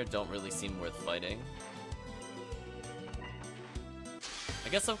enemies here don't really seem worth fighting. I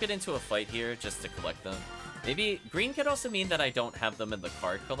guess I'll get into a fight here just to collect them. Maybe green could also mean that I don't have them in the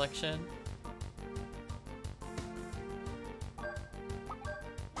card collection.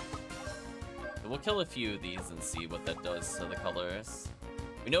 So we'll kill a few of these and see what that does to the colors.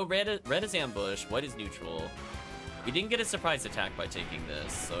 We know red is ambush, white is neutral. We didn't get a surprise attack by taking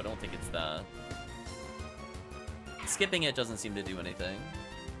this, so I don't think it's that. Skipping it doesn't seem to do anything.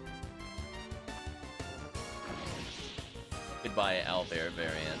 Goodbye, Owlbear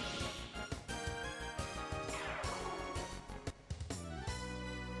variant.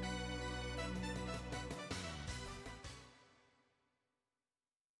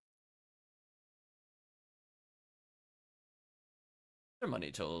 Their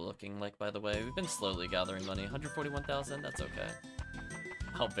money total looking like, by the way? We've been slowly gathering money. 141,000, that's okay.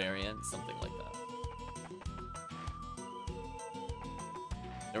 Help variant, something like that.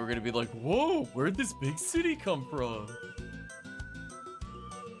 And we're gonna be like, whoa, where'd this big city come from?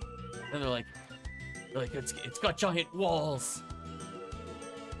 And they're like, it's got giant walls.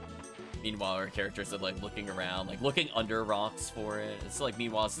 Meanwhile, our characters are like looking around, like looking under rocks for it. It's like,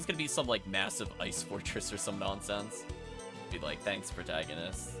 meanwhile, this is gonna be some like massive ice fortress or some nonsense. Be like, thanks,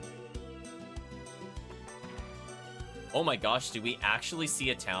 protagonist. Oh my gosh, do we actually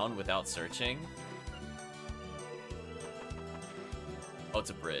see a town without searching? Oh, it's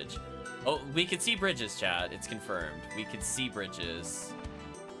a bridge. Oh, we can see bridges, chat. It's confirmed. We can see bridges.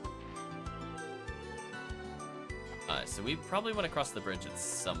 So we probably want to cross the bridge at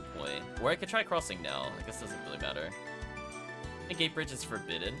some point. Or I could try crossing now. I guess it doesn't really matter. The gate bridge is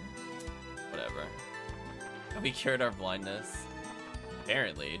forbidden. Whatever. Have we cured our blindness?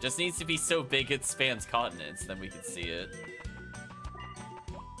 Apparently. It just needs to be so big it spans continents, then we can see it.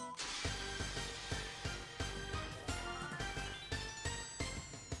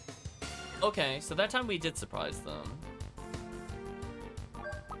 Okay, so that time we did surprise them.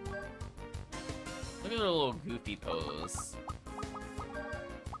 Look at their little goofy pose.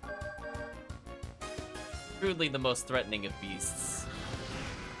 Crudely the most threatening of beasts.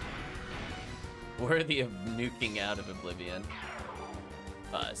 Worthy of nuking out of oblivion.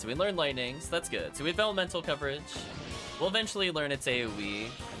 So we learned lightning, so that's good. So we have elemental coverage. We'll eventually learn its AoE,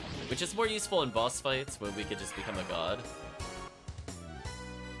 which is more useful in boss fights where we could just become a god.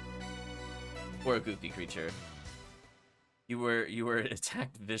 Or a goofy creature. You were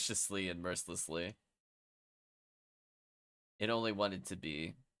attacked viciously and mercilessly. It only wanted to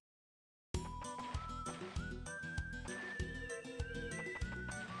be.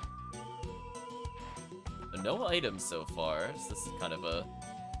 No items so far, so this is kind of a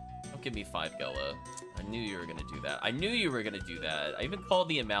Don't give me 5 Gela. I knew you were gonna do that. I knew you were gonna do that. I even called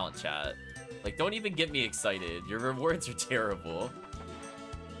the amount, chat. Like, don't even get me excited. Your rewards are terrible.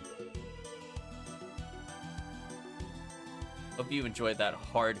 Hope you enjoyed that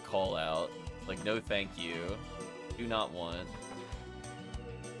hard call out. Like, no thank you. Do not want.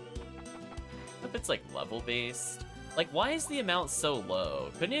 If it's like level based. Like, why is the amount so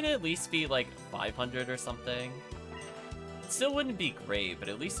low? Couldn't it at least be like 500 or something? It still wouldn't be great, but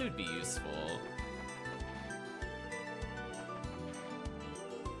at least it would be useful.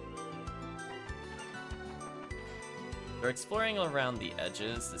 We're exploring around the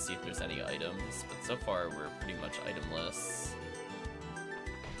edges to see if there's any items, but so far we're pretty much itemless.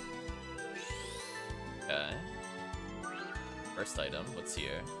 Okay. First item, what's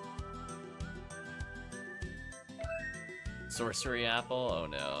here? Sorcery apple? Oh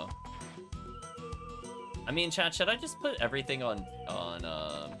no. I mean, chat, should I just put everything on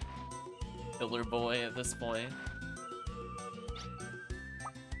Killer Boy at this point?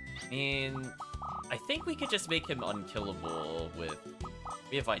 I mean, I think we could just make him unkillable with...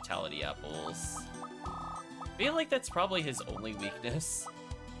 We have Vitality Apples. I feel like that's probably his only weakness.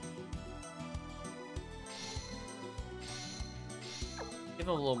 Give him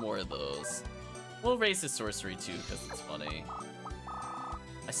a little more of those. We'll raise his sorcery too, because it's funny.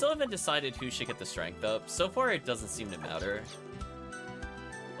 I still haven't decided who should get the strength up. So far, it doesn't seem to matter.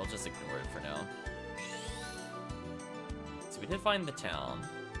 I'll just ignore it for now. So we did find the town.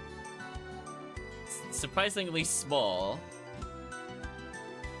 It's surprisingly small.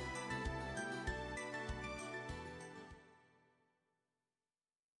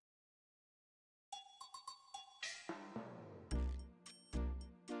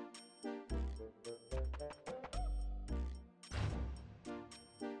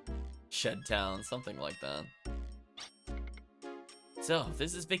 Shed Town, something like that. So,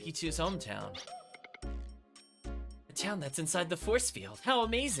 this is Vicky 2's hometown. A town that's inside the force field. How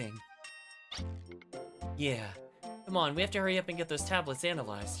amazing! Yeah. Come on, we have to hurry up and get those tablets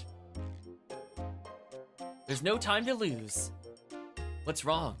analyzed. There's no time to lose. What's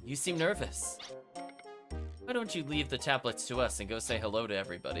wrong? You seem nervous. Why don't you leave the tablets to us and go say hello to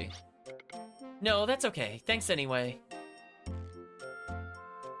everybody? No, that's okay. Thanks anyway.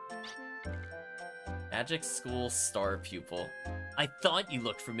 Magic School Star Pupil. I thought you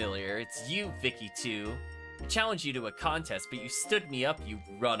looked familiar. It's you, Vicky 2. I challenged you to a contest, but you stood me up, you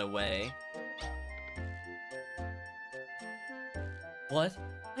runaway. What?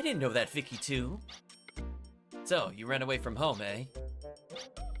 I didn't know that, Vicky 2. So, you ran away from home, eh?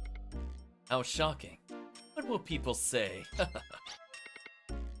 How shocking. What will people say?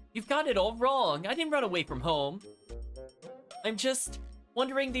 You've got it all wrong. I didn't run away from home. I'm just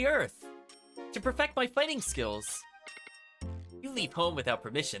wandering the earth to perfect my fighting skills. You leave home without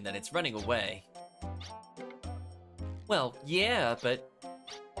permission, then it's running away. Well, yeah, but...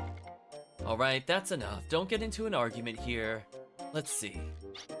 Alright, that's enough. Don't get into an argument here. Let's see.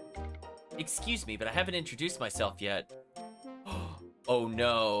 Excuse me, but I haven't introduced myself yet. Oh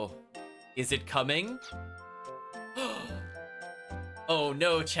no. Is it coming? Oh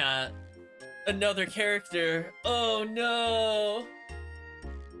no, chat. Another character. Oh no.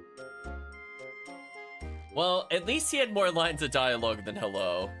 Well, at least he had more lines of dialogue than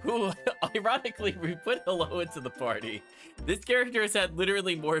Hello, who, ironically, we put Hello into the party. This character has had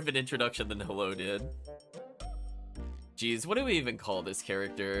literally more of an introduction than Hello did. Jeez, what do we even call this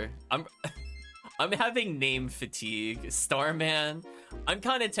character? I'm having name fatigue. Starman. I'm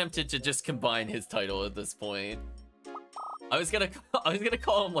kind of tempted to just combine his title at this point. I was gonna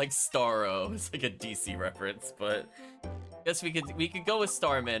call him like Starro. It's like a DC reference, but I guess we could go with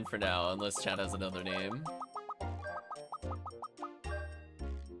Starman for now, unless Chad has another name.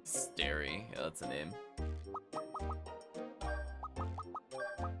 Starry, yeah, that's a name.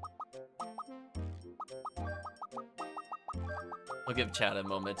 I'll give Chad a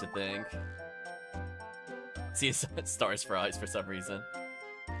moment to think. See stars for eyes for some reason.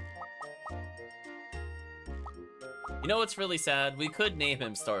 You know what's really sad? We could name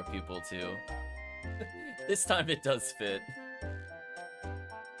him Star Pupil too. This time it does fit.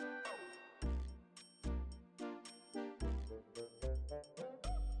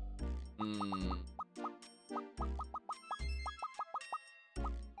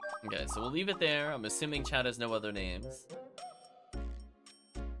 Okay, so we'll leave it there. I'm assuming Chad has no other names.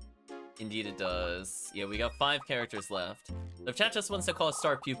 Indeed it does. Yeah, we got 5 characters left. If chat just wants to call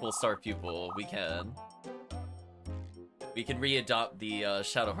Star Pupil, we can. We can re-adopt the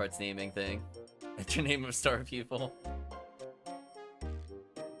Shadow Hearts naming thing. Enter name of Star Pupil.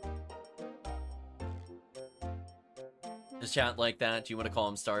 Does chat like that? Do you want to call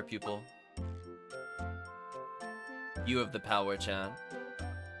him Star Pupil? You have the power, chat.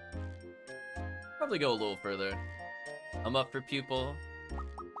 Probably go a little further. I'm up for Pupil.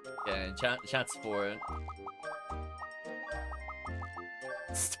 Yeah, chat's for it.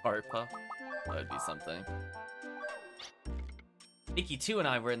 Star Puff? That would be something. Nikki 2 and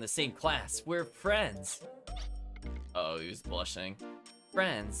I were in the same class. We're friends. Uh oh, he was blushing.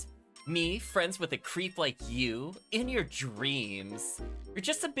 Friends? Me, friends with a creep like you? In your dreams. You're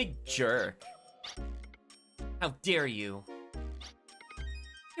just a big jerk. How dare you?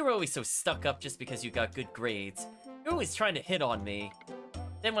 You were always so stuck up just because you got good grades. You're always trying to hit on me.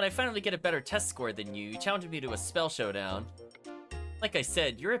 Then when I finally get a better test score than you, you challenge me to a spell showdown. Like I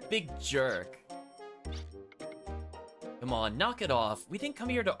said, you're a big jerk. Come on, knock it off. We didn't come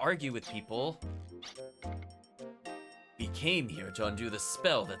here to argue with people. We came here to undo the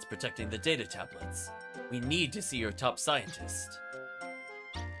spell that's protecting the data tablets. We need to see your top scientist.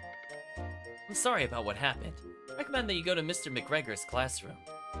 I'm sorry about what happened. I recommend that you go to Mr. McGregor's classroom.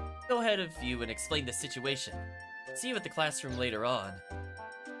 Go ahead of you and explain the situation. See you at the classroom later on.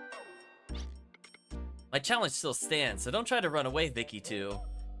 My challenge still stands, so don't try to run away, Vicky 2.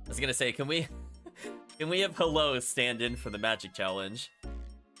 I was gonna say, can we have Hello stand in for the magic challenge?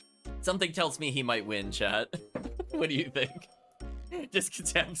 Something tells me he might win, chat. What do you think? Just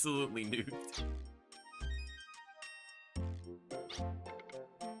gets absolutely nuked.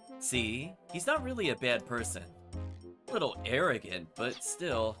 See? He's not really a bad person. A little arrogant, but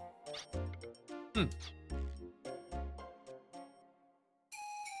still.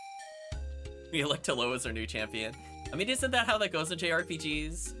 We elect Hello as our new champion. I mean, isn't that how that goes in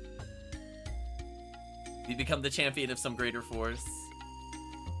JRPGs? You become the champion of some greater force.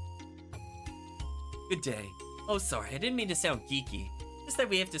 Good day. Oh, sorry, I didn't mean to sound geeky. Just that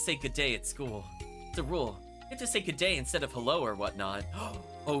we have to say good day at school. It's a rule. You have to say good day instead of hello or whatnot.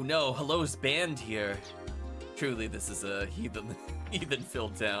 Oh no, hello's banned here. Truly, this is a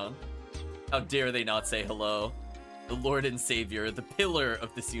heathen-filled town. How dare they not say hello? The Lord and Savior, the pillar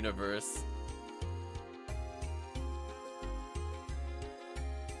of this universe.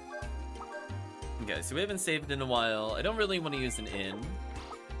 Okay, so we haven't saved in a while. I don't really want to use an inn.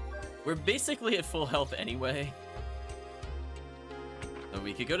 We're basically at full health anyway. So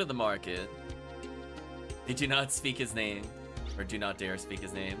we could go to the market. They do not speak his name. Or do not dare speak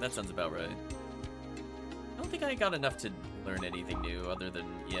his name. That sounds about right. I don't think I got enough to learn anything new other than,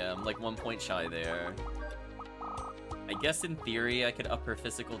 yeah, I'm like 1 point shy there. I guess in theory I could up her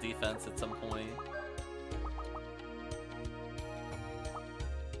physical defense at some point.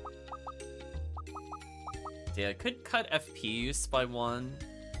 Yeah, I could cut FP use by 1.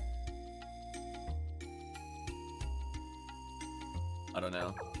 I don't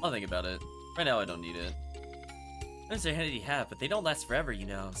know. I'll think about it. Right now I don't need it. There's a handy hat, but they don't last forever, you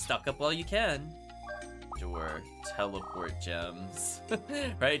know. Stock up while you can. Sure. Teleport gems.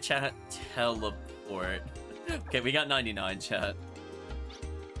 Right, chat? Teleport. Okay, we got 99, chat.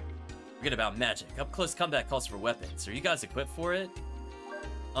 Forget about magic. Up close combat calls for weapons. Are you guys equipped for it?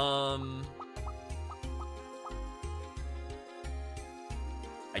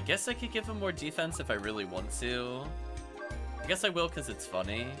 I guess I could give him more defense if I really want to. I guess I will because it's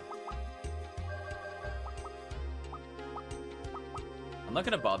funny. I'm not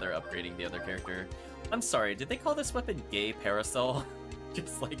gonna bother upgrading the other character. I'm sorry, did they call this weapon gay parasol?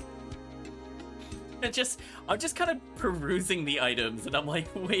 Just like... I'm just kind of perusing the items and I'm like,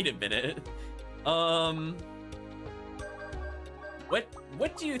 wait a minute.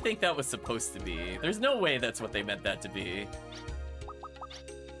 What do you think that was supposed to be? There's no way that's what they meant that to be.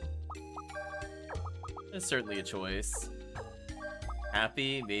 It's certainly a choice.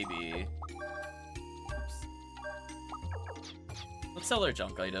 Happy? Maybe. Oops. Let's sell our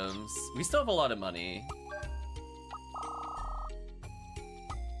junk items. We still have a lot of money.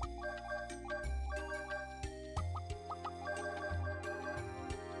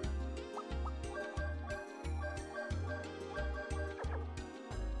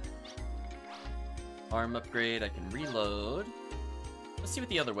 Arm upgrade, I can reload. Let's see what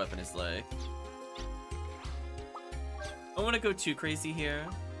the other weapon is like. I want to go too crazy here.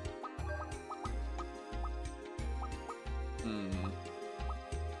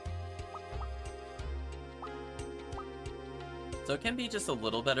 So it can be just a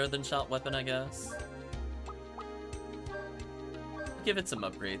little better than shot weapon, I guess. Give it some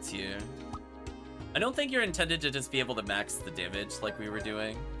upgrades here. I don't think you're intended to just be able to max the damage like we were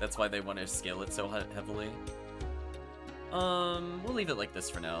doing. That's why they want to scale it so heavily. We'll leave it like this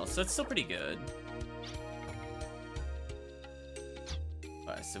for now. So it's still pretty good.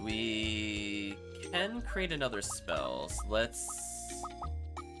 Okay. Okay, so we can create another spell. So let's,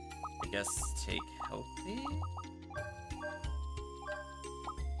 I guess, take Healthy.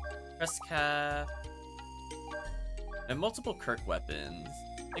 Press cap. And multiple Kirk weapons.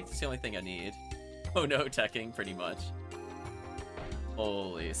 I think that's the only thing I need. Oh no, teching, pretty much.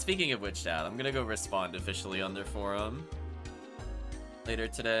 Holy. Speaking of which, Dad, I'm gonna go respond officially on their forum later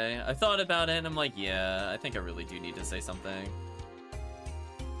today. I thought about it and I'm like, yeah, I think I really do need to say something.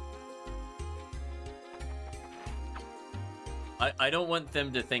 I don't want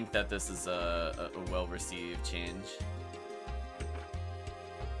them to think that this is a well-received change.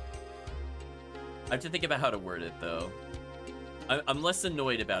 I have to think about how to word it, though. I'm less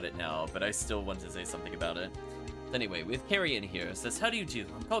annoyed about it now, but I still want to say something about it. Anyway, we have Carrion here. Says, how do you do?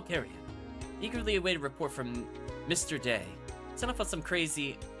 I'm called Carrion. Eagerly await a report from Mr. Day. Sent off on some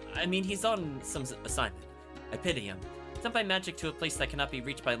crazy... I mean, he's on some assignment. I pity him. Sent by magic to a place that cannot be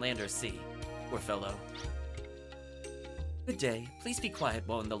reached by land or sea. Poor fellow. Good day. Please be quiet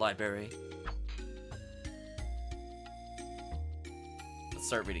while in the library. Let's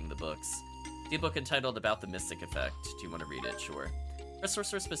start reading the books. The book entitled About the Mystic Effect. Do you want to read it? Sure. Rest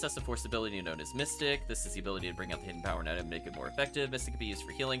sorcerers possess a force ability known as Mystic. This is the ability to bring out the hidden power in an item and make it more effective. Mystic can be used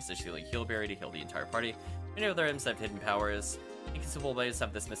for healing, such as healing Healberry to heal the entire party. Many other items have hidden powers. Inconsumable ways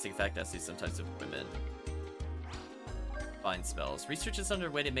have this Mystic effect, as do some types of equipment. Find spells. Research is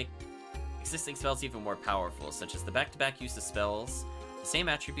underway to make existing spells even more powerful, such as the back-to-back use of spells, the same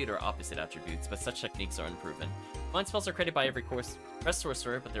attribute or opposite attributes, but such techniques are unproven. Combined spells are created by every rest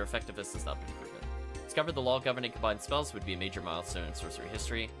sorcerer, but their effectiveness has not been proven. Discover the law governing combined spells would be a major milestone in sorcery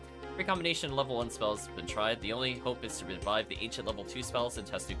history. Every combination level 1 spells have been tried. The only hope is to revive the ancient level 2 spells and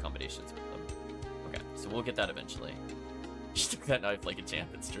test new combinations with them. Okay, so we'll get that eventually. She took that knife like a champ,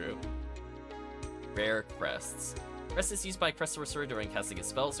 it's true. Rare crests. Crest is used by a crest sorcerer during casting his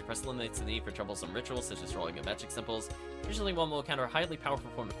spells. The crest eliminates the need for troublesome rituals such as drawing of magic symbols. Usually one will encounter a highly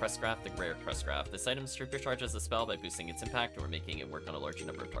powerful form of crest graph, the rare crest graph. This item supercharges the spell by boosting its impact or making it work on a larger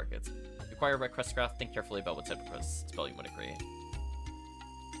number of targets. If you acquire a rare crest graph, think carefully about what type of crest spell you want to create.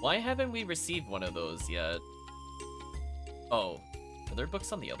 Why haven't we received one of those yet? Oh, are there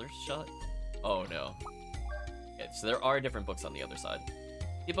books on the other shot? Oh no. Okay, so there are different books on the other side.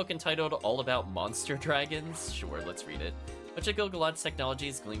 The book entitled All About Monster Dragons. Sure, let's read it. Much of Gilgalad's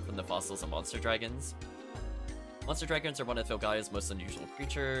technologies gleaned from the fossils of monster dragons. Monster dragons are one of Filgaia's most unusual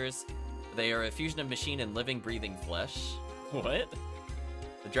creatures. They are a fusion of machine and living, breathing flesh. What?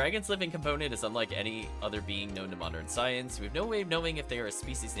 The dragon's living component is unlike any other being known to modern science. We have no way of knowing if they are a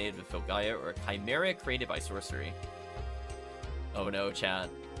species native to Filgaia or a chimera created by sorcery. Oh no, chat.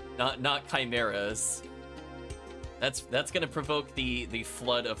 Not chimeras. That's gonna provoke the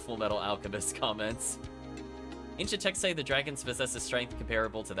flood of Fullmetal Alchemist comments. Ancient texts say the dragons possess a strength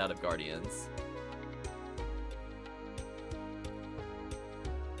comparable to that of guardians.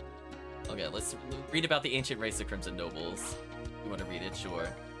 Okay, let's read about the ancient race of Crimson Nobles. You want to read it? Sure.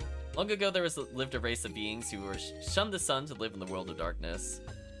 Long ago, there lived a race of beings who were shunned the sun to live in the world of darkness.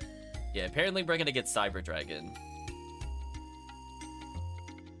 Yeah, apparently we're gonna get Cyber Dragon.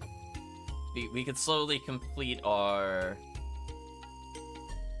 We could slowly complete our...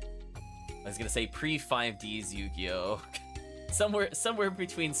 I was gonna say pre-5Ds Yu-Gi-Oh! somewhere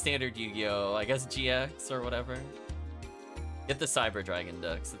between standard Yu-Gi-Oh! I guess GX or whatever. Get the Cyber Dragon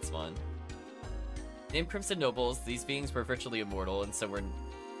decks, it's fun. Named Crimson Nobles, these beings were virtually immortal,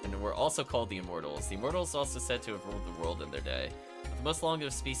 and were also called the Immortals. The Immortals are also said to have ruled the world in their day. Of the most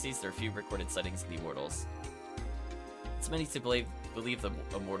long-lived species, there are few recorded sightings of the Immortals. It's many to believe the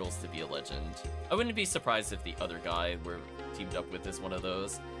Immortals to be a legend. I wouldn't be surprised if the other guy we're teamed up with is one of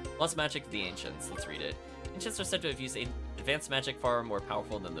those. Lost magic of the Ancients. Let's read it. Ancients are said to have used advanced magic far more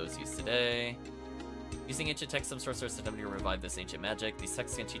powerful than those used today. Using ancient texts, some sorcerers attempt to revive this ancient magic. These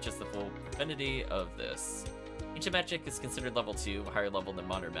texts can teach us the full profundity of this. Ancient magic is considered level 2, a higher level than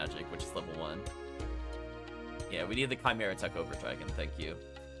modern magic, which is level 1. Yeah, we need the Chimera Tech Over Dragon, thank you.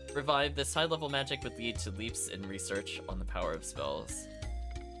 Revive this high-level magic would lead to leaps in research on the power of spells.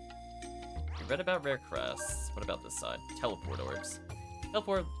 We read about rare crests. What about this side? Teleport orbs.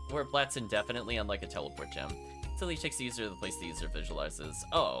 Teleport orb lasts indefinitely, unlike a teleport gem. Until each takes the user to the place the user visualizes.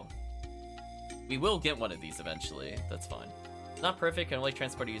 Oh. We will get one of these eventually. That's fine. Not perfect, can only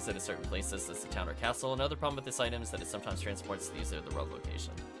transport a user to certain places, as the town or castle. Another problem with this item is that it sometimes transports the user to the wrong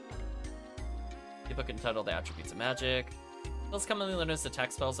location. The book entitled The Attributes of Magic. Spells commonly known as attack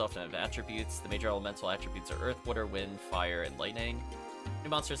spells often have attributes. The major elemental attributes are earth, water, wind, fire, and lightning. New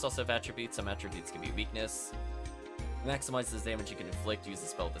monsters also have attributes. Some attributes can be weakness. To maximize the damage you can inflict, use a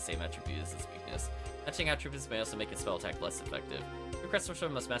spell with the same attribute as its weakness. Matching attributes may also make a spell attack less effective. Your crystal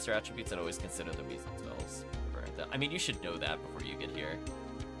sword must master attributes and always consider the weasel spells. I mean, you should know that before you get here.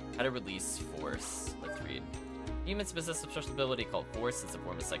 How to release force. Let's read. Humans possess a special ability called Force. It's a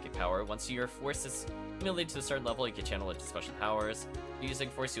form of psychic power. Once your force is accumulated to a certain level, you can channel it to special powers. If you're using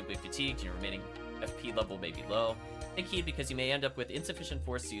force, you'll be fatigued. Your remaining FP level may be low. Take heed because you may end up with insufficient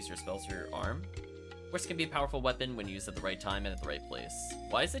force to use your spells or your arm. Force can be a powerful weapon when used at the right time and at the right place.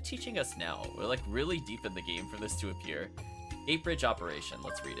 Why is it teaching us now? We're like really deep in the game for this to appear. Gate bridge operation.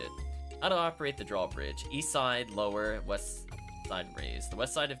 Let's read it. How to operate the drawbridge. East side, lower, west side raised. The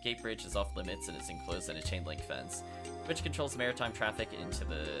west side of Gate Bridge is off limits and is enclosed in a chain link fence, which controls maritime traffic into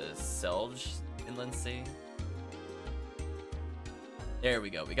the Selge Inland Sea. There we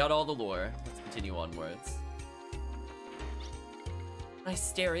go. We got all the lore. Let's continue onwards. When I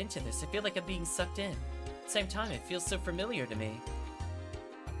stare into this, I feel like I'm being sucked in. At the same time, it feels so familiar to me.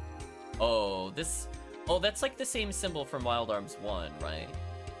 Oh, this... Oh, that's like the same symbol from Wild Arms 1, right?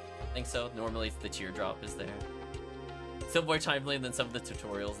 I think so. Normally the teardrop is there. Still more timely than some of the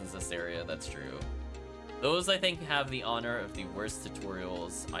tutorials in this area, that's true. Those, I think, have the honor of the worst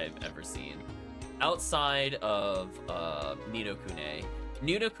tutorials I've ever seen. Outside of Nidokune.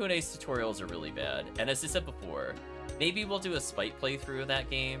 Nidokune's tutorials are really bad. And as I said before, maybe we'll do a spite playthrough of that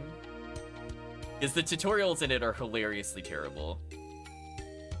game, because the tutorials in it are hilariously terrible.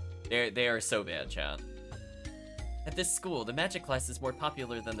 They are so bad, chat. At this school, the magic class is more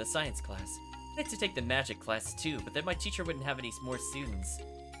popular than the science class. I'd like to take the magic class too, but then my teacher wouldn't have any more students.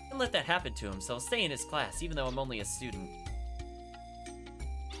 I can't let that happen to him, so I'll stay in his class, even though I'm only a student.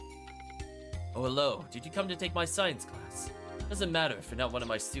 Oh, hello. Did you come to take my science class? Doesn't matter if you're not one of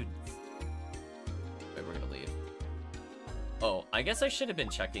my students. Alright, we're gonna leave. Oh, I guess I should have been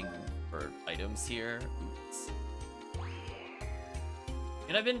checking for items here. Oops.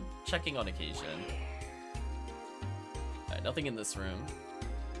 And I've been checking on occasion. Alright, nothing in this room.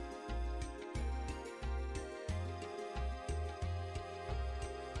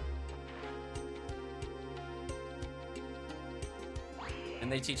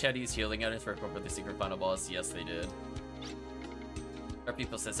 And they teach how to use healing items for the secret final boss. Yes, they did. Our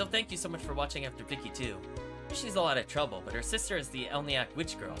people says, "Oh, thank you so much for watching after Vicky too. She's a lot of trouble, but her sister is the Elniak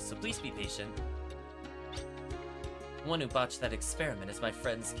witch girl, so please be patient. The one who botched that experiment is my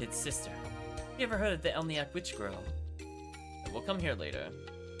friend's kid's sister. Have you ever heard of the Elniak witch girl?" We'll come here later.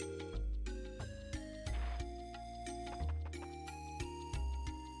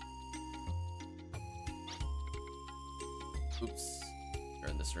 Oops. We're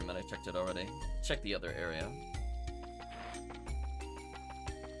in this room and I checked it already. Check the other area.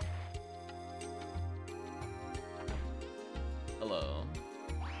 Hello.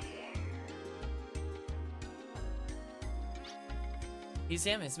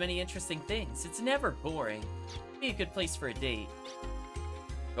 Museum has many interesting things. It's never boring. Be a good place for a date.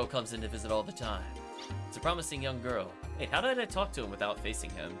 Girl comes in to visit all the time. It's a promising young girl. Wait, how did I talk to him without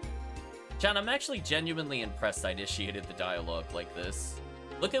facing him? Chan, I'm actually genuinely impressed I initiated the dialogue like this.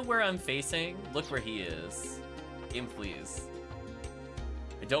 Look at where I'm facing. Look where he is. Game, please.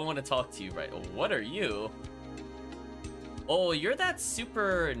 I don't want to talk to you right. Oh, what are you? Oh, you're that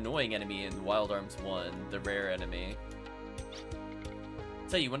super annoying enemy in Wild Arms 1, the rare enemy.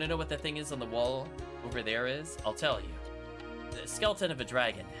 So you want to know what that thing is on the wall over there is? I'll tell you. The skeleton of a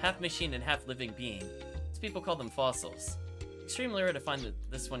dragon, half machine and half living being. These people call them fossils. Extremely rare to find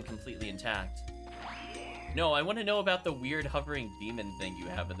this one completely intact. No, I want to know about the weird hovering demon thing you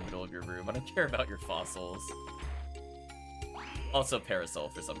have in the middle of your room. I don't care about your fossils. Also Parasol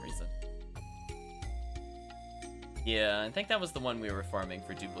for some reason. Yeah, I think that was the one we were farming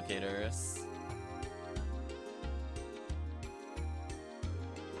for duplicators.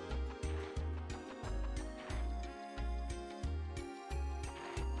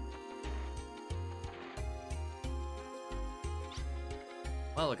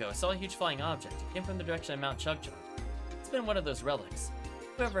 A while ago, I saw a huge flying object. It came from the direction of Mount Chugchug. It's been one of those relics.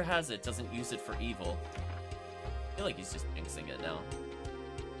 Whoever has it doesn't use it for evil. I feel like he's just jinxing it now.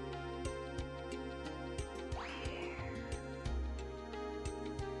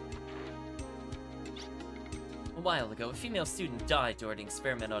 A while ago, a female student died during an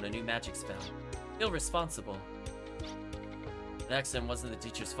experiment on a new magic spell. Irresponsible. The accident wasn't the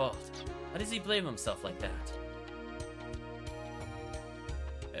teacher's fault. How does he blame himself like that?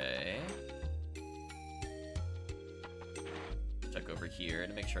 Okay. Check over here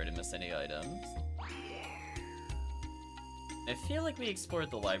to make sure I didn't miss any items. I feel like we explored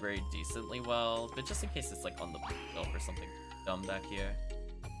the library decently well, but just in case it's like on the bookshelf or something dumb back here.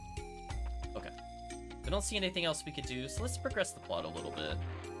 Okay. I don't see anything else we could do, so let's progress the plot a little bit.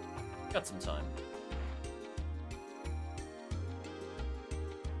 Got some time.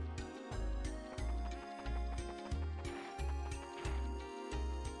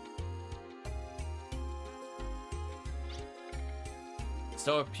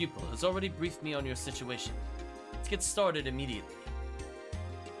 Star Pupil has already briefed me on your situation. Let's get started immediately.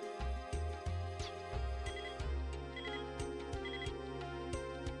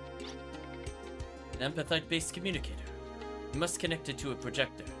 An empathite-based communicator. You must connect it to a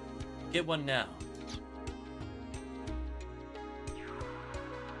projector. Get one now.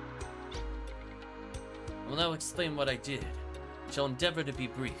 I will now explain what I did. I shall endeavor to be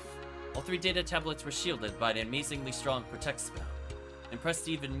brief. All 3 data tablets were shielded by an amazingly strong protect spell. Impressed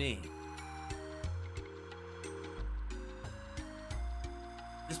even me.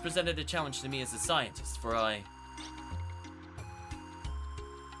 This presented a challenge to me as a scientist, for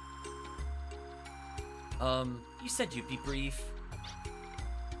you said you'd be brief.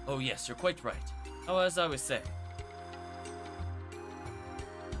 Oh yes, you're quite right. Oh, as I was saying.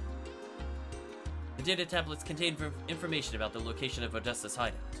 The data tablets contain information about the location of Odessa's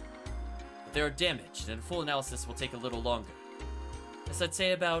hideout. But they are damaged, and a full analysis will take a little longer. As I'd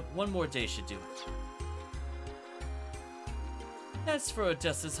say about 1 more day should do it. As for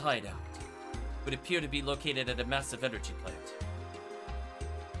Odessa's hideout, it would appear to be located at a massive energy plant.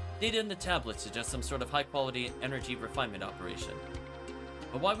 Data in the tablet suggests some sort of high-quality energy refinement operation.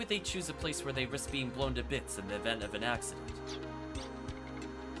 But why would they choose a place where they risk being blown to bits in the event of an accident?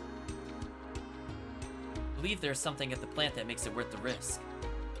 I believe there's something at the plant that makes it worth the risk.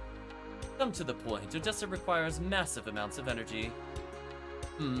 Come to the point, Odessa requires massive amounts of energy.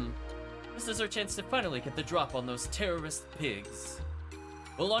 This is our chance to finally get the drop on those terrorist pigs.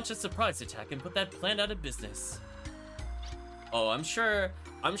 We'll launch a surprise attack and put that plant out of business. Oh, I'm sure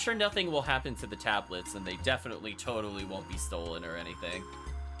nothing will happen to the tablets, and they definitely totally won't be stolen or anything.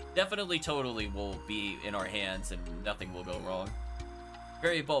 Definitely totally will be in our hands and nothing will go wrong.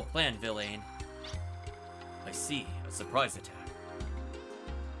 Very bold plan, Villain. I see, a surprise attack.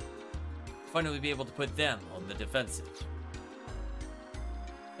 Finally be able to put them on the defensive.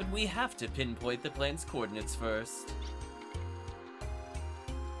 But we have to pinpoint the plan's coordinates first.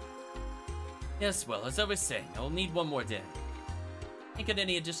 Yes, well, as I was saying, I'll need 1 more day. Can't get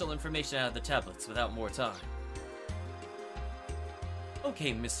any additional information out of the tablets without more time.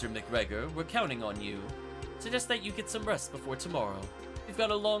 Okay, Mr. McGregor, we're counting on you. Suggest that you get some rest before tomorrow. You've got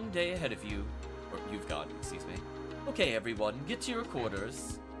a long day ahead of you. Or you've got, excuse me. Okay, everyone, get to your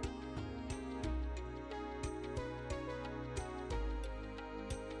quarters.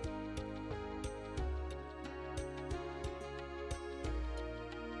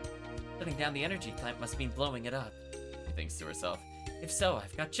 Shutting down the energy plant must mean blowing it up, she thinks to herself. If so,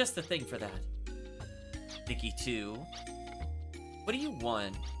 I've got just the thing for that. Nikki 2. What do you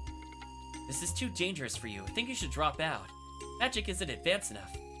want? This is too dangerous for you. I think you should drop out. Magic isn't advanced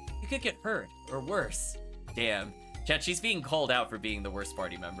enough. You could get hurt, or worse. Damn. Chat, she's being called out for being the worst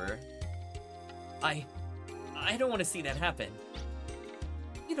party member. I don't want to see that happen.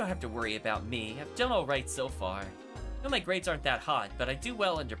 You don't have to worry about me. I've done alright so far. I know my grades aren't that hot, but I do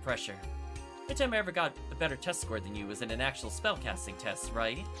well under pressure. The time I ever got a better test score than you was in an actual spellcasting test,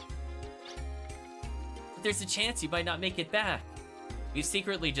 right? But there's a chance you might not make it back. You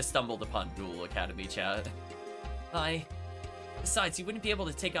secretly just stumbled upon Duel Academy, chat. Besides, you wouldn't be able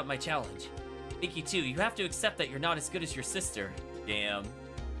to take up my challenge. Vicky too, you have to accept that you're not as good as your sister. Damn.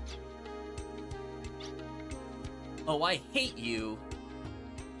 Oh, I hate you.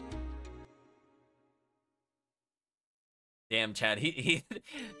 Damn, Chad,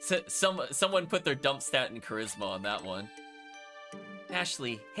 someone put their dump stat in charisma on that one.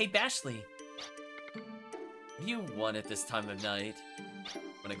 Bashley, hey Bashley. What do you want at this time of night?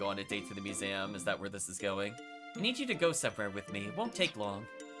 Wanna go on a date to the museum? Is that where this is going? I need you to go somewhere with me. It won't take long.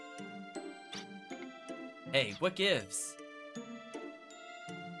 Hey, what gives?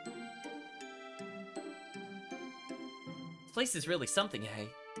 This place is really something, hey?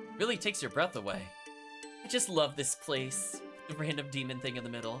 Really takes your breath away. I just love this place. The random demon thing in the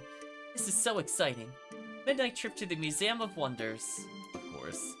middle. This is so exciting. Midnight trip to the Museum of Wonders. Of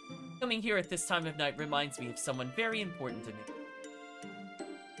course. Coming here at this time of night reminds me of someone very important to me.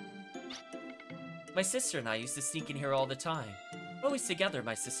 My sister and I used to sneak in here all the time. We're always together,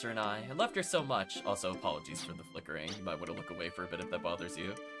 my sister and I. I loved her so much. Also, apologies for the flickering. You might want to look away for a bit if that bothers you.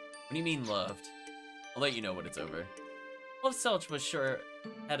 What do you mean loved? I'll let you know when it's over. Love Selge was sure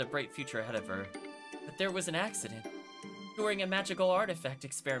had a bright future ahead of her. But there was an accident. During a magical artifact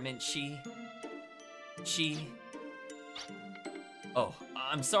experiment, she... Oh,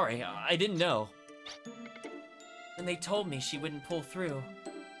 I'm sorry, I didn't know. When they told me she wouldn't pull through,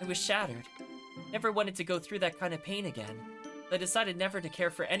 I was shattered. Never wanted to go through that kind of pain again. I decided never to care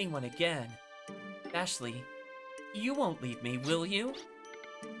for anyone again. Ashley, you won't leave me, will you?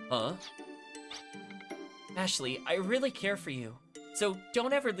 Huh? Ashley, I really care for you. So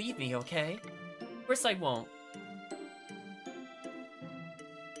don't ever leave me, okay? Of course I won't.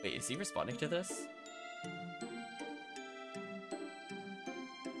 Wait, is he responding to this?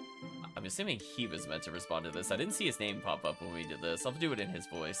 I'm assuming he was meant to respond to this. I didn't see his name pop up when we did this. I'll do it in his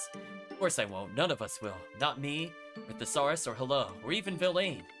voice. Of course I won't. None of us will. Not me, or Thesaurus, or Hello, or even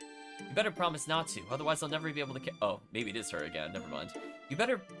Villain. You better promise not to, otherwise I'll never be able to Oh, maybe it is her again. Never mind. You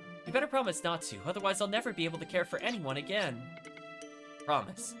better promise not to, otherwise I'll never be able to care for anyone again.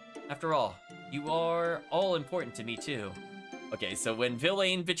 Promise. After all, you are all important to me too. Okay, so when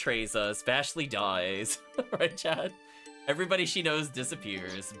Villain betrays us, Bashley dies. Right, Chad? Everybody she knows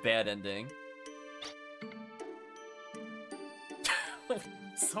disappears. Bad ending.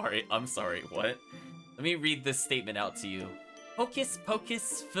 I'm sorry, what? Let me read this statement out to you. Hocus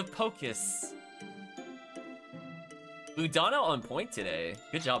pocus for pocus. Blue Donna on point today.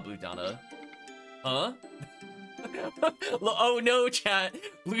 Good job, Blue Donna. Huh? Oh no, chat.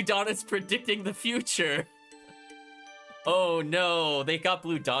 Blue Donna's predicting the future. Oh no, they got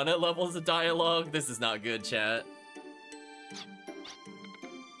Blue Donna levels of dialogue. This is not good, chat.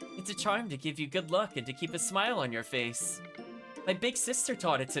 It's a charm to give you good luck and to keep a smile on your face. My big sister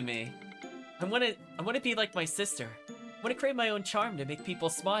taught it to me. I wanna be like my sister. I wanna create my own charm to make people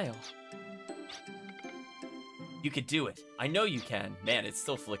smile. You could do it. I know you can. Man, it's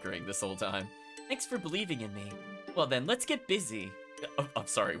still flickering this whole time. Thanks for believing in me. Well then, let's get busy. Oh, I'm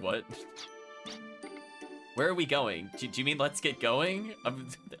sorry, what? Where are we going? Do you mean let's get going?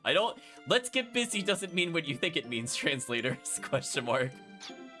 I don't... Let's get busy doesn't mean what you think it means, translators. Question mark.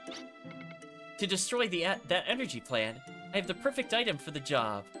 To destroy that energy plant, I have the perfect item for the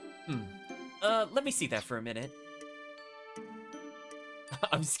job. Let me see that for a minute.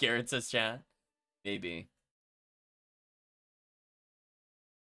 I'm scared, says chat. Maybe.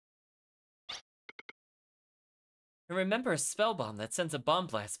 I remember a spell bomb that sends a bomb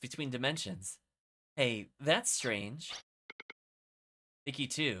blast between dimensions. Hey, that's strange. Vicky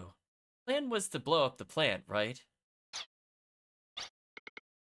too. Plan was to blow up the plant, right?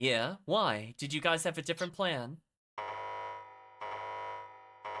 Yeah, why? Did you guys have a different plan?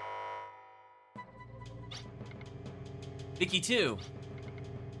 Vicky too.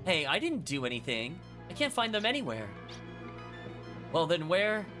 Hey, I didn't do anything. I can't find them anywhere. Well then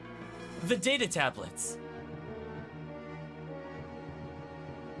where? The data tablets.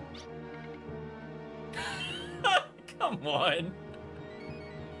 Come on.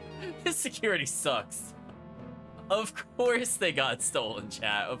 This security sucks. Of course they got stolen,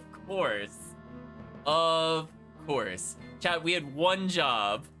 chat. Of course. Of course. Chat, we had one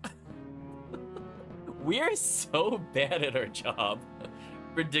job. We're so bad at our job.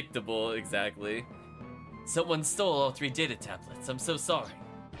 Predictable, exactly. Someone stole all 3 data tablets. I'm so sorry.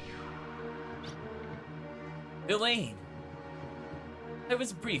 Elaine. I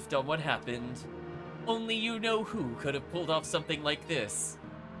was briefed on what happened. Only you know who could have pulled off something like this.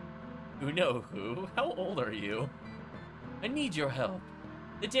 You know who? How old are you? I need your help.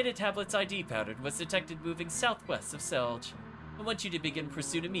 The data tablet's ID pattern was detected moving southwest of Selge. I want you to begin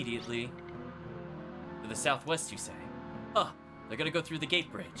pursuit immediately. To the southwest, you say? Huh, they're gonna go through the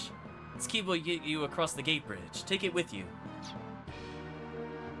gate bridge. This key will get you across the gate bridge. Take it with you.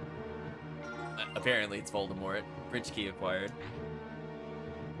 Apparently it's Voldemort. Bridge key acquired.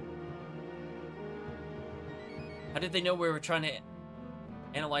 How did they know we were trying to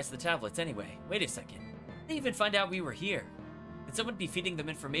analyze the tablets anyway? Wait a second. They even find out we were here. Could someone be feeding them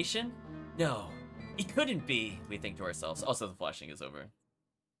information? No, it couldn't be, we think to ourselves. Also, the flashing is over.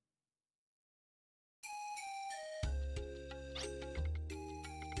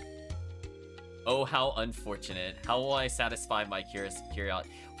 Oh, how unfortunate. How will I satisfy my curiosity?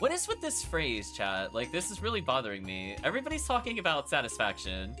 What is with this phrase, chat? Like, this is really bothering me. Everybody's talking about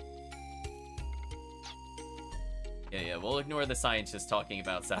satisfaction. Yeah, we'll ignore the scientist talking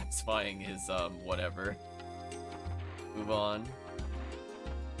about satisfying his, whatever. Move on.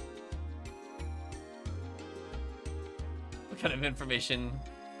 What kind of information?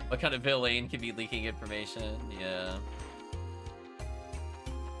 What kind of villain could be leaking information? Yeah.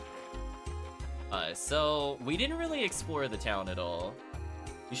 So, we didn't really explore the town at all.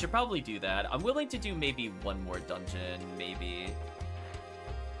 We should probably do that. I'm willing to do maybe one more dungeon, maybe.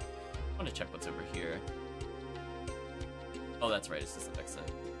 I want to check what's over here. Oh, that's right, it's just an exit.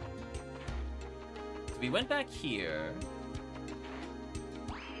 So we went back here.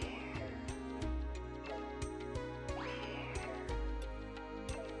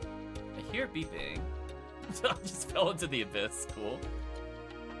 I hear beeping. I just fell into the abyss, cool.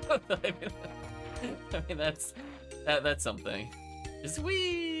 I mean that's something. Just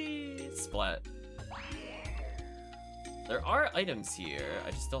wee splat. There are items here,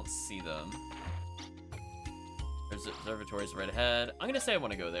 I just don't see them. There's observatories right ahead. I'm gonna say I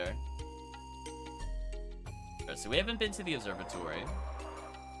want to go there. Alright, so we haven't been to the observatory.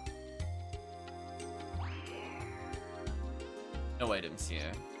 No items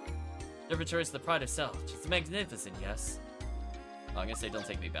here. Observatory is the pride of self. It's magnificent, yes. Oh, I'm gonna say don't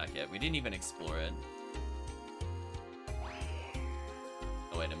take me back yet. We didn't even explore it.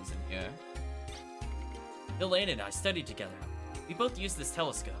 No items in here. Elaine and I studied together. We both used this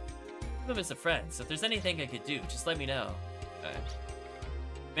telescope. I'm as a friend, so if there's anything I could do, just let me know. Okay.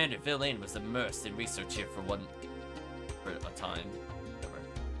 Commander Villain was immersed in research here for a time. Whatever.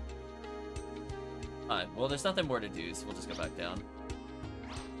 Alright, well there's nothing more to do, so we'll just go back down.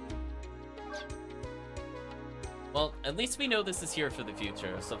 Well, at least we know this is here for the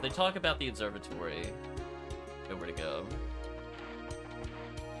future, so if they talk about the observatory, know where to go.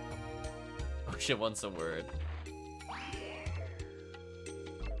 Oh shit, once a word.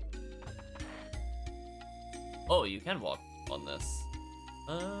 Oh, you can walk on this.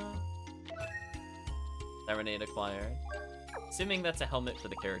 Serenade acquired. Assuming that's a helmet for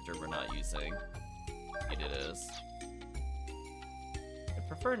the character we're not using. Indeed it is. I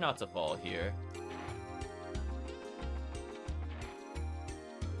prefer not to fall here.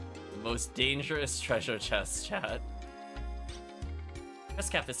 The most dangerous treasure chest, chat.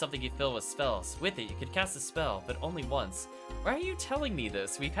 Chest cap is something you fill with spells. With it, you could cast a spell, but only once. Why are you telling me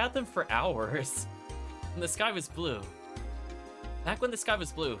this? We've had them for hours. When the sky was blue. Back when the sky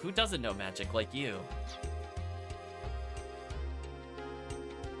was blue, who doesn't know magic like you?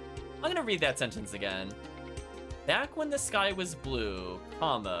 I'm gonna read that sentence again. Back when the sky was blue,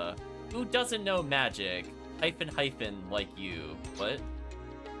 comma, who doesn't know magic, hyphen, hyphen, like you. What?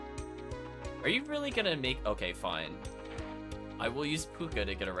 Are you really gonna make... Okay, fine. I will use Puka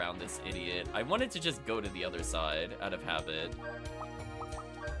to get around this idiot. I wanted to just go to the other side, out of habit.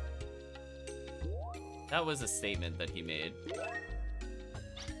 That was a statement that he made.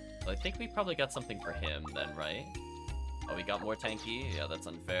 Well, I think we probably got something for him then, right? Oh, we got more tanky? Yeah, that's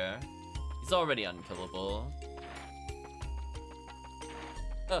unfair. He's already unkillable.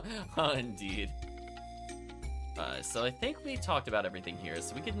 Oh, indeed. So I think we talked about everything here,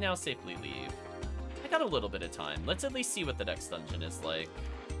 so we can now safely leave. I got a little bit of time. Let's at least see what the next dungeon is like.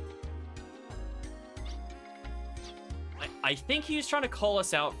 I think he was trying to call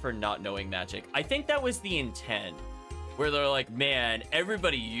us out for not knowing magic. I think that was the intent. Where they're like, man,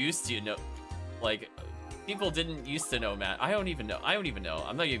 everybody used to know. Like, people didn't used to know magic. I don't even know.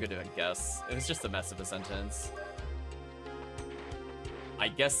 I'm not even gonna guess. It was just a mess of a sentence. I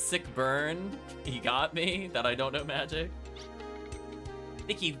guess sick burn. He got me that I don't know magic.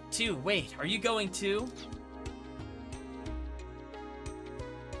 Vicky, too. Wait, are you going too?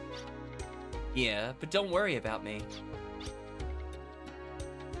 Yeah, but don't worry about me.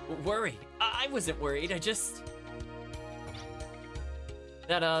 Worry? I wasn't worried, I just...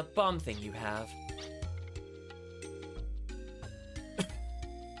 That, bomb thing you have.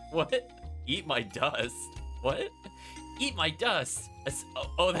 What? Eat my dust? What? Eat my dust?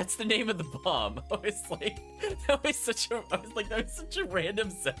 Oh, that's the name of the bomb. I was like, that was such a random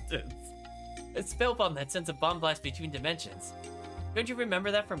sentence. A spell bomb that sends a bomb blast between dimensions. Don't you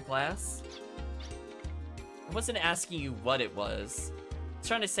remember that from class? I wasn't asking you what it was. I was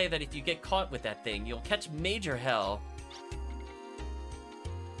trying to say that if you get caught with that thing, you'll catch major hell.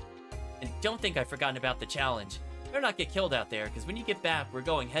 And don't think I've forgotten about the challenge. Better not get killed out there, because when you get back, we're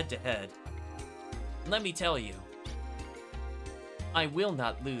going head to head. And let me tell you, I will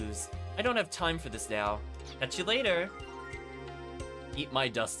not lose. I don't have time for this now. Catch you later. Eat my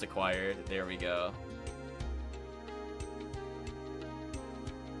dust acquired. There we go.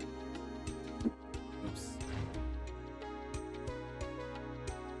 Oops.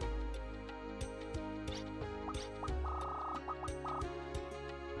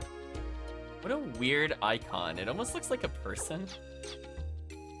 What a weird icon. It almost looks like a person.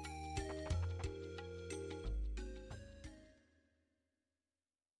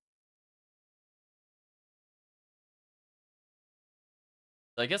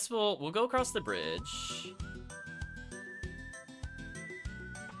 I guess we'll go across the bridge.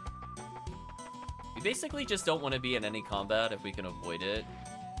 We basically just don't want to be in any combat if we can avoid it.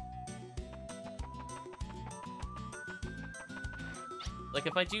 Like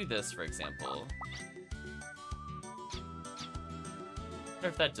if I do this, for example. I wonder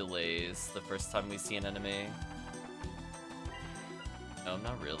if that delays the first time we see an enemy. No,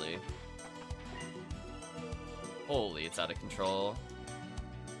 not really. Holy, it's out of control.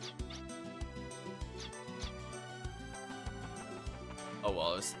 Oh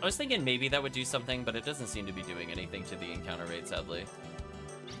well, I was thinking maybe that would do something, but it doesn't seem to be doing anything to the encounter rate, sadly.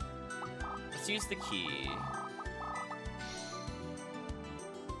 Let's use the key.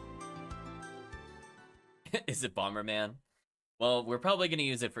 Is it Bomberman? Well, we're probably gonna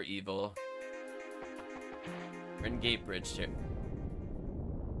use it for evil. We're in Gate Bridge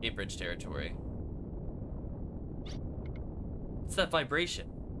territory. It's that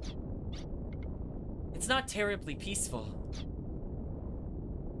vibration. It's not terribly peaceful.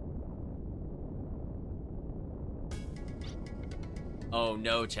 Oh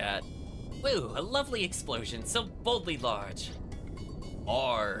no, chat. Woo, a lovely explosion, so boldly large.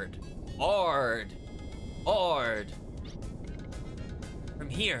 Ard. Ard. Ard. From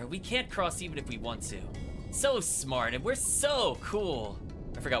here, we can't cross even if we want to. So smart, and we're so cool.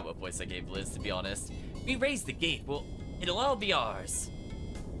 I forgot what voice I gave Liz, to be honest. We raise the gate, well, it'll all be ours.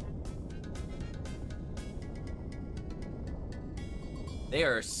 They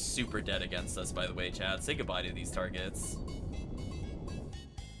are super dead against us, by the way, chat. Say goodbye to these targets.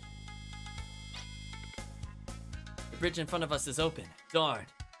 The bridge in front of us is open. Darn.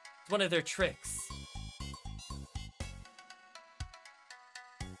 It's one of their tricks.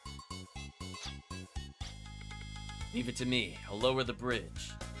 Leave it to me. I'll lower the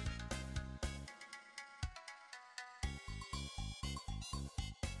bridge.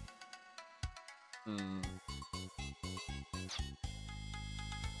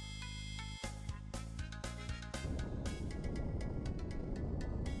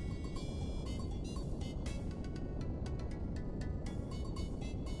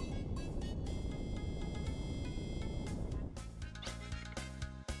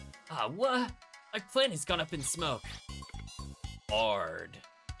 Ah, what? My plan has gone up in smoke. Hard.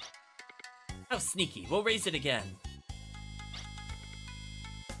 How sneaky. We'll raise it again.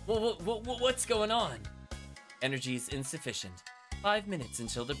 What's going on? Energy is insufficient. 5 minutes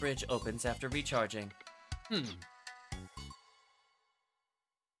until the bridge opens after recharging.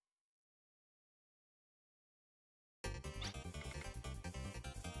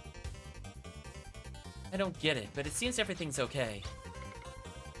 I don't get it, but it seems everything's okay.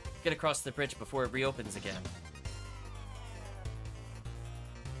 Get across the bridge before it reopens again.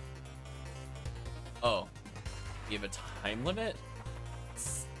 Oh, you have a time limit?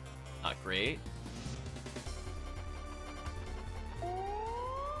 It's not great.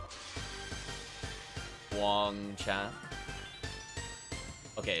 Wong chat.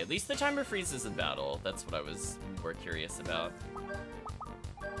 Okay, at least the timer freezes in battle. That's what I was more curious about.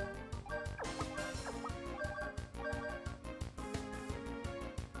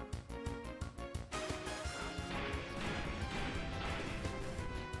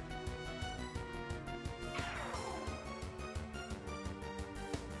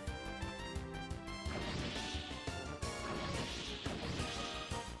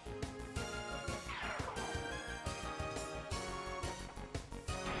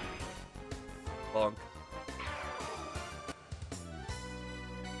 Bonk.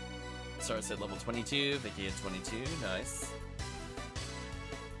 Starts at level 22, Vicky at 22, nice.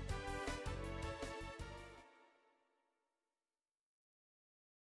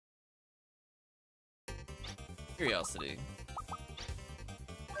 Curiosity.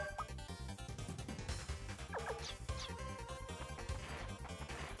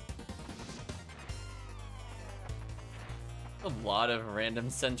 A lot of random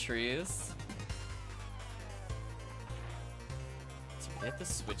sentries. Hit the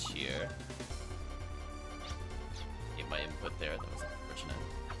switch here. Get my input there, that was unfortunate.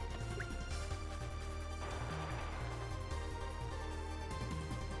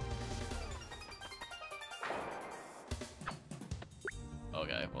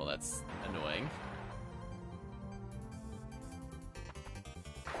 Okay, well that's annoying.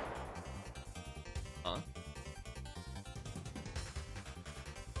 Huh?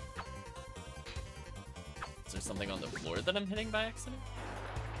 Is there something on the floor that I'm hitting by accident?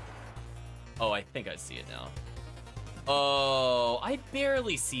 Oh, I think I see it now. Oh, I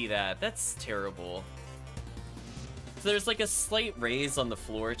barely see that. That's terrible. So there's like a slight raise on the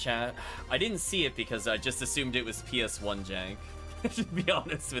floor, chat. I didn't see it because I just assumed it was PS1 jank, to be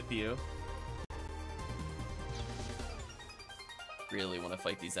honest with you. Really want to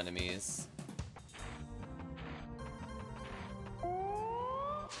fight these enemies.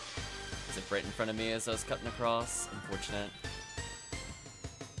 Is it right in front of me as I was cutting across? Unfortunate.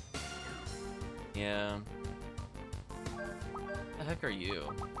 Yeah. What the heck are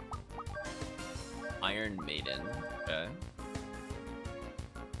you? Iron Maiden. Okay.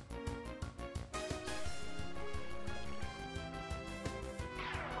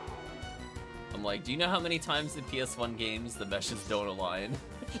 I'm like, do you know how many times in PS1 games the meshes don't align?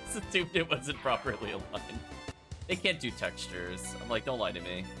 I just assumed it wasn't properly aligned. They can't do textures. I'm like, don't lie to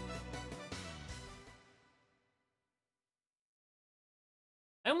me.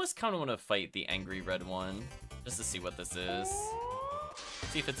 I almost kind of want to fight the angry red one, just to see what this is.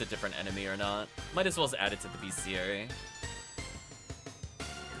 See if it's a different enemy or not. Might as well just add it to the bestiary.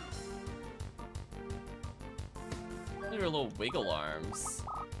 Look at her little wiggle arms.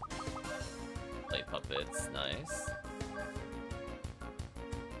 Play puppets, nice.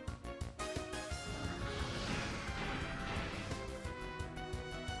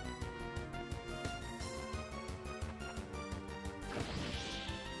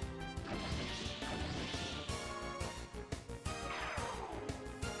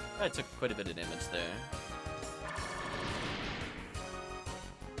 I took quite a bit of damage there.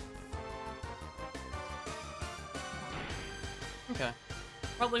 Okay.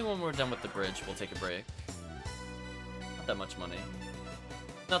 Probably when we're done with the bridge, we'll take a break. Not that much money.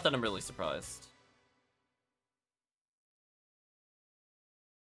 Not that I'm really surprised.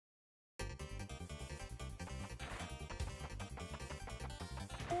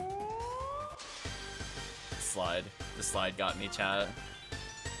 Slide. The slide got me, chat.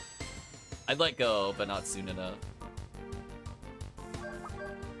 I'd let go, but not soon enough.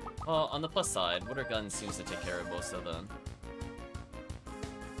 Well, on the plus side, Water Gun seems to take care of most of them.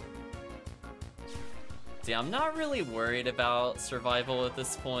 See, I'm not really worried about survival at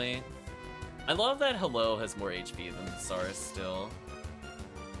this point. I love that Hello has more HP than Sars still.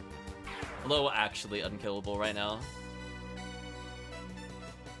 Hello actually unkillable right now.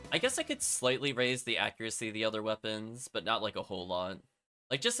 I guess I could slightly raise the accuracy of the other weapons, but not like a whole lot.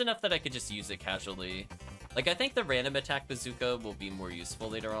 Like, just enough that I could just use it casually. Like, I think the random attack bazooka will be more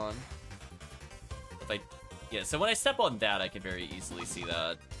useful later on. Yeah, so when I step on that, I can very easily see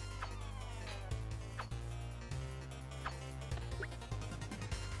that.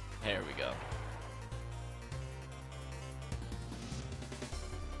 There we go.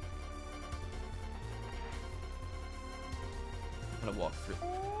 I'm gonna walk through.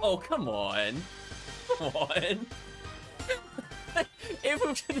 Oh, come on. Come on. It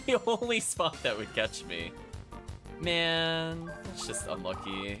moved to the only spot that would catch me. Man, that's just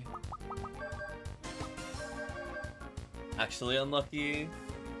unlucky. Actually unlucky.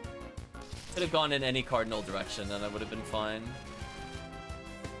 Could have gone in any cardinal direction and I would have been fine.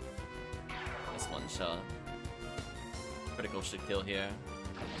 Nice one shot. Critical should kill here.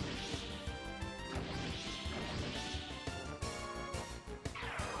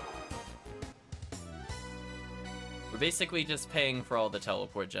 We're basically just paying for all the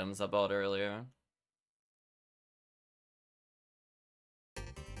teleport gems I bought earlier.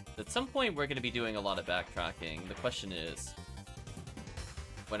 At some point, we're going to be doing a lot of backtracking. The question is,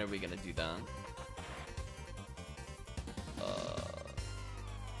 when are we going to do that?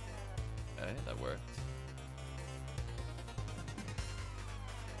 Okay, that worked.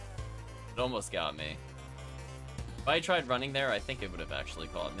 It almost got me. If I tried running there, I think it would have actually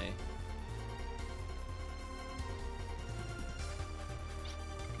caught me.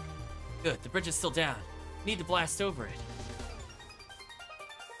 Good, the bridge is still down. Need to blast over it.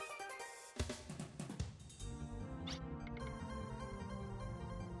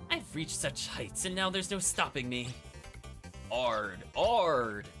 I've reached such heights, and now there's no stopping me. Ard,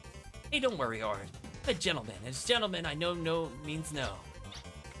 Ard! Hey, don't worry, Ard. A gentleman. As gentleman, I know no means no.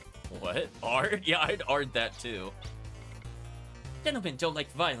 What? Ard? Yeah, I'd Ard that too. Gentlemen don't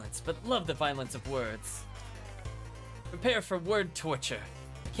like violence, but love the violence of words. Prepare for word torture.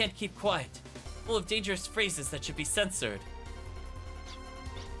 I can't keep quiet. Full of dangerous phrases that should be censored.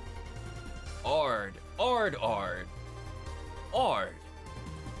 Ard, Ard, Ard. Ard.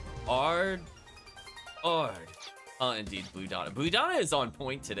 Ard. Ard. Indeed, Blue Donna. Blue Donna is on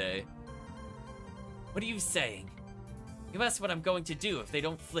point today. What are you saying? You ask what I'm going to do if they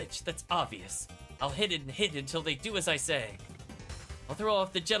don't flinch. That's obvious. I'll hit it and hit until they do as I say. I'll throw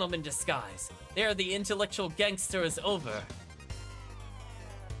off the gentleman disguise. There, the intellectual gangster is over.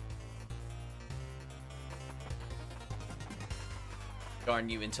 Darn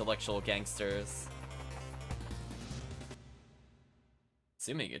you intellectual gangsters.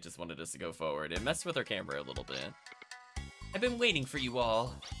 Assuming it just wanted us to go forward. It messed with our camera a little bit. I've been waiting for you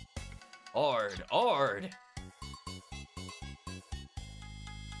all. Ard, Ard!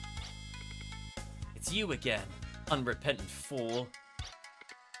 It's you again, unrepentant fool.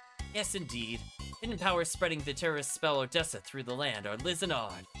 Yes, indeed. Hidden power spreading the terrorist spell Odessa through the land are Liz and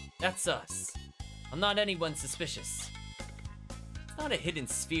Ard. That's us. I'm not anyone suspicious. It's not a hidden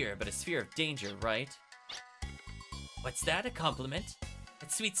sphere, but a sphere of danger, right? What's that, a compliment?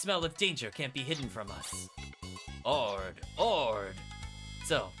 That sweet smell of danger can't be hidden from us. Ord, Ord.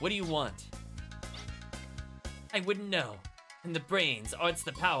 So, what do you want? I wouldn't know. And the brains, Ard's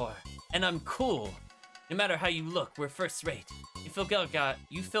the power. And I'm cool. No matter how you look, we're first rate. You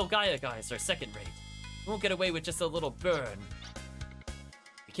Filgaia guys are second rate. We won't get away with just a little burn.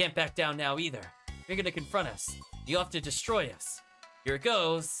 We can't back down now either. You're gonna confront us. You have to destroy us. Here it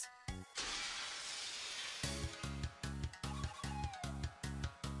goes.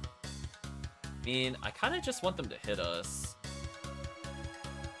 I mean, I kind of just want them to hit us.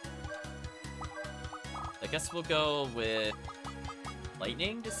 I guess we'll go with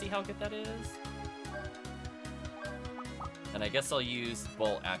lightning to see how good that is. And I guess I'll use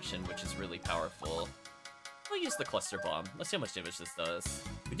bolt action, which is really powerful. I'll use the cluster bomb. Let's see how much damage this does.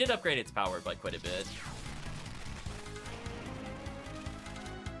 We did upgrade its power by quite a bit.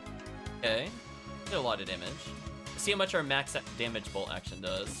 Okay, did a lot of damage. Let's see how much our max damage bolt action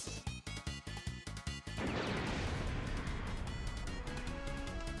does.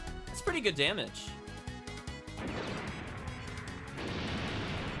 It's pretty good damage.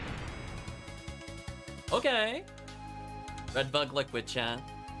 Okay. Red Bug Liquid chat.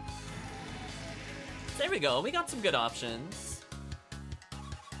 There we go, we got some good options.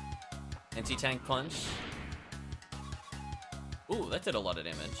 Anti-tank punch. Ooh, that did a lot of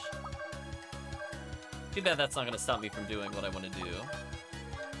damage. Too bad that's not gonna stop me from doing what I want to do.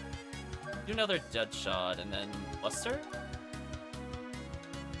 Do another dead shot and then Buster?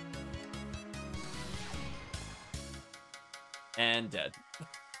 And dead.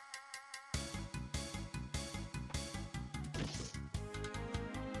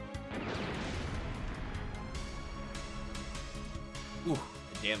 Ooh,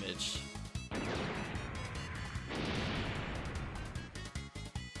 the damage.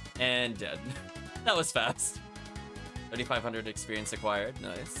 And dead. That was fast. 3,500 experience acquired,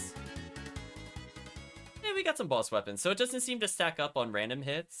 nice. Yeah, we got some boss weapons, so it doesn't seem to stack up on random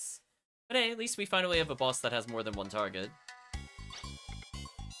hits. But hey, at least we finally have a boss that has more than one target.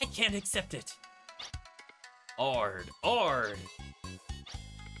 I can't accept it. Ard, Ard! I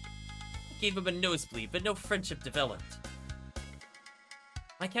gave him a nosebleed, but no friendship developed.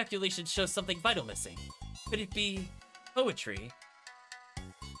 My calculations show something vital missing. Could it be poetry?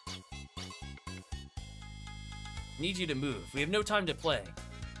 Need you to move. We have no time to play.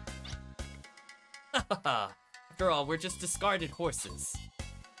 After all, we're just discarded horses.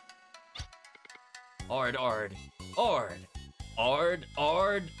 Ard, Ard, Ard, Ard,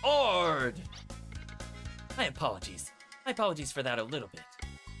 Ard, Ard! My apologies. My apologies for that a little bit.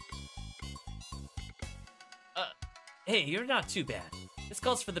 Hey, you're not too bad. This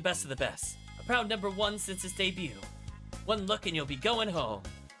calls for the best of the best. A proud #1 since its debut. One look and you'll be going home.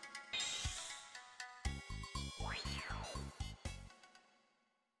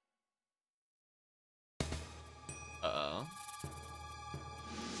 Uh-oh.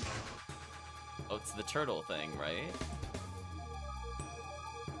 Oh, it's the turtle thing, right?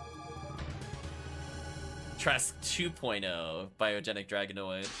 Trask 2.0, Biogenic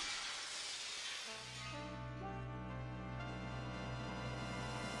Dragonoid.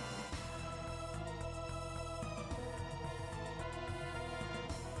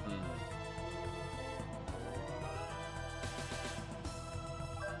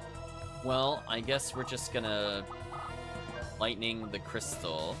 Well, I guess we're just gonna lightning the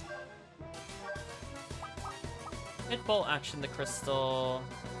crystal. Hit bolt action the crystal.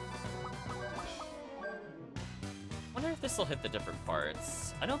 Wonder if this will hit the different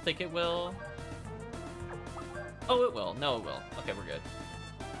parts. I don't think it will. Oh, it will. No, it will. Okay, we're good.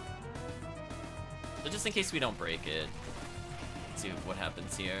 So just in case we don't break it, let's see what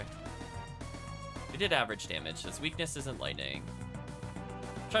happens here. We did average damage. His weakness isn't lightning.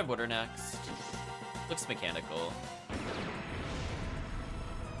 Try water next. Looks mechanical.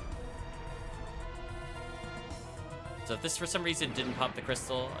 So if this for some reason didn't pop the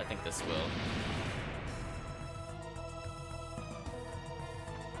crystal, I think this will.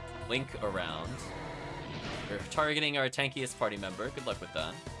 Link around. We're targeting our tankiest party member. Good luck with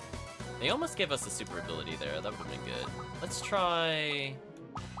that. They almost gave us a super ability there. That would have been good. Let's try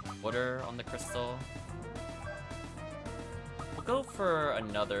water on the crystal. We'll go for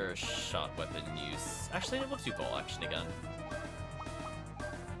another shot weapon use. Actually, we'll do bolt action again.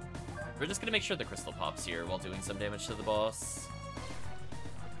 We're just gonna make sure the crystal pops here while doing some damage to the boss.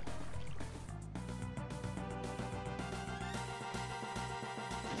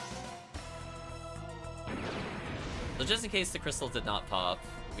 So just in case the crystal did not pop,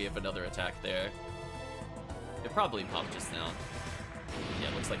 we have another attack there. It probably popped just now. Yeah,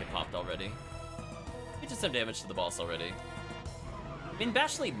 it looks like it popped already. We did some damage to the boss already. mean,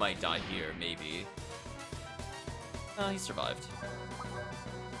 Bashley might die here, maybe. Oh, he survived.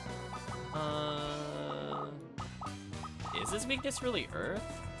 Is his weakness really Earth?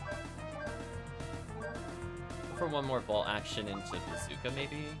 For one more ball action into Bazooka,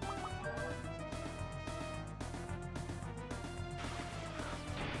 maybe?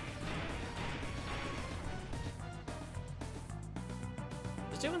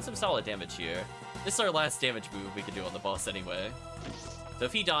 He's doing some solid damage here. This is our last damage move we can do on the boss anyway. So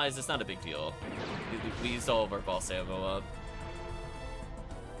if he dies, it's not a big deal. We used all of our boss ammo up.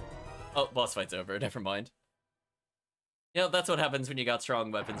 Oh, boss fight's over. Never mind. Yeah, that's what happens when you got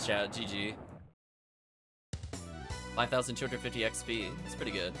strong weapons, chat. GG. 5,250 XP. It's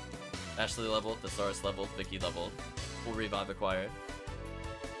pretty good. Ashley leveled, Thesaurus leveled, Vicky leveled. Full revive acquired.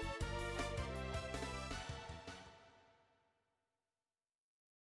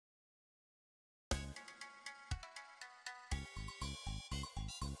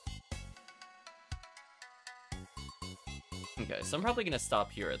 Okay, so I'm probably gonna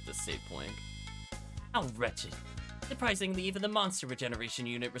stop here at this save point. How wretched. Surprisingly, even the monster regeneration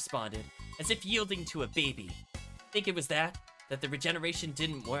unit responded, as if yielding to a baby. Think it was that the regeneration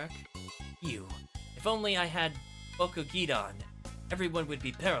didn't work? If only I had Bokugidon, everyone would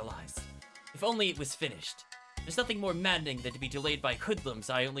be paralyzed. If only it was finished. There's nothing more maddening than to be delayed by hoodlums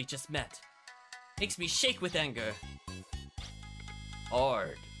I only just met. Makes me shake with anger.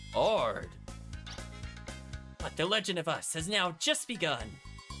 Ard. But the legend of us has now just begun.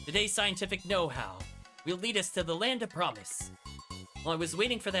 Today's scientific know-how will lead us to the land of promise. While I was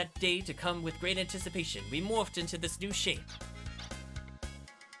waiting for that day to come with great anticipation, we morphed into this new shape.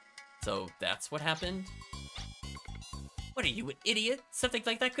 So that's what happened? What are you, an idiot? Something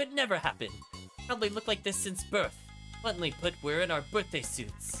like that could never happen. Probably looked like this since birth. Bluntly put, we're in our birthday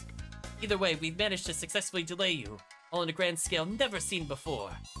suits. Either way, we've managed to successfully delay you, all on a grand scale never seen before.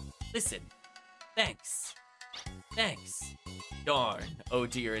 Listen, thanks. Darn. Oh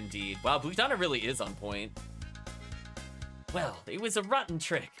dear indeed. Wow, Bluetana really is on point. Well, it was a rotten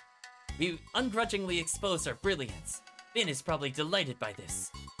trick. We ungrudgingly exposed our brilliance. Finn is probably delighted by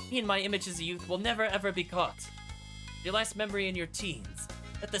this. Me and my images of youth will never ever be caught. Your last memory in your teens.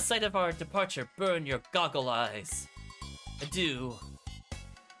 Let the sight of our departure burn your goggle eyes. Adieu.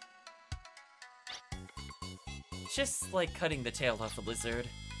 Just like cutting the tail off a lizard.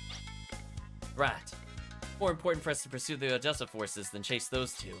 Rat. More important for us to pursue the Odessa forces than chase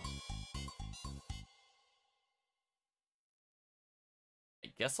those two. I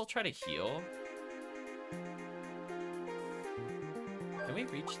guess I'll try to heal. Can we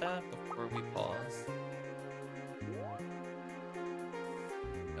reach that before we pause?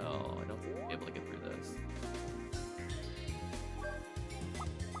 No, I don't think we'll be able to get through this.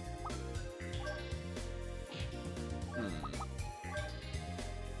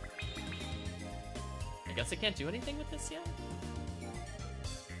 I guess I can't do anything with this yet?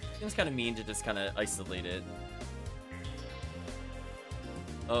 Seems kind of mean to just kind of isolate it.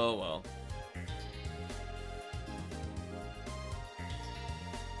 Oh well.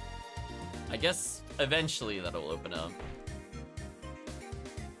 I guess eventually that'll open up.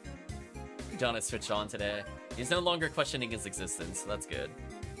 John is switched on today. He's no longer questioning his existence, so that's good.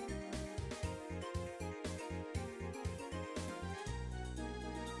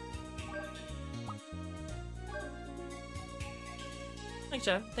 Thanks,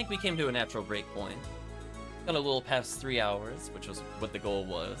 Chad. I think we came to a natural break point. Got a little past 3 hours, which was what the goal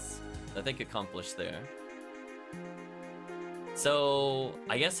was. I think accomplished there. So,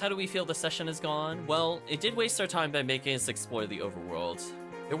 I guess how do we feel the session has gone? Well, it did waste our time by making us explore the overworld.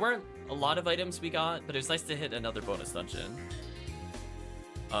 There weren't a lot of items we got, but it was nice to hit another bonus dungeon.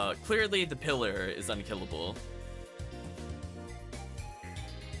 Clearly the pillar is unkillable.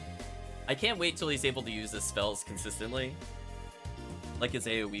 I can't wait till he's able to use his spells consistently. Like his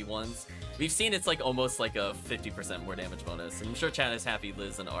AoE ones. We've seen it's like almost like a 50% more damage bonus. And I'm sure Chan is happy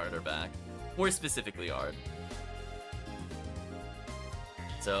Liz and Ard are back. More specifically Ard.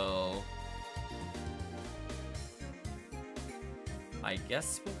 So I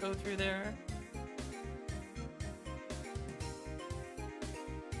guess we'll go through there.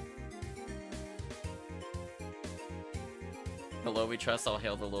 Hello, we trust. I'll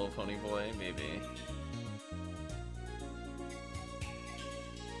hail the little pony boy, maybe.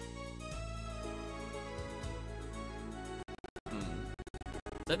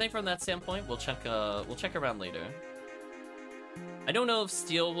 So I think from that standpoint, we'll check around later. I don't know if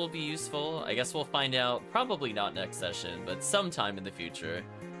steel will be useful. I guess we'll find out, probably not next session, but sometime in the future.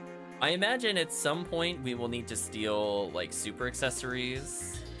 I imagine at some point we will need to steal, like, super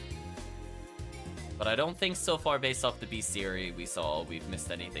accessories. But I don't think so far, based off the bestiary we saw, we've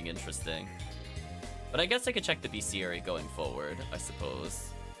missed anything interesting. But I guess I could check the bestiary going forward, I suppose.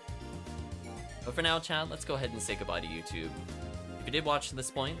 But for now, chat, let's go ahead and say goodbye to YouTube. If you did watch to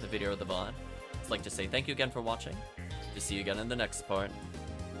this point, the video or the VOD, I'd like to say thank you again for watching. To see you again in the next part.